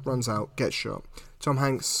accountant, runs out, gets shot. Tom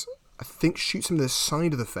Hanks, I think, shoots him in the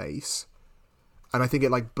side of the face. And I think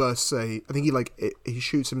it like bursts he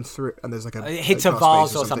shoots him through, and there's like it hits a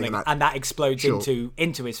vase or something, and that explodes into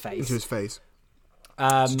his face. Into his face.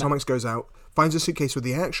 So Tom Hanks goes out, finds a suitcase with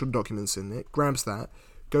the actual documents in it, grabs that,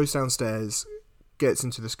 goes downstairs, gets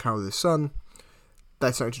into this car with his son.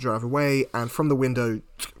 They're starting to drive away, and from the window,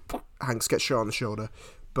 Hanks gets shot on the shoulder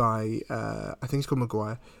by I think he's called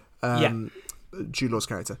Maguire. Jude Law's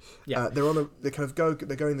character. They're going.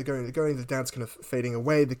 The dad's kind of fading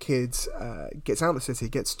away. The kid gets out of the city,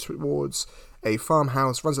 gets towards a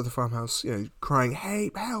farmhouse, runs out the farmhouse, crying, "Hey,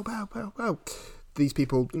 help, help, help, help!" These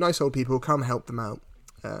people, nice old people, come help them out,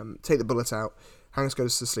 take the bullet out. Hanks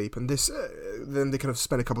goes to sleep, and then they kind of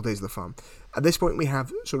spend a couple of days at the farm. At this point, we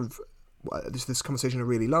have sort of this conversation I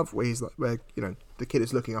really love, where the kid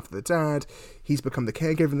is looking after the dad. He's become the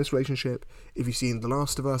caregiver in this relationship. If you've seen The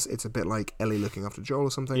Last of Us, it's a bit like Ellie looking after Joel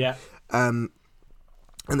or something. And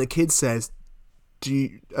the kid says, do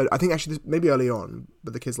you? I think actually maybe early on,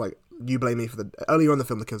 but the kid's like, you blame me for the. Earlier on in the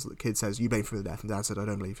film, the kid says, you blame me for the death, and Dad said, I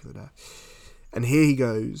don't blame you for the death. And here he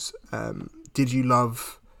goes, did you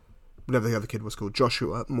love whatever the other kid was called,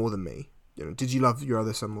 Joshua, more than me? You know, did you love your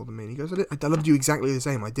other son more than me? And he goes, I loved you exactly the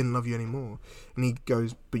same. I didn't love you anymore. And he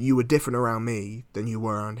goes, but you were different around me than you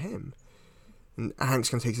were around him. And Hanks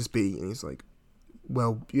kind of takes his beat, and he's like,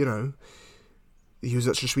 well, you know, he was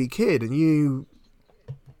such a sweet kid, and you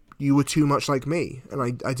were too much like me, and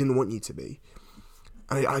I didn't want you to be.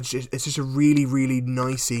 It's just a really, really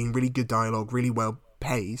nice scene, really good dialogue, really well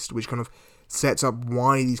paced, which kind of sets up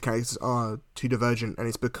why these characters are too divergent, and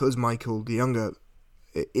it's because Michael, the younger,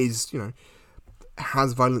 is, you know,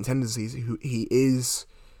 has violent tendencies. He is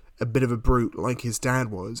a bit of a brute like his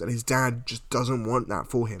dad was, and his dad just doesn't want that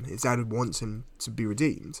for him. His dad wants him to be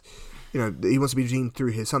redeemed. You know, he wants to be redeemed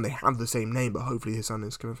through his son. They have the same name, but hopefully his son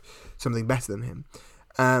is kind of something better than him.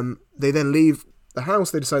 They then leave the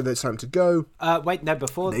house. They decide that it's time to go.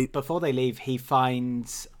 Before they leave, he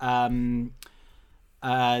finds some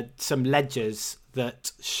ledgers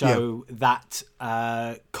that show that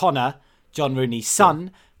Connor, John Rooney's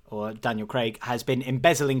son, or Daniel Craig, has been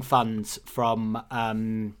embezzling funds from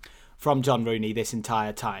John Rooney this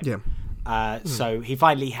entire time. Yeah. So he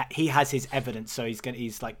finally he has his evidence. So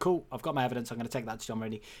he's like, cool, I've got my evidence. I'm going to take that to John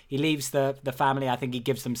Rooney. He leaves the family. I think he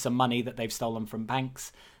gives them some money that they've stolen from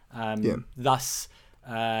banks. Thus,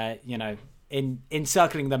 you know,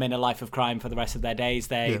 encircling them in a life of crime for the rest of their days.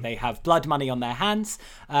 They have blood money on their hands,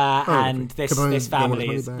 and this family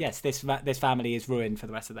is this family is ruined for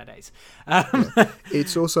the rest of their days.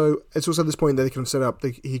 It's also this point that they kind of set up.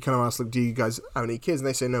 He kind of asks, like, do you guys have any kids? And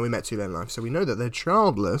they say, no, we met too late in life, so we know that they're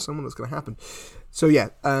childless. And what's going to happen? So yeah.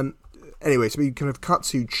 Anyway, so we kind of cut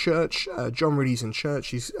to church. John Rooney's in church.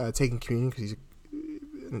 He's taking communion because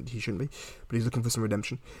he shouldn't be, but he's looking for some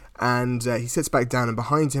redemption. And he sits back down, and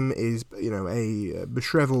behind him is, you know, a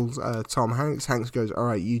beshriveled Tom Hanks. Hanks goes, all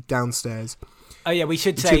right, you downstairs. Oh yeah, we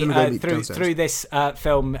should say through this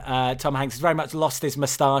film, Tom Hanks has very much lost his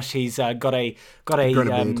moustache. He's grown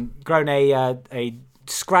a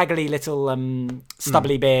scraggly little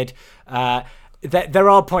stubbly beard. There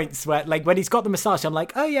are points where, like, when he's got the moustache, I'm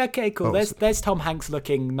like, oh yeah, okay, cool. There's Tom Hanks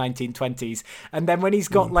looking 1920s, and then when he's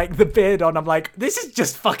got like the beard on, I'm like, this is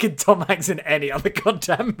just fucking Tom Hanks in any other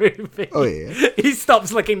goddamn movie. Oh yeah, he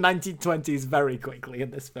stops looking 1920s very quickly in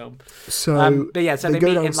this film. So, they meet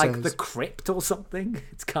in like the crypt or something.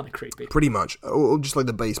 It's kind of creepy. Pretty much, or just like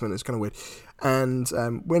the basement. It's kind of weird. And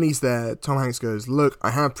when he's there, Tom Hanks goes, look, I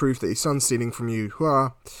have proof that his son's stealing from you.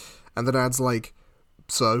 And the dad's like,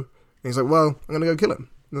 so. And he's like, well, I'm going to go kill him.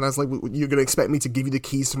 And I was like, you're going to expect me to give you the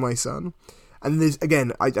keys to my son? And there's,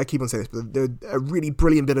 again, I keep on saying this, but there's a really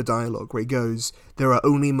brilliant bit of dialogue where he goes, there are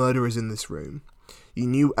only murderers in this room. You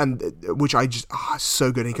knew, and which I just,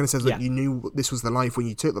 so good. And he kind of says, you knew this was the life when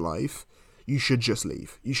you took the life. You should just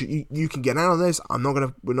leave. You can get out of this. We're not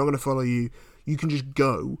going to follow you. You can just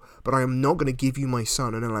go, but I am not going to give you my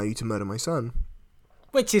son and allow you to murder my son.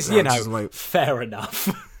 Which is, you know, like, fair enough.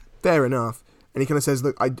 Fair enough. And he kind of says,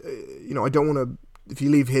 look, I don't want to, if you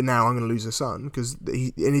leave here now, I'm going to lose a son. And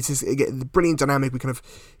it's just, again, the brilliant dynamic,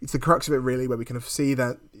 it's the crux of it really, where we kind of see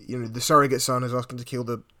that, you know, the surrogate son is asking to kill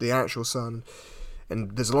the actual son.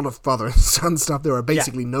 And there's a lot of father and son stuff. There are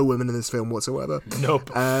basically no women in this film whatsoever. Nope.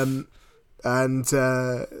 And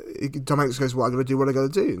Tom Hanks goes, well, I'm going to do what I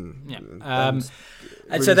got to do.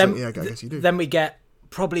 And so then, I guess you do. Then we get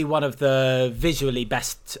probably one of the visually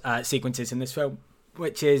best sequences in this film,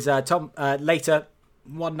 which is later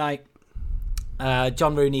one night.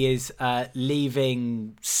 John Rooney is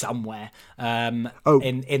leaving somewhere in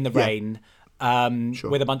the rain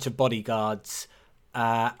with a bunch of bodyguards.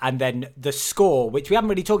 And then the score, which we haven't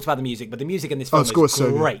really talked about the music, but the music in this film is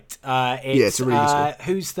great. It's a really good score.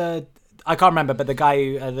 Who's I can't remember, but the guy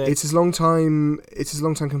who it's his longtime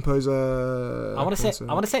composer. I want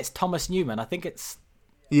to say it's Thomas Newman. I think it's.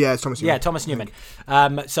 Yeah, it's Thomas Newman. Yeah, Thomas Newman.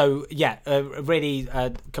 Really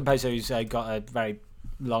composer who's got a very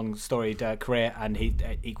long storied career, and he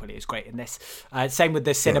equally is great in this. Same with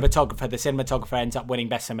the cinematographer. The cinematographer ends up winning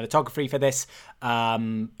best cinematography for this,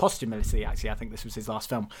 posthumously actually. I think this was his last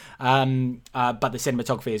film, but the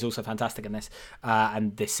cinematography is also fantastic in this,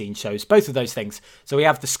 and this scene shows both of those things. So we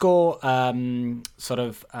have the score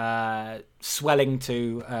swelling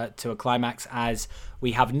to a climax as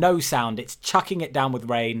we have no sound. It's chucking it down with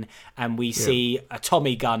rain, and we see a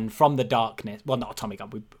Tommy gun from the darkness. Well, not a Tommy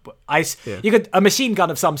gun. You could a machine gun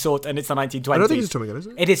of some sort, and it's the 1920s. I don't think it's a Tommy gun, is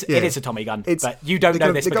it? It is. Yeah. It is a Tommy gun, but you don't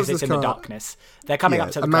know this because it's in the darkness. They're coming up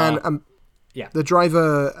to the car. The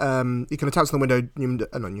driver, he kind of taps on the window.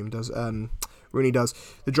 Not Newman does. Rooney does.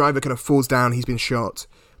 The driver kind of falls down. He's been shot.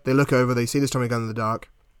 They look over. They see this Tommy gun in the dark,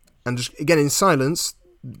 and just again in silence.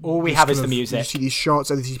 All we have is the music. You see these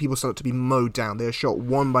shots, and these people start to be mowed down. They are shot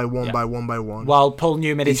one by one by one by one. While Paul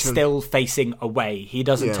Newman is still facing away. He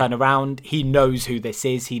doesn't turn around. He knows who this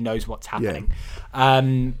is. He knows what's happening.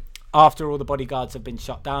 After all the bodyguards have been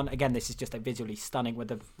shot down, again, this is just a visually stunning with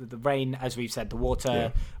the rain, as we've said, the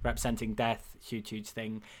water representing death, huge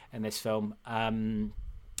thing in this film.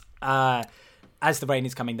 As the rain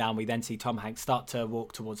is coming down, we then see Tom Hanks start to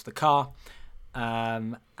walk towards the car.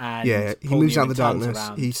 And he moves out of the darkness.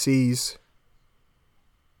 Around. He says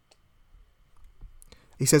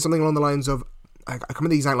something along the lines of, I can't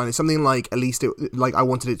remember the exact line. It's something like, at least I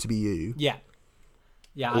wanted it to be you. Yeah.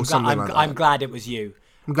 I'm glad it was you.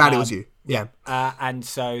 I'm glad it was you. Yeah. And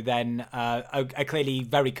so then a clearly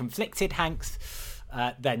very conflicted Hanks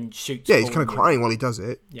then shoots. Yeah, he's kind of crying while he does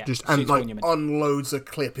it. Yeah, and unloads a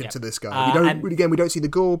clip into this guy. We don't see the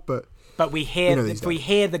gore, but we hear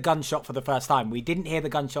the gunshot for the first time. We didn't hear the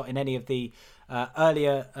gunshot in any of the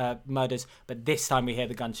earlier murders, but this time we hear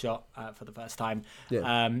the gunshot for the first time.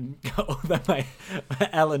 Yeah. Although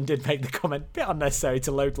Ellen did make the comment, bit unnecessary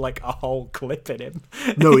to load like a whole clip in him.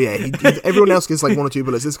 No, yeah, everyone else gets like 1 or 2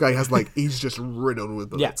 bullets. This guy has he's just riddled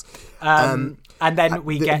with bullets. Yeah. And then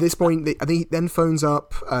at this point, I think he then phones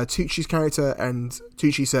up Tucci's character, and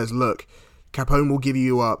Tucci says, "Look, Capone will give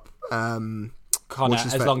you up." Connor,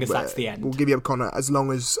 as long as that's the end. We'll give you up Connor as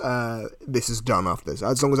long as this is done after this.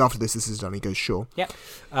 As long as after this is done. He goes, sure. Yep.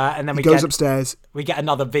 And then he goes upstairs. We get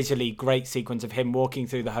another visually great sequence of him walking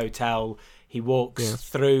through the hotel. He walks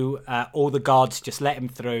through. All the guards just let him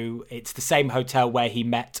through. It's the same hotel where he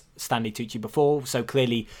met Stanley Tucci before. So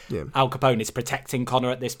clearly Al Capone is protecting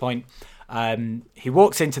Connor at this point. He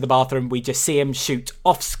walks into the bathroom. We just see him shoot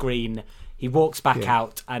off screen. He walks back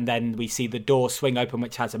out, and then we see the door swing open,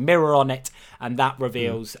 which has a mirror on it, and that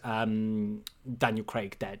reveals Daniel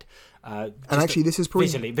Craig dead. And actually, this is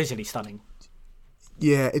probably visually stunning.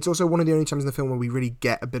 Yeah, it's also one of the only times in the film where we really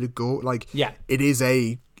get a bit of gore. It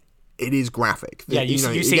is graphic. Yeah, you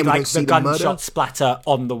see the gunshot splatter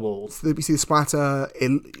on the wall. So we see the splatter.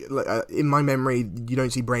 In my memory, you don't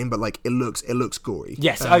see brain, but it looks gory.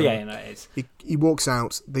 Yes. No, it is. He walks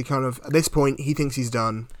out. They kind of at this point he thinks he's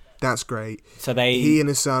done. That's great. So he and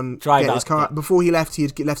his son drive get his car. Yeah. Before he left, he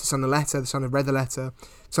had left his son a letter. The son had read the letter.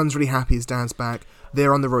 Son's really happy his dad's back.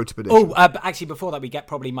 They're on the road to perdition. But actually, before that, we get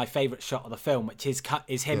probably my favourite shot of the film, which is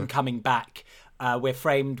him coming back. We're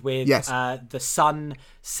framed with the son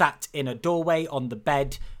sat in a doorway on the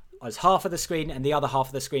bed as half of the screen, and the other half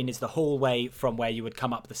of the screen is the hallway from where you would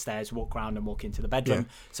come up the stairs, walk around, and walk into the bedroom.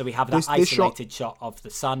 Yeah. So we have that isolated shot of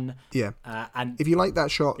the son. Yeah. And if you like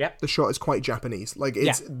that shot, the shot is quite Japanese.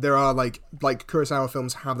 There are like Kurosawa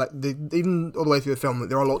films have that. Even all the way through the film,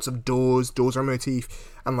 there are lots of doors are a motif,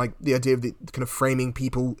 and the idea of the kind of framing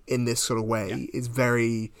people in this sort of way is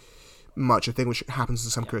very much a thing which happens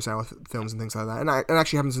in some Kurosawa films and things like that, and it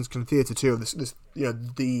actually happens in kind of theatre too. Of this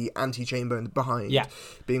the antechamber behind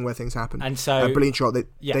being where things happen. And so brilliant shot.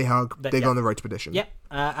 They hug. They go on the road to perdition. Yep.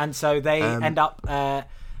 And so they end up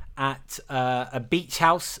at a beach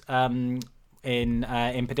house in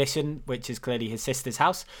perdition, which is clearly his sister's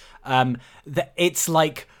house. It's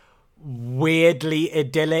weirdly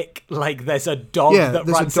idyllic. There's a dog that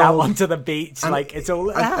runs out onto the beach. It's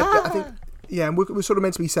all. I think. Yeah, and we're sort of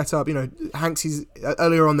meant to be set up. Hanks,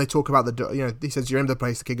 earlier on they talk about the dog. He says, "You remember the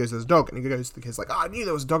place?" The kid goes, "There's a dog," and he goes to the kid's I knew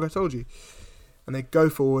there was a dog. I told you. And they go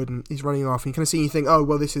forward, and he's running off. And you kind of see, and you think, "Oh,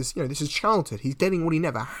 well, this is childhood. He's getting what he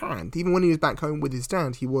never had. Even when he was back home with his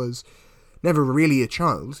dad, he was never really a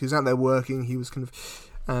child. He was out there working. He was kind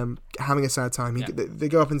of having a sad time." They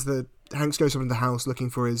go up into Hanks goes up into the house looking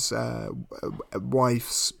for his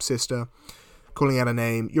wife's sister, calling out her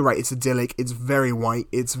name. You're right. It's idyllic. It's very white.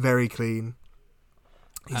 It's very clean.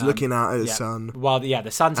 He's looking out at his son. Well,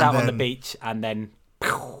 the son's out on the beach, and then,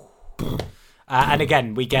 and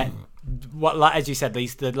again we get as you said,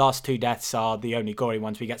 the last 2 deaths are the only gory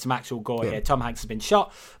ones. We get some actual gore here. Tom Hanks has been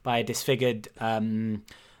shot by a disfigured Jude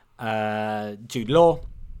Law,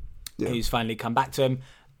 who's finally come back to him,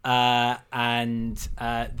 and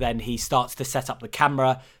then he starts to set up the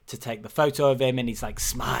camera to take the photo of him, and he's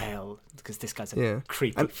smile, because this guy's a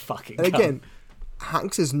creepy fucking cunt. Again,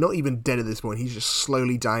 Hanks is not even dead at this point. He's just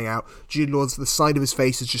slowly dying out. Jude Law's, the side of his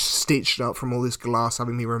face is just stitched up from all this glass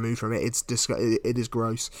having been removed from it. It is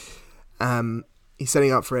gross. He's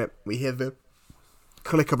setting up for it. We hear the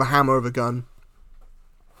click of a hammer of a gun.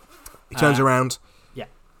 He turns around. Yeah.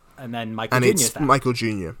 And then Michael Jr. it's there. Michael Jr.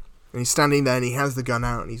 And he's standing there and he has the gun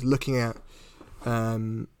out and he's looking at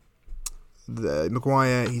the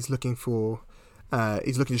Maguire. He's looking for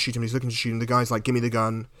He's looking to shoot him. The guy's like, "Give me the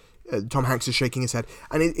gun." Tom Hanks is shaking his head,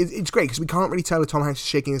 and it's great because we can't really tell if Tom Hanks is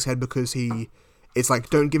shaking his head because it's like,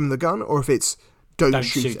 "Don't give him the gun," or if it's don't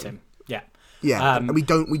shoot him. Yeah, and we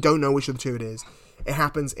don't know which of the two it is. It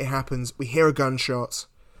happens. We hear a gunshot.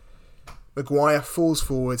 Maguire falls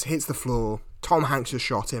forwards, hits the floor. Tom Hanks has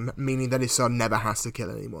shot him, meaning that his son never has to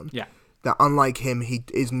kill anyone. Yeah. That unlike him, he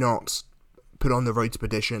is not put on the road to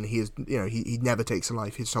perdition. He is, he never takes a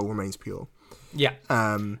life. His soul remains pure. Yeah.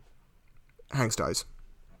 Hanks dies.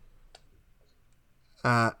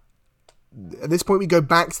 At this point, we go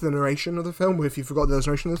back to the narration of the film. If you forgot there was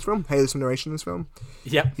narration in this film, there's some narration in this film.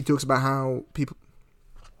 Yeah. He talks about how people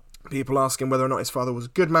ask him whether or not his father was a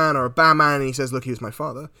good man or a bad man, and he says, "Look, he was my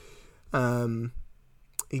father."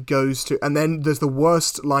 He goes to, and then there's the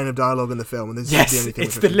worst line of dialogue in the film, and this is the only thing.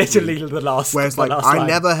 It's literally the last. Where it's like, "I line.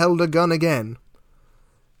 Never held a gun again,"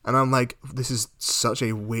 and I'm like, this is such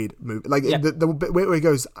a weird movie. Like the bit where he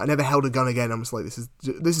goes, "I never held a gun again," I'm just like,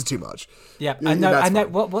 this is too much. Yeah, I know.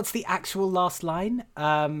 What's the actual last line?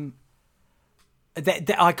 I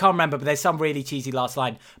can't remember, but there's some really cheesy last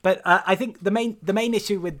line. But I think the main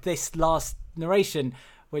issue with this last narration,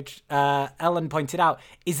 which Ellen pointed out,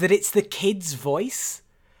 is that it's the kid's voice.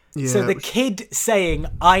 Yeah, so the kid saying,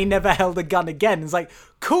 "I never held a gun again," is like,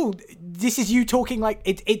 cool. This is you talking like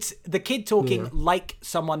it's the kid talking like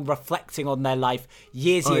someone reflecting on their life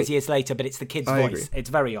years later, but it's the kid's voice. Agree. It's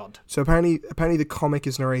very odd. So apparently the comic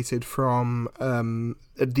is narrated from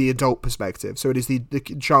the adult perspective. So it is the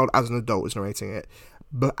child as an adult is narrating it,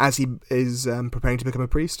 but as he is preparing to become a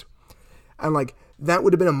priest, and like that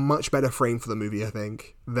would have been a much better frame for the movie, I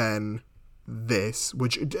think, than this,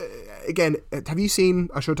 which again, have you seen?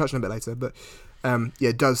 I should touch on it a bit later, but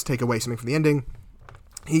it does take away something from the ending.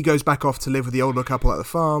 He goes back off to live with the older couple at the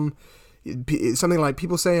farm. It's something like,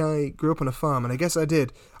 people say I grew up on a farm, and I guess I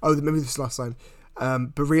did. Oh, maybe this is last time,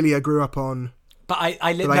 but really I grew up on. But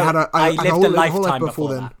I lived a lifetime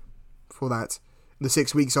before that. Before that, the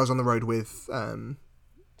 6 weeks I was on the road with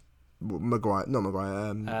Maguire, not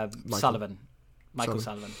Maguire, Michael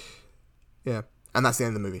Sullivan. Yeah, and that's the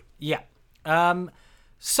end of the movie. Yeah.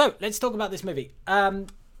 So let's talk about this movie.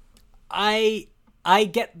 I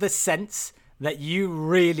get the sense that you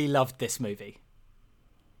really loved this movie.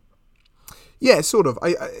 Yeah, sort of.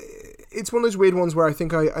 It's one of those weird ones where I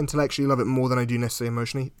think I intellectually love it more than I do necessarily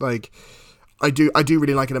emotionally. Like, I do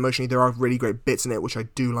really like it emotionally. There are really great bits in it which I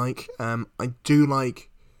do like. I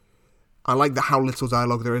like how little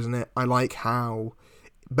dialogue there is in it. I like how,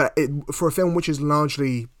 but for a film which is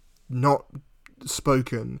largely not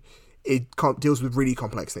spoken, it deals with really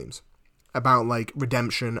complex themes about like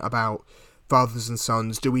redemption, about fathers and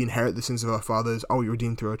sons. Do we inherit the sins of our fathers? Are we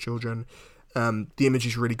redeemed through our children? The image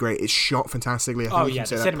is really great. It's shot fantastically. I think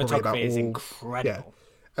the cinematography is incredible. Yeah.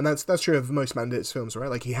 And that's true of most Bandits films, right?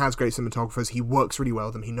 Like, he has great cinematographers. He works really well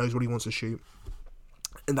with them. He knows what he wants to shoot,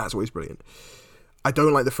 and that's always brilliant. I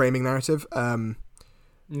don't like the framing narrative.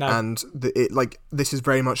 No. And this is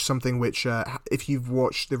very much something which, if you've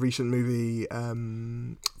watched the recent movie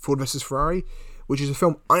Ford vs Ferrari, which is a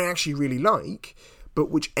film I actually really like, but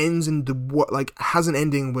which ends in has an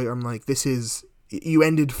ending where I'm like, you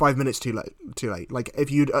ended 5 minutes too late. Like,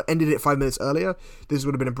 if you'd ended it 5 minutes earlier, this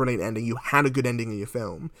would have been a brilliant ending. You had a good ending in your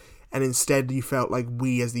film, and instead you felt like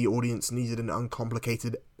we as the audience needed an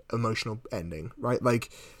uncomplicated emotional ending, right?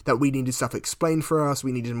 Like, that we needed stuff explained for us,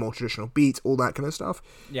 we needed a more traditional beat, all that kind of stuff.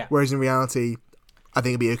 Yeah. Whereas in reality, I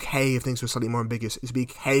think it'd be okay if things were slightly more ambiguous. It'd be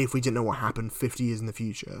okay if we didn't know what happened 50 years in the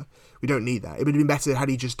future. We don't need that. It would have been better had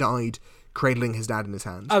he just died cradling his dad in his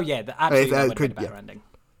hands. Oh yeah, absolutely, that would have been a better ending.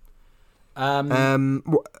 How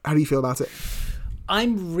do you feel about it?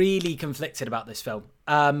 I'm really conflicted about this film.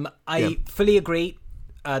 I fully agree.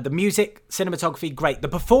 The music, cinematography, great. The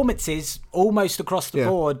performances, almost across the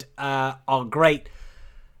board, are great.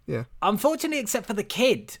 Yeah. Unfortunately, except for the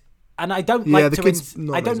kid, and I don't like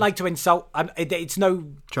to insult. It's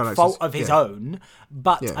no fault of his own,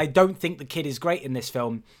 but I don't think the kid is great in this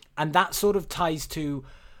film, and that sort of ties to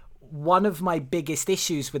one of my biggest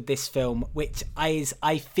issues with this film, which is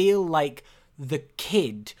I feel like the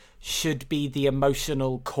kid should be the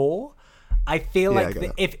emotional core. I feel like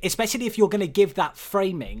especially if you're going to give that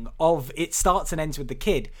framing of it starts and ends with the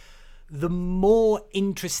kid, the more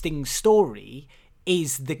interesting story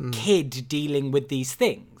is the kid dealing with these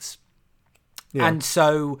things. Yeah. And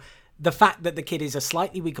so the fact that the kid is a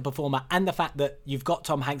slightly weaker performer, and the fact that you've got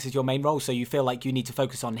Tom Hanks as your main role, so you feel like you need to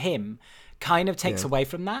focus on him, kind of takes away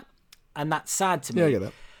from that. And that's sad to me. Yeah, I get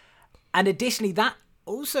that. And additionally, that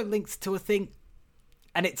also links to a thing,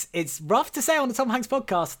 and it's rough to say on a Tom Hanks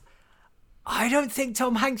podcast, I don't think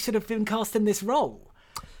Tom Hanks should have been cast in this role.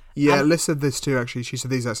 Yeah, Liz said this too, actually. She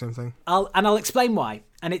said the exact same thing. I'll explain why.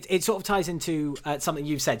 And it sort of ties into something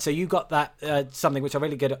you've said. So you got that, something which a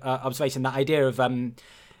really good observation, that idea of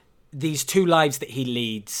these two lives that he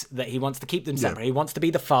leads, that he wants to keep them separate. Yeah. He wants to be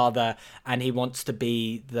the father, and he wants to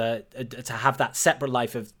be to have that separate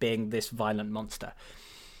life of being this violent monster.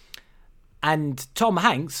 And Tom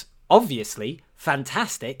Hanks, obviously,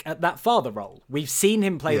 fantastic at that father role. We've seen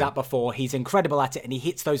him play that before. He's incredible at it, and he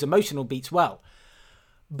hits those emotional beats well.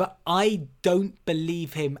 But I don't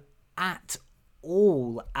believe him at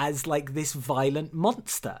all as like this violent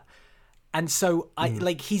monster. And so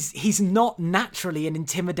he's not naturally an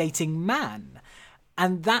intimidating man.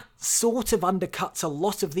 And that sort of undercuts a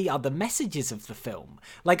lot of the other messages of the film.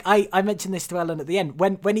 Like, I mentioned this to Ellen at the end.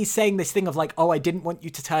 When he's saying this thing of like, oh, I didn't want you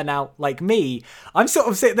to turn out like me, I'm sort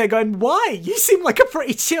of sitting there going, why? You seem like a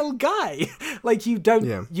pretty chill guy. Like, you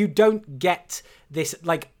don't get this.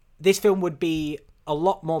 Like, this film would be a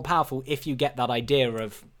lot more powerful if you get that idea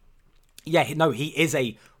of, he is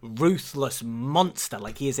a ruthless monster.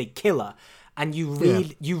 Like, he is a killer. And you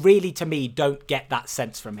really, to me, don't get that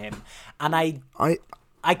sense from him. And I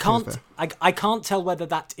can't tell whether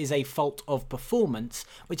that is a fault of performance,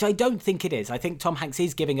 which I don't think it is. I think Tom Hanks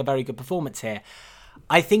is giving a very good performance here.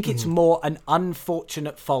 I think it's more an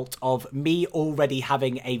unfortunate fault of me already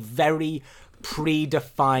having a very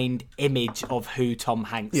predefined image of who Tom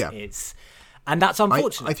Hanks is. And that's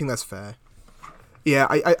unfortunate. I think that's fair. Yeah,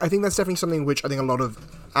 I think that's definitely something which I think a lot of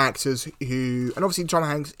actors who, and obviously Tom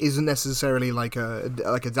Hanks isn't necessarily like a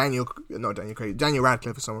Daniel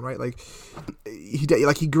Radcliffe or someone, right? Like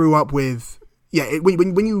he grew up with,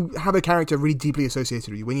 when you have a character really deeply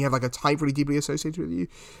associated with you, when you have like a type really deeply associated with you,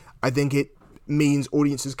 I think it means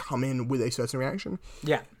audiences come in with a certain reaction,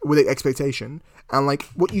 with an expectation, and like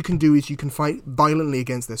what you can do is you can fight violently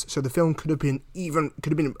against this. So the film could have been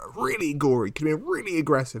really gory, could have been really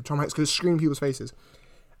aggressive. Tom Hanks could have screamed people's faces.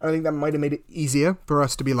 I think that might have made it easier for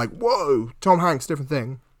us to be like, whoa, Tom Hanks, different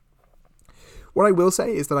thing. What I will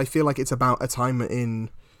say is that I feel like it's about a time in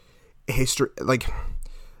history, like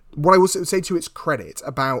what I will say to its credit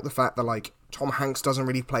about the fact that like Tom Hanks doesn't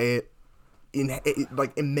really play it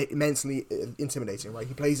immensely intimidating, right?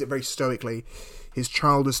 He plays it very stoically. His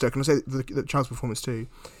child is stoic, and I say the child's performance too,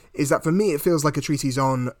 is that for me it feels like a treatise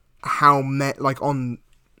on on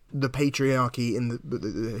the patriarchy in the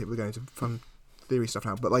we're going to fun theory stuff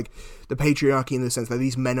now, but like the patriarchy in the sense that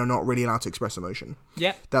these men are not really allowed to express emotion.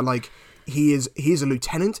 Yeah. That like he is a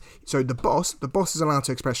lieutenant, so the boss is allowed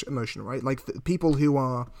to express emotion, right? Like the people who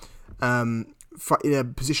are in a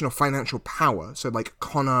position of financial power, so like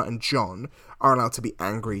Connor and John are allowed to be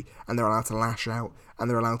angry, and they're allowed to lash out, and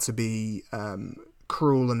they're allowed to be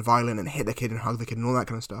cruel and violent and hit the kid and hug the kid and all that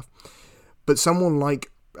kind of stuff. But someone like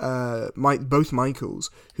both Michaels,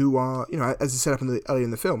 who are, as I set up earlier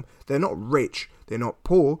in the film, they're not rich, they're not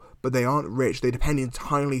poor, but they aren't rich. They depend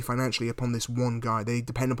entirely financially upon this one guy. They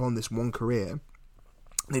depend upon this one career.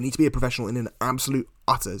 They need to be a professional in an absolute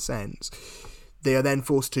utter sense. They are then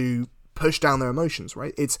forced to push down their emotions,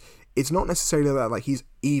 right? It's not necessarily that like he's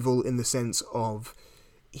evil in the sense of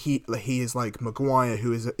he is like Maguire,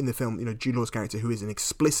 who is in the film, Jude Law's character, who is an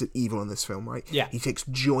explicit evil in this film, right? Yeah. He takes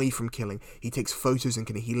joy from killing. He takes photos and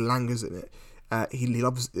killing. He langers in it. He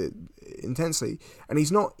loves it intensely, and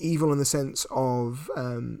he's not evil in the sense of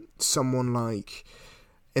someone like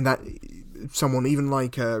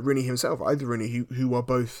Rooney himself, either Rooney, who are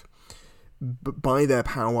both, by their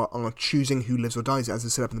power, are choosing who lives or dies. As I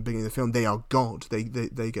said up in the beginning of the film, they are God. They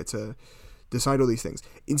get to decide all these things.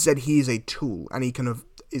 Instead, he is a tool, and he kind of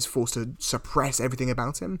is forced to suppress everything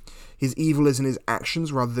about him. His evil is in his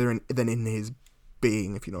actions rather than in his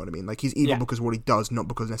being, if you know what I mean. Like, he's evil because of what he does, not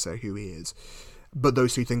because necessarily who he is. But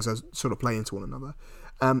those two things are sort of play into one another.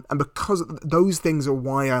 And because those things are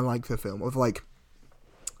why I like the film, of like,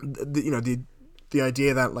 the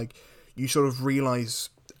idea that like you sort of realize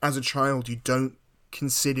as a child you don't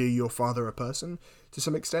consider your father a person to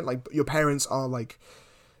some extent. Like, your parents are like,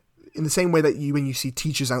 in the same way that when you see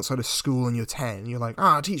teachers outside of school and you're 10, you're like,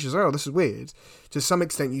 teachers, this is weird. To some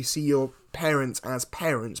extent, you see your parents as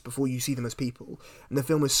parents before you see them as people. And the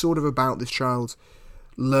film is sort of about this child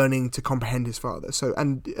learning to comprehend his father.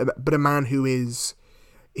 But a man who is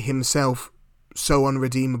himself so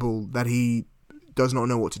unredeemable that he does not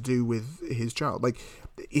know what to do with his child. Like,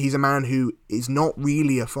 he's a man who is not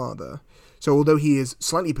really a father. So although he is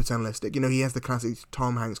slightly paternalistic, he has the classic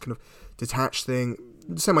Tom Hanks kind of detached thing,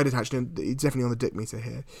 semi-detached, and he's definitely on the dick meter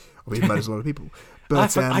here. Or he murders a lot of people.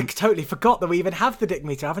 But I totally forgot that we even have the dick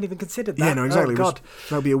meter. I haven't even considered that. Yeah, no, exactly. Oh, God.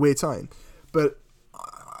 That would be a weird time. But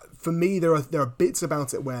for me, there are bits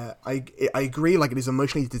about it where I agree, like, it is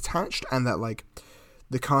emotionally detached, and that like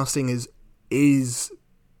the casting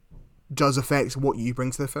does affect what you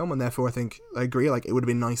bring to the film, and therefore I agree, like, it would have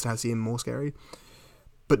been nice to have seen him more scary.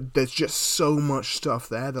 But there's just so much stuff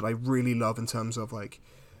there that I really love in terms of, like,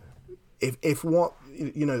 if what,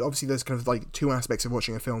 you know, obviously there's kind of like two aspects of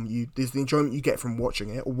watching a film. There's the enjoyment you get from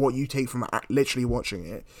watching it, or what you take from literally watching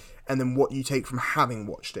it, and then what you take from having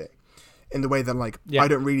watched it. In the way that, like, I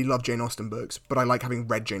don't really love Jane Austen books, but I like having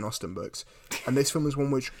read Jane Austen books. And this film is one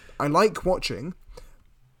which I like watching,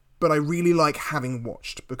 but I really like having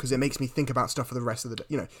watched, because it makes me think about stuff for the rest of the day.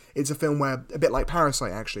 You know, it's a film where, a bit like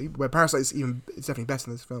Parasite, actually, where Parasite is it's definitely better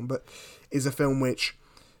than this film, but is a film which,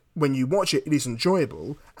 when you watch it, it is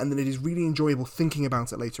enjoyable, and then it is really enjoyable thinking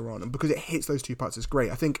about it later on. And because it hits those two parts, it's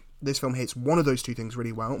great. I think this film hits one of those two things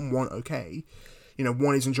really well, and one okay. You know,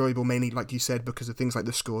 one is enjoyable mainly, like you said, because of things like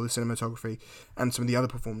the score, the cinematography, and some of the other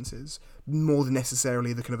performances, more than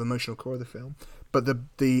necessarily the kind of emotional core of the film. But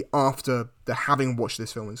the after the having watched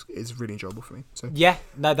this film is really enjoyable for me. So yeah,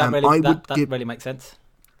 no, that really makes sense.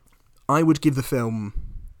 I would give the film,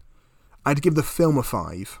 I'd give the film a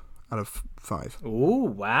 5 out of 5. Ooh,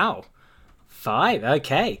 wow, 5.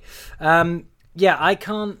 Okay, yeah, I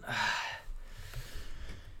can't.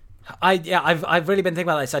 I've really been thinking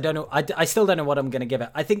about this. I don't know. I still don't know what I'm going to give it.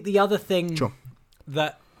 I think the other thing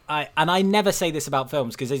that I never say this about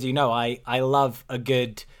films, because as you know, I love a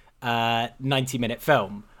good 90-minute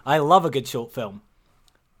film. I love a good short film.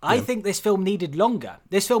 I think this film needed longer.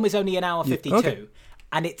 This film is only an hour 52,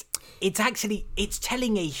 and it's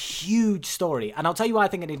telling a huge story. And I'll tell you why I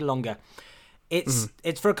think it needed longer. It's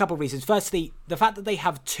for a couple of reasons. Firstly, the fact that they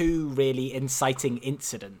have two really inciting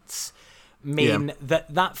incidents mean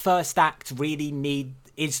that first act really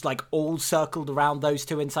is like all circled around those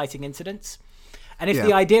two inciting incidents. And if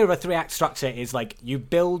the idea of a 3-act structure is like you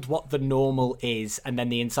build what the normal is and then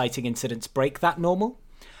the inciting incidents break that normal,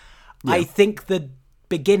 I think the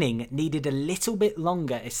beginning needed a little bit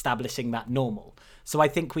longer establishing that normal. So I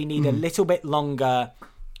think we need a little bit longer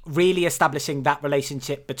really establishing that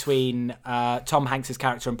relationship between Tom Hanks's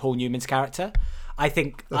character and Paul Newman's character. I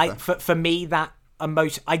think for me that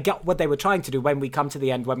I get what they were trying to do when we come to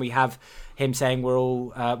the end, when we have him saying we're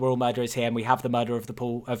all murderers here, and we have the murder of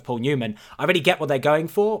Paul Newman. I really get what they're going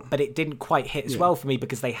for, but it didn't quite hit as well for me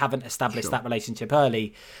because they haven't established that relationship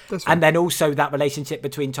early. And then also that relationship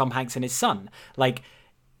between Tom Hanks and his son. Like,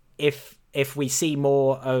 if we see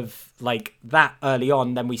more of like that early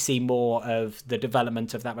on, then we see more of the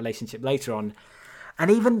development of that relationship later on.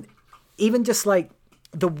 And even just like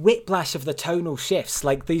the whiplash of the tonal shifts,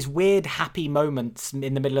 like these weird happy moments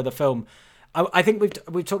in the middle of the film. I think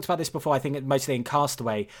we've talked about this before. I think mostly in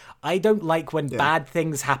Castaway. I don't like when bad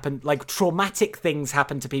things happen, like traumatic things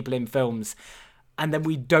happen to people in films, and then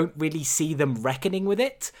we don't really see them reckoning with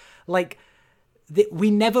it. Like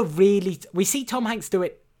we see Tom Hanks do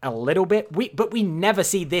it a little bit, but we never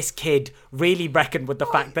see this kid really reckon with the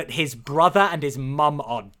fact that his brother and his mum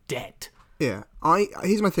are dead. Yeah,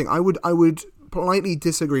 here's my thing. I would politely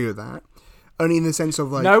disagree with that, only in the sense of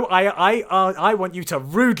like. No, I want you to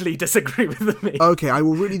rudely disagree with me. Okay, I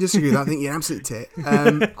will really disagree with that. I think you're an absolute tit.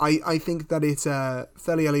 I think that it's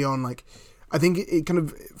fairly early on. Like, I think it kind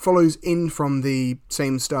of follows in from the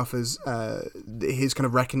same stuff as his kind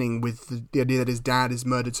of reckoning with the idea that his dad has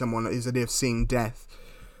murdered someone. His idea of seeing death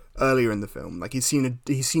earlier in the film, like he's seen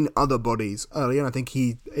other bodies earlier, and I think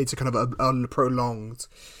it's a kind of a prolonged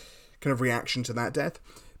kind of reaction to that death.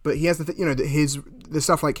 But he has the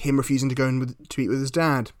stuff like him refusing to go in to eat with his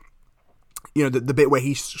dad. You know, the bit where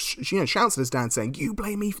he shouts at his dad saying, "You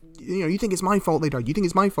blame me. You think it's my fault they died. You think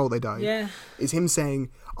it's my fault they died." Yeah, is him saying,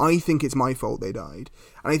 "I think it's my fault they died."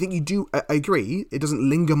 And I think you do. I agree. It doesn't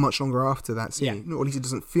linger much longer after that scene, or at least it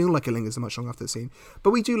doesn't feel like it lingers much longer after the scene. But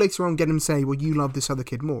we do later on get him say, "Well, you love this other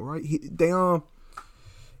kid more, right?"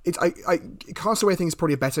 Castaway I think is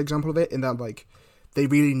probably a better example of it in that like they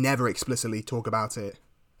really never explicitly talk about it.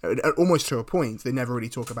 Almost to a point, they never really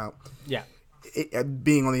talk about it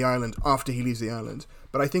being on the island after he leaves the island.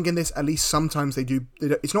 But I think in this, at least sometimes they do.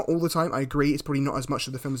 It's not all the time. I agree. It's probably not as much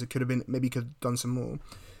of the film as it could have been. Maybe could have done some more.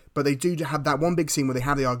 But they do have that one big scene where they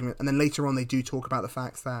have the argument, and then later on they do talk about the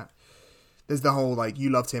fact that there's the whole like you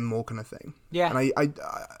loved him more kind of thing. Yeah. And I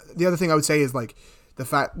the other thing I would say is like the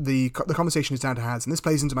fact the conversation his dad has, and this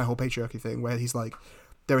plays into my whole patriarchy thing, where he's like,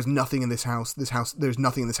 there is nothing in this house. There's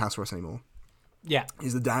nothing in this house for us anymore. Yeah.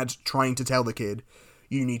 Is the dad trying to tell the kid,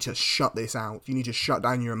 you need to shut this out. You need to shut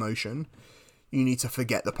down your emotion. You need to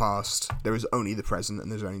forget the past. There is only the present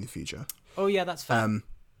and there's only the future. Oh yeah, that's fair.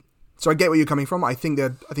 So I get where you're coming from. I think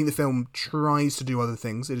the film tries to do other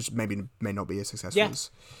things. It just may not be as successful as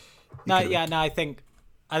I think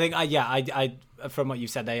I think, I from what you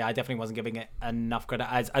said there, I definitely wasn't giving it enough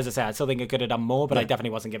credit. As I say, I still think it could have done more, but I definitely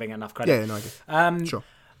wasn't giving it enough credit. Yeah, no, I agree. Sure.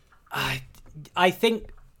 I think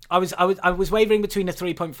I was wavering between a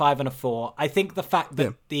 3.5 and a 4. I think the fact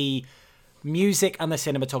that the music and the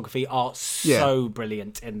cinematography are so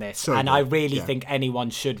brilliant in this, and I really think anyone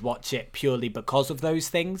should watch it purely because of those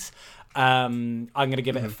things. I'm going to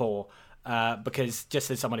give it a 4 because just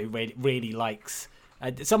as someone who really likes,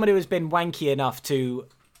 someone who has been wanky enough to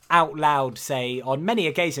out loud say on many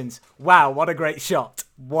occasions, "Wow, what a great shot!"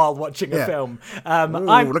 while watching a film.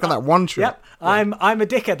 Look at that one shot. Yep, yeah. I'm a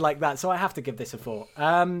dickhead like that, so I have to give this a 4.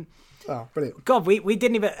 Oh, brilliant. God, we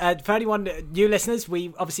didn't even... for anyone, new listeners,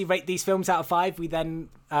 we obviously rate these films out of 5. We then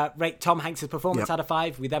rate Tom Hanks' performance out of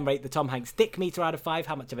 5. We then rate the Tom Hanks dick meter out of 5.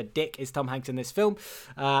 How much of a dick is Tom Hanks in this film?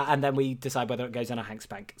 And then we decide whether it goes on a Hanks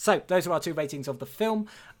bank. So those are our 2 ratings of the film.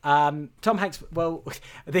 Tom Hanks, well,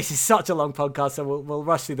 this is such a long podcast, so we'll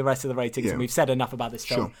rush through the rest of the ratings, and we've said enough about this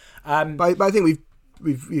film. But I think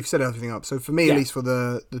we've set everything up. So for me, at least for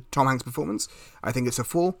the Tom Hanks performance, I think it's a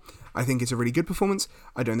 4. I think it's a really good performance.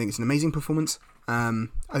 I don't think it's an amazing performance. I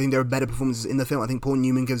think there are better performances in the film. I think Paul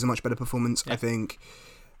Newman gives a much better performance. I think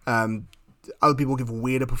other people give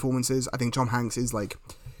weirder performances. I think Tom Hanks is like...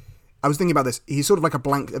 I was thinking about this. He's sort of like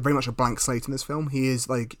very much a blank slate in this film. He is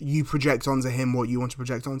like, you project onto him what you want to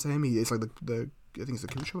project onto him. It's like the I think it's the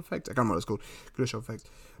Kuleshov effect. I can't remember what it's called. Kuleshov effect.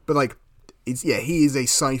 But like, he is a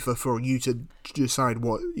cipher for you to decide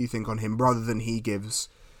what you think on him, rather than he gives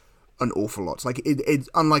an awful lot. Like it's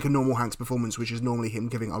unlike a normal Hanks performance, which is normally him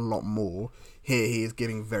giving a lot more. Here he is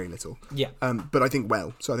giving very little. Yeah. But I think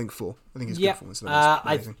so I think 4. I think it's a good performance.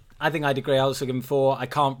 I think I'd agree. I also give him 4. I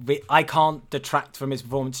can't detract from his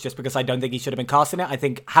performance just because I don't think he should have been cast in it. I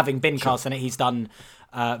think having been cast in it, he's done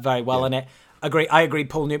very well in it. I agree.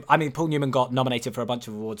 Paul Newman got nominated for a bunch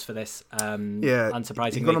of awards for this.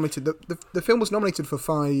 Unsurprisingly, he got nominated. The film was nominated for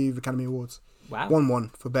 5 Academy Awards. Wow.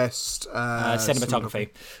 Won for best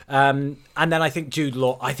cinematography. And then I think Jude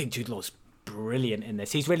Law. I think Jude Law's brilliant in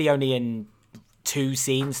this. He's really only in 3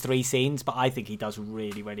 scenes, but I think he does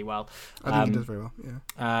really, really well. I think he does very well,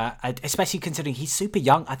 yeah. Especially considering he's super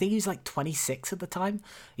young. I think he was like 26 at the time.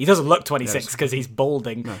 He doesn't look 26 because he's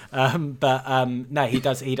balding. No. No, he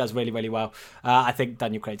does really, really well. I think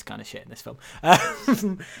Daniel Craig's kind of shit in this film.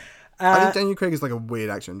 I think Daniel Craig is like a weird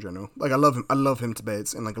actor in general. Like I love him to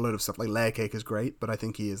bits and like a load of stuff. Like Layer Cake is great, but I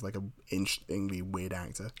think he is like a interestingly weird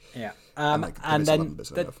actor. Yeah. And then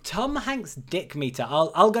the Tom Hanks dick meter.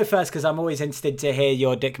 I'll go first because I'm always interested to hear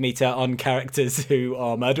your dick meter on characters who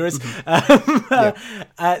are murderers.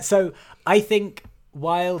 So I think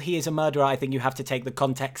while he is a murderer, I think you have to take the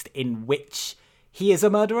context in which he is a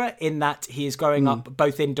murderer, in that he is growing up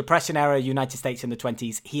both in Depression-era United States in the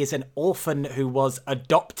 20s. He is an orphan who was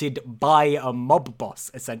adopted by a mob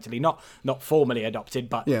boss, essentially. Not formally adopted,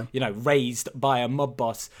 but, raised by a mob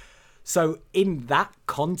boss. So in that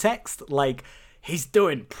context, like, he's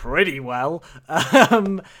doing pretty well.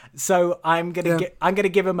 So I'm gonna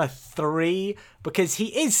give him a 3 because he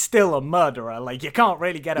is still a murderer. Like, you can't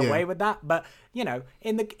really get away with that, but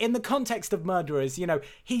in the context of murderers,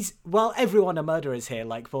 everyone are murderers here,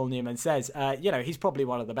 like Paul Newman says. He's probably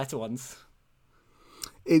one of the better ones.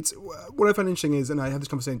 It's what I find interesting is, and I had this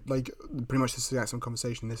conversation, like pretty much this exact same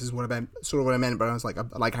conversation. This is what I meant, but I was like, I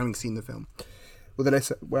like having seen the film.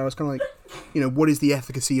 Where I was kind of like, what is the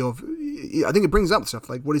efficacy of? I think it brings up stuff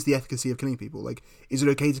like, what is the efficacy of killing people? Like, is it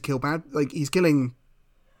okay to kill bad? Like, he's killing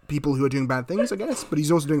people who are doing bad things, I guess, but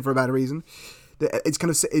he's also doing it for a bad reason.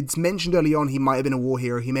 It's mentioned early on he might have been a war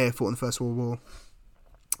hero. He may have fought in the First World War.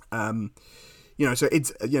 So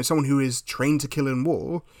it's someone who is trained to kill in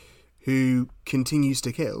war, who continues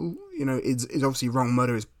to kill. Is obviously wrong.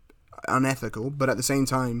 Murder is unethical, but at the same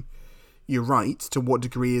time, you're right. To what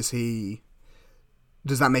degree is he?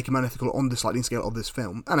 Does that make him unethical on the sliding scale of this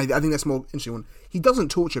film? And I think that's a more interesting one. He doesn't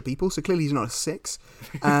torture people, so clearly he's not a 6.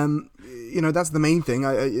 That's the main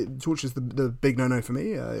thing. Torture's the big no-no for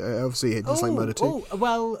me. I obviously dislike murder too.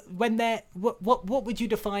 Well, when they're... What would you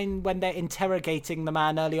define when they're interrogating the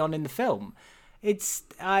man early on in the film? It's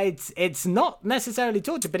not necessarily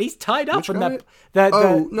torture, but he's tied up.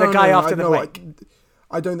 The guy after the wake.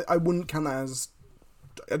 I wouldn't count that as...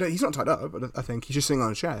 he's not tied up, I think. He's just sitting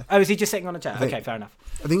on a chair. Oh, is he just sitting on a chair? Okay, fair enough.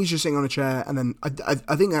 I think he's just sitting on a chair, and then I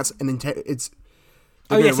think that's an it's...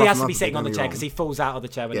 Oh, yes, he has to be sitting on the chair because he falls out of the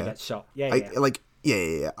chair when he gets shot. Yeah. I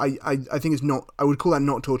think it's not... I would call that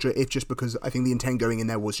not torture if just because I think the intent going in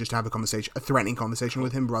there was just to have a threatening conversation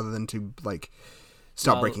with him rather than to, like...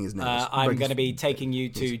 start breaking his nose. I'm going to be taking you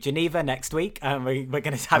to Geneva next week, and we're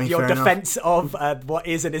going to have your defence of what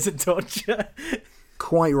is and isn't torture.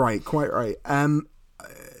 Quite right.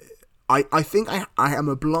 I think I am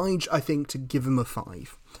obliged, I think, to give him a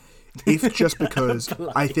 5. If just because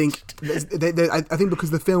I think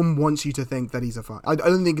because the film wants you to think that he's a 5. I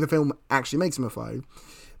don't think the film actually makes him a 5.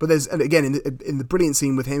 But there's, and again, in the brilliant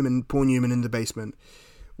scene with him and Paul Newman in the basement,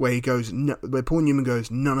 where Paul Newman goes,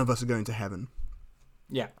 none of us are going to heaven.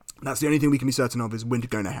 Yeah. That's the only thing we can be certain of, is we're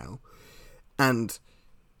going to hell. And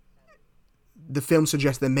the film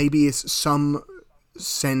suggests there maybe is some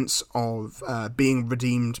sense of being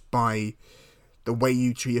redeemed by the way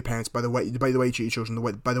you treat your parents, by the way you treat your children,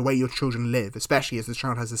 by the way your children live, especially as the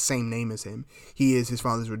child has the same name as him. He is his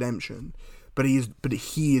father's redemption. But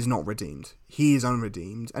he is not redeemed. He is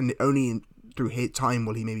unredeemed, and only through his time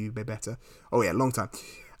will he maybe be better. Oh yeah, long time.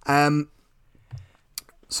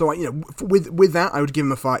 So with that, I would give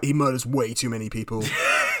him a 5. He murders way too many people,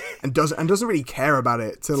 and doesn't really care about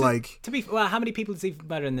it. Well, how many people does he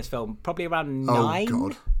murder in this film? Probably around 9. Oh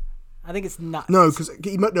God, I think it's nuts. No, because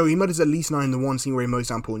he murders at least 9 in the one scene where he mows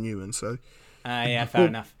down Paul Newman. So. Yeah, fair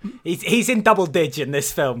enough. He's in double digits in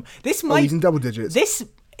this film. He's in double digits.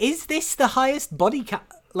 Is this the highest body count?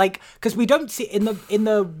 Like, because we don't see in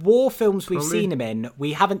the war films we've seen him in,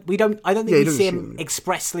 I don't think we see him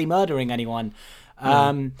expressly murdering anyone.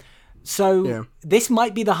 No. This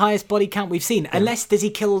might be the highest body count we've seen. Unless, does he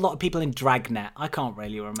kill a lot of people in Dragnet? I can't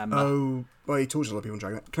really remember. Oh, well, he tortures a lot of people in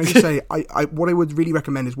Dragnet. Can I just say, what I would really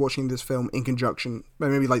recommend is watching this film in conjunction,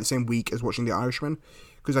 maybe like the same week as watching The Irishman,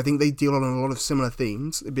 because I think they deal on a lot of similar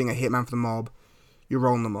themes, being a hitman for the mob, your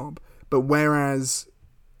role in the mob. But whereas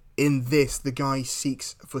in this, the guy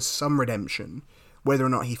seeks for some redemption, whether or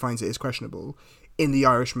not he finds it is questionable. In The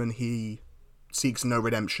Irishman, he seeks no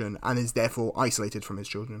redemption and is therefore isolated from his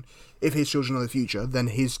children. If his children are the future, then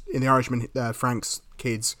in The Irishman, Frank's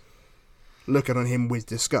kids look at on him with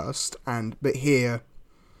disgust. But here,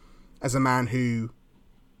 as a man who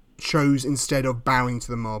chose, instead of bowing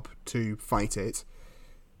to the mob, to fight it,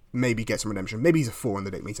 maybe get some redemption. Maybe he's a 4 on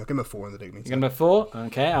the dick meter. I'll give him a 4 on the dick meter. You're going to be a 4?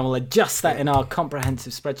 Okay, and we'll adjust that in our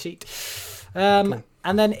comprehensive spreadsheet. Cool.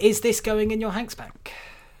 And then, is this going in your Hanks bank?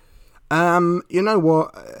 You know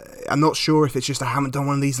what? I'm not sure if it's just I haven't done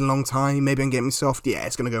one of these in a long time. Maybe I'm getting soft. Yeah,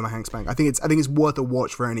 it's going to go in my Hanks bank. I think it's worth a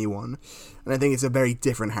watch for anyone, and I think it's a very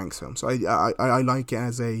different Hanks film. So I like it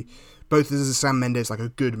as both as a Sam Mendes, like a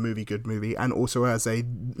good movie, and also as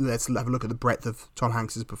let's have a look at the breadth of Tom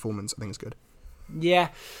Hanks' performance. I think it's good. Yeah,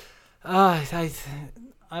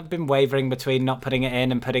 I've been wavering between not putting it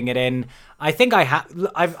in and putting it in. I think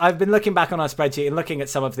I've been looking back on our spreadsheet and looking at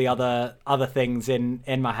some of the other things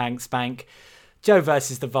in my Hanks bank. Joe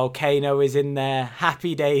versus the Volcano is in there.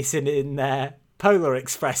 Happy Days in there. Polar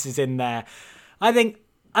Express is in there. I think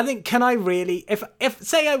can I really, if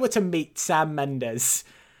say I were to meet Sam Mendes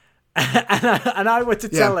and I were to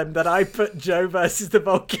tell him that I put Joe versus the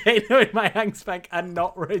Volcano in my Hanks bank and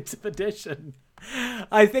not Road to Perdition,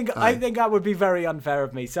 I think that would be very unfair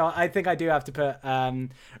of me. So I think I do have to put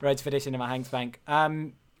Road to Perdition in my Hanks bank.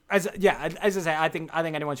 As I say, I think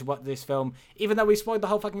anyone should watch this film, even though we spoiled the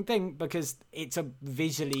whole fucking thing, because it's a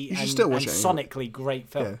visually and sonically great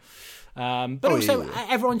film. Yeah. But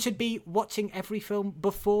everyone should be watching every film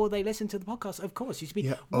before they listen to the podcast. Of course, you should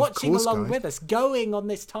be watching along with us, going on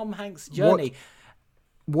this Tom Hanks journey.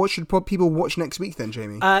 What should people watch next week then,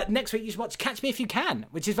 Jamie? Next week you should watch Catch Me If You Can,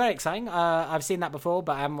 which is very exciting. I've seen that before,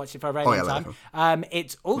 but I haven't watched it for a very long time.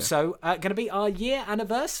 It's also going to be our year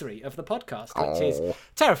anniversary of the podcast, which is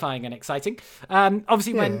terrifying and exciting.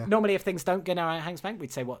 Obviously, normally if things don't go in our Hanks bank,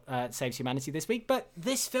 we'd say what saves humanity this week, but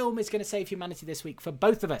this film is going to save humanity this week for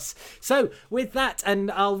both of us. So with that, and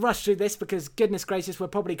I'll rush through this because goodness gracious, we're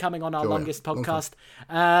probably coming on our longest podcast.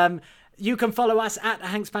 You can follow us at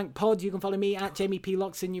Hanksbank Pod. You can follow me at Jamie P.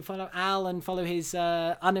 Loxon. You follow Al and follow his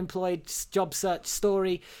unemployed job search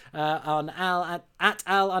story on Al at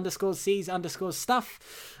Al_sees_stuff.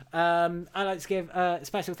 I'd like to give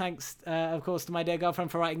special thanks, of course, to my dear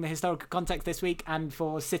girlfriend for writing the historical context this week and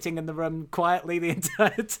for sitting in the room quietly the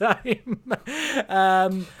entire time.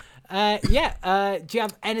 Do you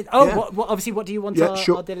have any? Obviously, what do you want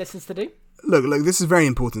our dear listeners to do? Look, this is very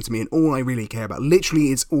important to me and all I really care about. Literally,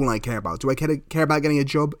 it's all I care about. Do I care about getting a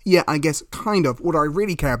job? Yeah, I guess kind of. What I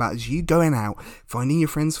really care about is you going out, finding your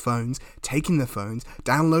friends' phones, taking their phones,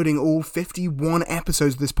 downloading all 51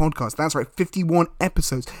 episodes of this podcast. That's right, 51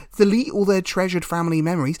 episodes. Delete all their treasured family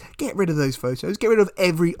memories. Get rid of those photos. Get rid of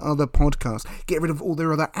every other podcast. Get rid of all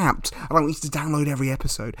their other apps. I don't want you to download every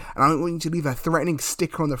episode. And I don't want you to leave a threatening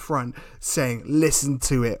sticker on the front saying, listen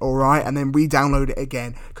to it, alright? And then re-download it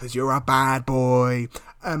again, because you're a bad boy.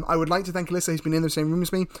 I would like to thank Alyssa, who's been in the same room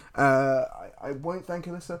as me. I won't thank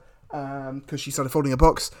Alyssa. because she started folding a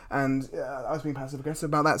box, and I was being passive-aggressive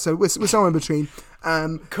about that, so we're somewhere in between.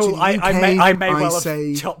 Cool, UK, I may well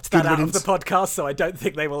have chopped that out riddance. of the podcast, so I don't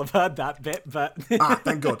think they will have heard that bit, but...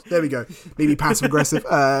 Thank God. There we go. Maybe passive-aggressive.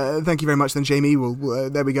 Thank you very much then, Jamie.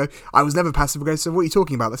 There we go. I was never passive-aggressive. What are you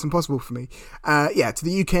talking about? That's impossible for me. To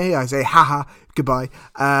the UK, I say, haha, goodbye.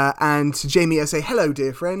 And to Jamie, I say, hello,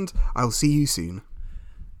 dear friend. I'll see you soon.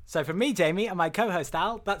 So from me, Jamie, and my co-host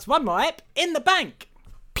Al, that's one more ep in the bank.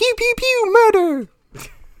 Pew, pew, pew, murder!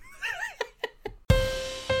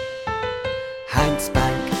 Hanks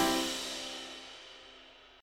Bank